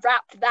really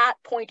wrapped that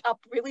point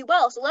up really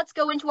well. So let's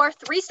go into our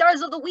 3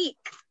 stars of the week.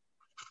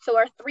 So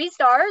our 3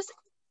 stars,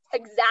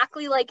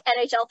 exactly like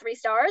NHL 3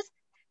 stars,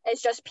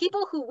 is just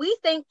people who we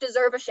think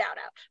deserve a shout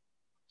out.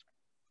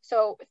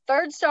 So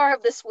 3rd star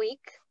of this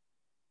week,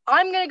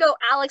 I'm going to go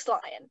Alex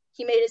Lyon.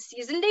 He made his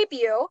season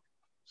debut.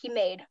 He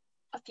made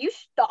a few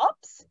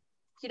stops.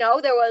 You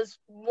know, there was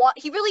one,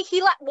 he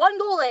let 1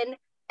 goal in,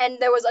 and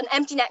there was an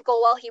empty net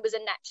goal while he was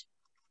in net.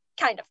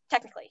 Kind of,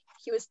 technically.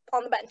 He was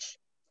on the bench.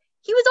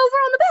 He was over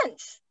on the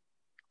bench.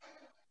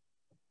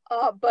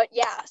 But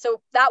yeah, so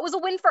that was a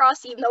win for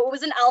us, even though it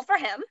was an L for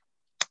him.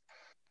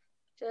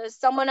 Does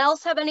someone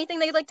else have anything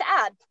they'd like to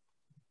add?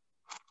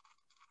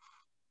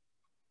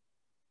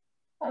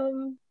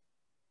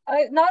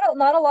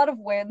 Not a lot of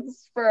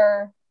wins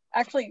for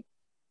actually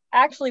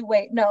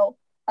wait, no.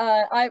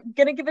 I'm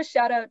gonna give a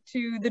shout out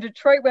to the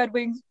Detroit Red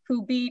Wings,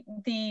 who beat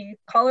the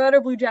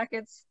Colorado Blue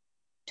Jackets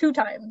 2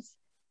 times.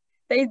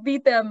 They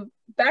beat them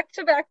back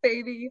to back,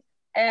 baby,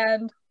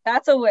 and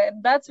that's a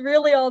win. That's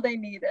really all they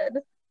needed.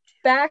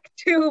 Back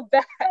to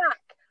back.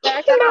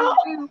 Back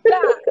to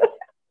back.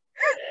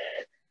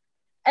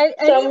 And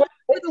Someone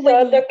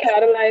saw the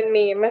Caroline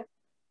meme.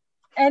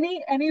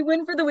 Any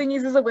win for the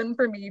Wingies is a win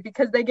for me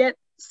because they get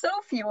so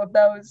few of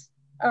those.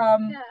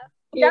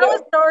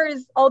 Dallas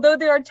Stars, although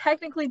they are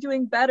technically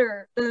doing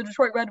better than the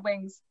Detroit Red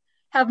Wings,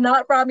 have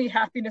not brought me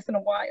happiness in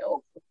a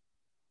while.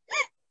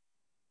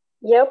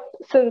 Yep,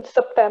 since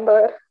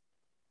September.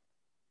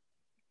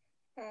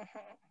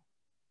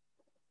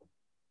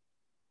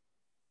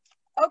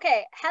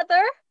 Okay,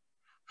 Heather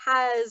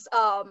has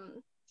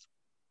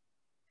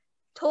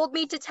told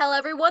me to tell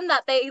everyone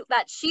that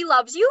she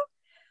loves you,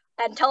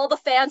 and tell the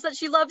fans that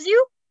she loves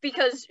you,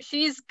 because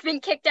she's been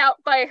kicked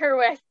out by her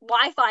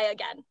Wi-Fi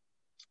again.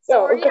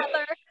 Sorry,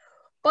 Heather,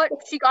 but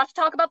she got to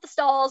talk about the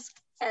stalls,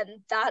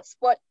 and that's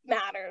what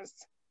matters.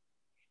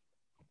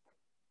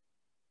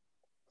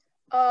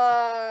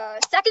 2nd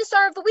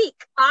star of the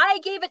week, I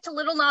gave it to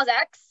Lil Nas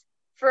X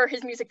for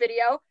his music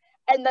video,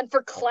 and then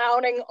for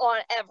clowning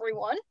on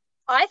everyone.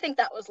 I think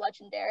that was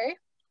legendary.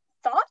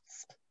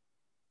 Thoughts?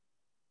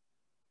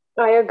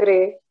 I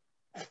agree.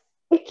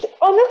 It's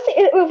honestly,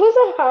 it was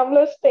a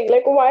harmless thing.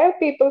 Like, why are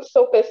people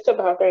so pissed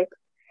about it?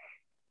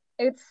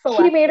 It's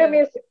selective. He made a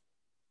music.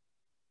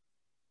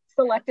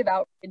 Selective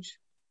outrage.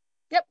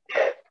 Yep.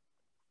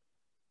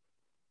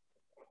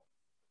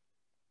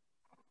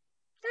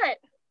 All right.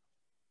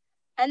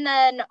 And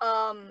then,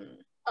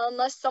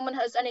 unless someone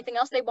has anything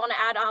else they want to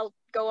add, I'll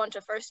go on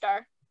to 1st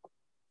star.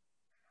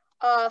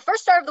 1st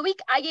star of the week,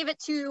 I gave it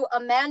to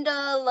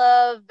Amanda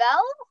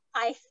Lavelle,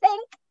 I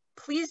think.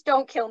 Please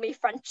don't kill me,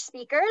 French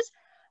speakers.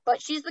 But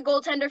she's the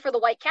goaltender for the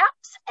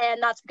Whitecaps,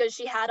 and that's because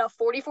she had a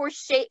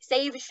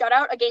 44-save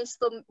shutout against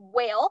the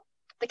Whale,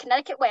 the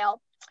Connecticut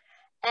Whale,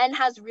 and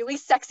has really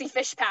sexy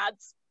fish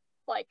pads.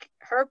 Like,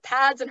 her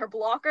pads and her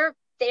blocker,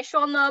 fish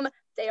on them,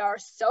 they are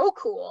so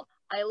cool.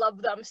 I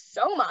love them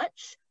so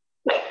much.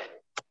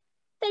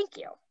 Thank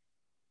you.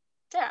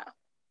 Yeah.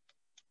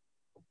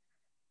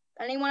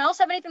 Anyone else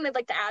have anything they'd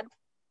like to add?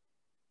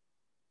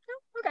 No?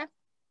 Okay.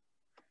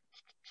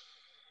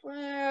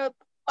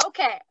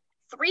 Okay.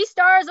 3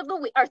 stars of the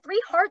week, or 3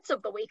 hearts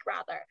of the week,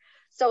 rather.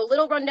 So a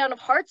little rundown of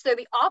hearts. They're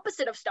the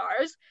opposite of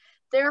stars.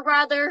 They're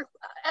rather,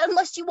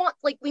 unless you want,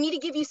 like, we need to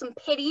give you some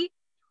pity,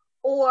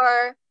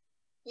 or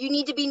you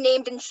need to be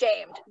named and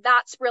shamed.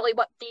 That's really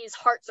what these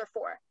hearts are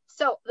for.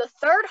 So the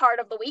third heart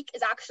of the week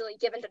is actually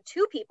given to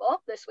two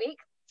people this week,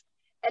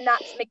 and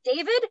that's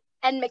McDavid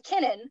and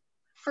McKinnon,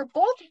 for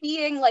both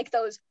being like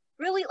those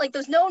really, like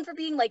those known for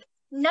being like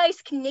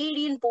nice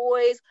Canadian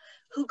boys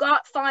who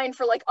got fined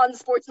for like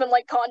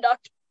unsportsmanlike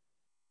conduct.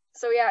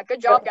 So yeah,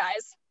 good job,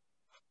 guys.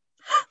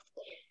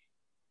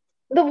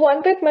 The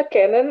one with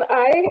McKinnon,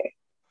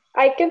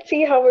 I can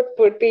see how it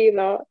would be, you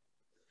know.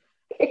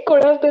 It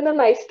could have been a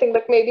nice thing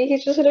that maybe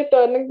he's just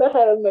returning the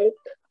helmet.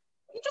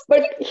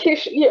 But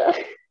yeah.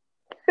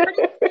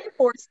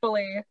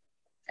 Forcefully.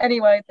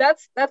 Anyway,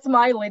 that's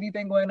my Lady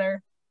Bing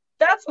winner.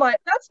 That's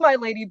my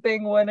Lady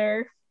Bing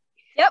winner.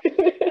 Yep.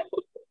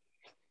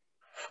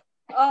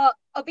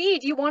 Abhi,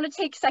 do you want to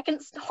take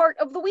second heart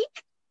of the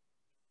week?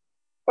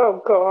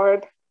 Oh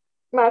God.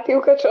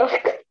 Matthew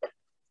Tkachuk.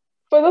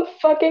 For the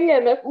fucking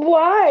NFT.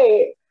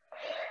 Why?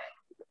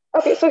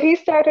 Okay, so he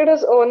started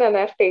his own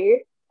NFT.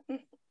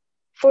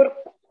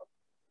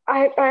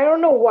 I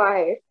don't know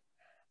why.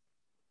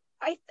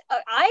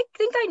 I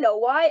think I know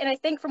why, and I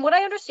think from what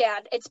I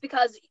understand, it's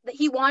because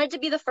he wanted to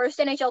be the first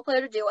NHL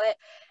player to do it,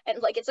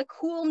 and like it's a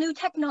cool new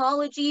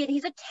technology, and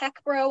he's a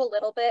tech bro a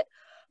little bit,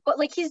 but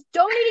like he's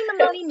donating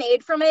the money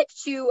made from it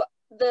to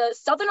the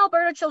Southern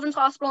Alberta Children's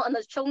Hospital and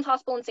the Children's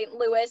Hospital in St.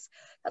 Louis.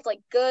 That's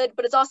like good,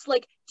 but it's also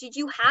like, did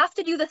you have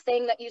to do the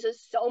thing that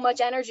uses so much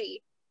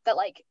energy that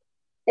like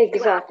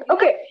exactly.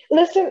 Okay,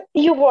 listen,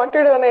 you want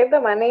to donate the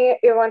money,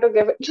 you want to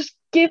give it, just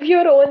give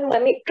your own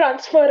money,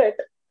 transfer it.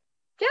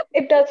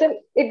 Yep.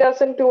 It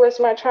doesn't do as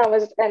much harm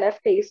as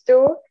NFTs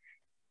do,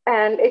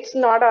 and it's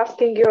not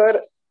asking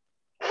your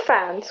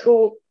fans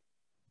who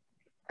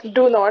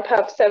do not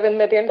have $7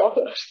 million.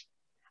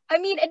 I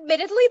mean,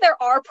 admittedly, there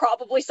are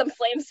probably some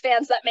Flames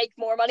fans that make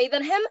more money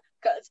than him,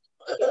 because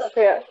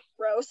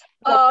gross.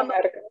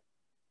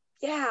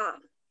 Yeah.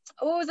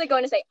 What was I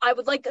going to say? I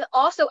would like to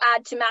also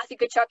add to Matthew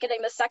Tkachuk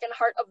getting the second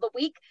heart of the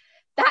week,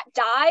 that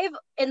dive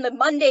in the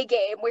Monday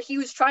game where he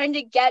was trying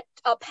to get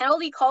a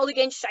penalty called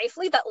against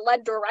Scheifele that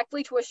led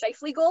directly to a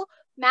Scheifele goal.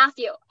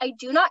 Matthew, I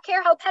do not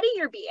care how petty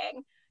you're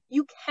being.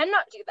 You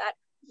cannot do that.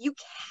 You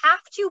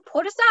have to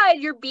put aside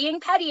your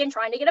being petty and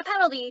trying to get a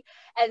penalty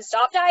and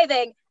stop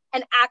diving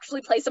and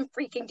actually play some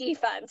freaking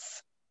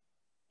defense.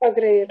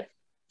 Agreed.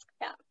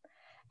 Yeah.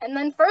 And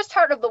then first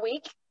heart of the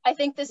week, I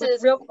think this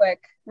is... Real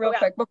quick,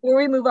 before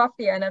we move off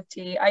the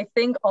NFT, I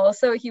think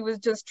also he was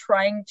just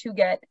trying to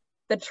get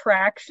the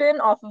traction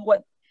off of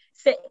what...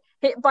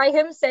 by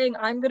him saying,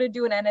 I'm going to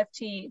do an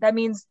NFT, that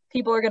means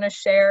people are going to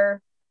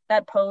share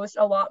that post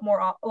a lot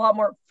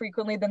more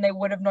frequently than they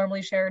would have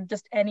normally shared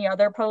just any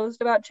other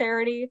post about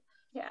charity.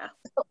 Yeah.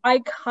 So I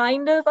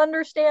kind of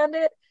understand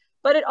it,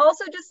 but it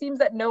also just seems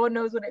that no one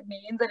knows what it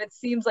means, and it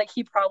seems like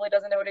he probably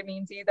doesn't know what it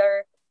means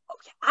either.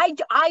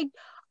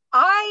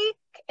 I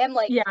am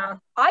like, yeah.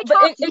 I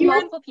talk to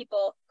multiple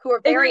people who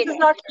are very ignorance is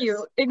not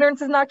cute.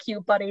 Ignorance is not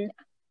cute, buddy.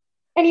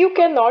 And you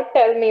cannot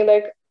tell me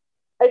like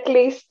at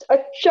least a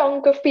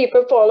chunk of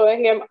people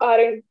following him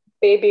aren't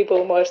baby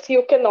boomers.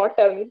 You cannot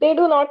tell me. They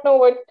do not know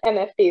what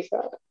NFTs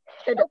are.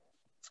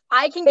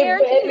 I can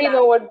guarantee you that. They barely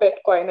know what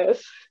Bitcoin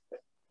is.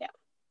 Yeah.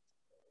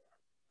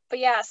 But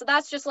yeah, so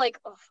that's just like,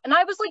 ugh. And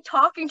I was like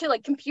talking to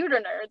like computer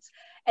nerds,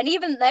 and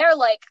even they're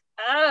like,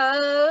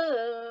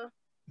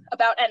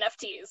 about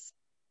NFTs.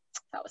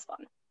 That was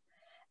fun.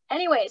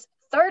 Anyways,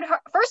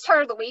 first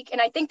heart of the week, and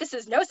I think this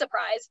is no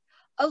surprise,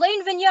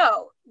 Alain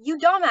Vigneault, you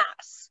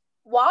dumbass.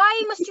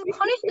 Why must you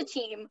punish the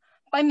team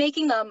by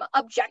making them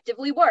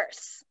objectively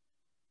worse?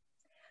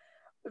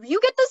 If you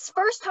get this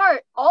first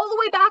heart all the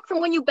way back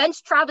from when you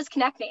benched Travis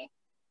Konechny,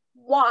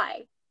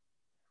 why?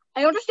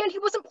 I understand he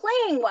wasn't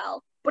playing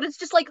well, but it's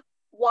just like,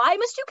 why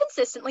must you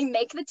consistently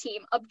make the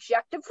team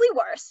objectively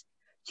worse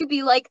to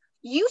be like,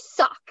 you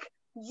suck.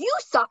 You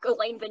suck,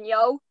 Alain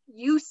Vigneault.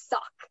 You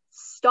suck.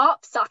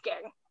 Stop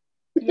sucking.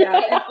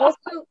 Yeah, and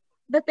also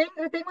the thing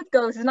with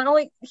Ghost is not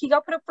only he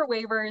got put up for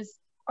waivers,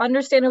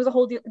 understand it was a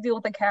whole deal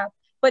with the cap,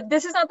 but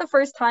this is not the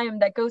first time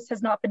that Ghost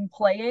has not been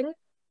playing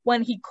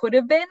when he could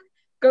have been.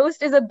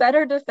 Ghost is a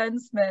better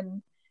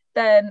defenseman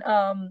than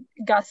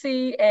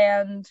Gussie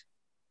and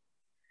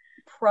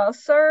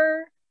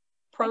Prosser.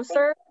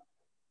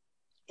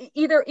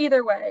 Either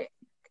way.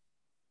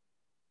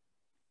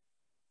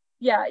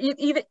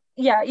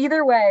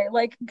 Either way,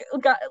 like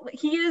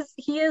he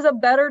is a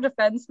better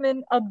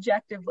defenseman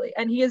objectively,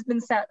 and he has been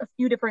sat a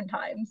few different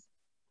times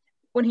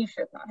when he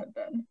should not have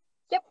been.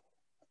 Yep.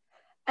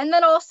 And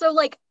then also,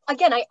 like,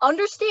 again, I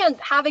understand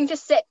having to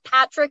sit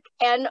Patrick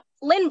and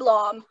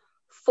Lindblom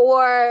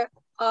for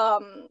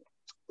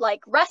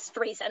like rest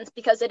reasons,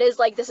 because it is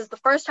like this is the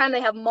first time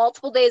they have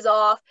multiple days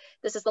off.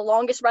 This is the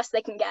longest rest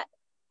they can get.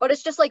 But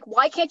it's just like,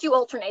 why can't you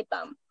alternate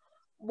them?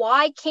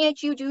 Why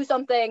can't you do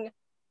something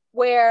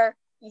where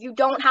you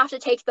don't have to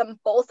take them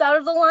both out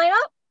of the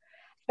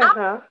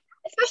lineup?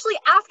 Especially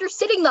after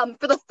sitting them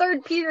for the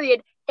third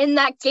period in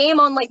that game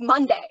on like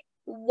Monday.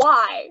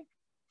 Why?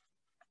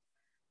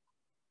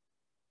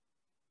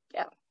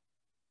 Yeah.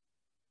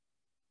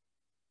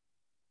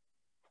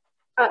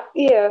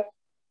 Yeah.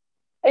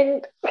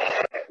 And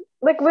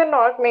like we're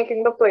not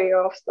making the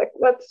playoffs. Like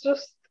let's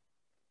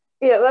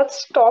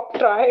stop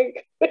trying.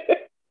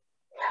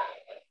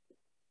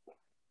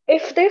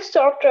 If they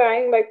stop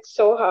trying like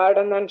so hard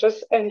and then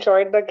just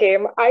enjoyed the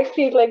game, I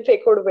feel like they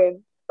could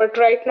win. But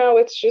right now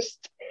it's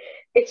just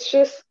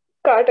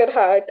Carter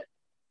Hart,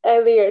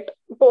 Elliott,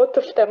 both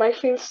of them. I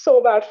feel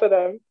so bad for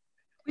them.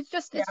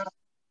 It's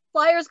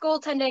Flyers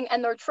goaltending,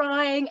 and they're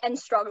trying and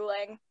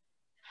struggling.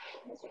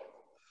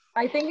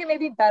 I think it may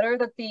be better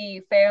that the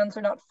fans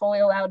are not fully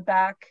allowed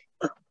back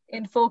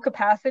in full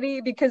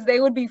capacity because they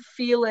would be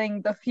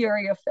feeling the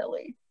fury of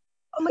Philly.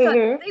 Oh my god,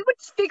 they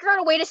would figure out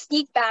a way to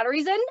sneak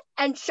batteries in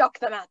and chuck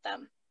them at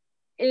them.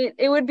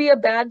 It would be a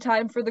bad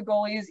time for the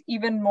goalies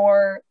even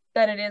more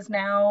than it is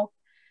now.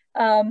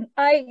 I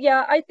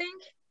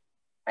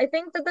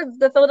think that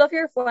the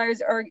Philadelphia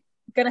Flyers are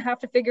going to have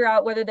to figure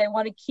out whether they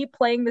want to keep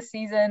playing the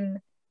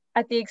season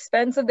at the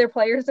expense of their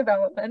players'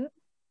 development,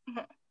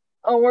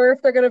 or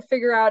if they're going to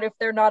figure out if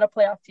they're not a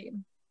playoff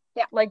team.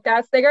 Yeah, like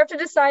they're going to have to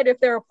decide if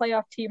they're a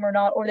playoff team or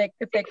not, or if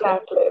they could.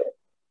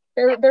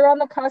 They're on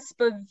the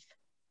cusp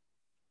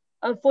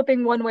of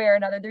flipping one way or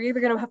another. They're either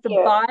going to have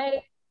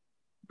to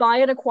buy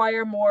and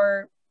acquire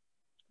more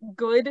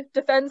good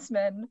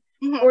defensemen,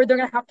 or they're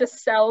going to have to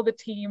sell the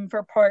team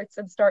for parts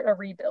and start a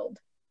rebuild.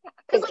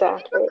 Because they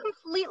were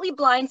completely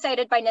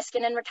blindsided by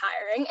Niskanen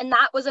retiring, and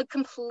that was a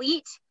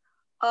complete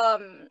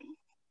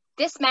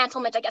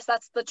dismantlement, I guess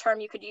that's the term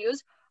you could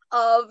use,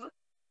 of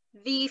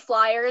the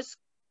Flyers'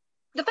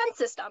 defense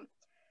system.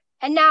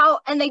 And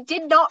they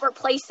did not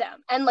replace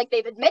him. And like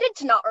they've admitted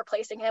to not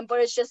replacing him,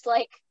 but it's just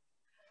like,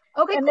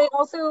 okay. And they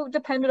also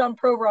depended on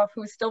Provorov,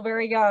 who's still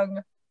very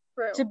young,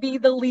 to be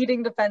the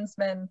leading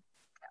defenseman.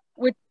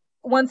 Which,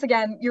 once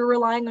again, you're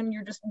relying on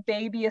your just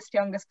babyest,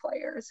 youngest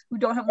players who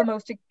don't have the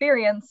most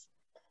experience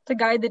to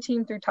guide the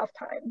team through tough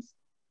times.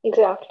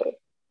 Exactly.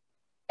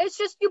 It's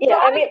just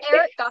brought in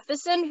Eric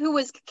Gustafsson, who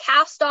was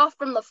cast off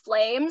from the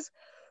Flames,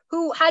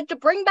 who had to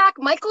bring back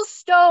Michael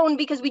Stone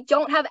because we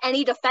don't have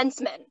any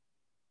defensemen.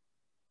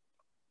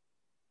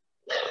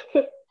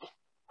 Yeah.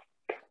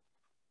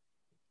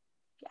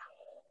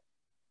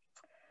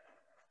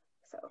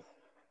 So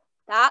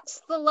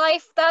that's the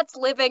life that's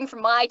living for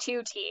my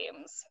two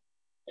teams.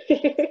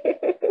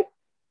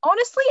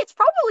 Honestly, it's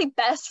probably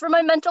best for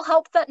my mental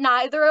health that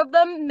neither of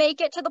them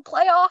make it to the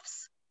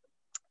playoffs.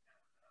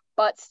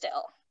 But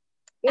still.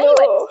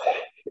 Anyways,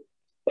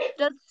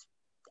 does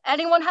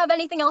anyone have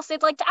anything else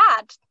they'd like to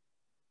add?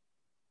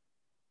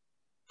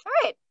 All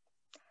right.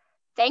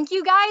 Thank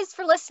you guys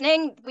for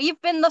listening. We've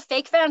been the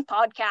Fake Fan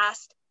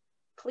Podcast.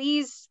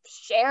 Please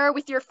share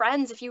with your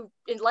friends if you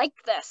like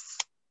this.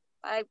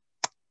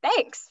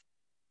 Thanks.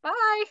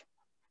 Bye.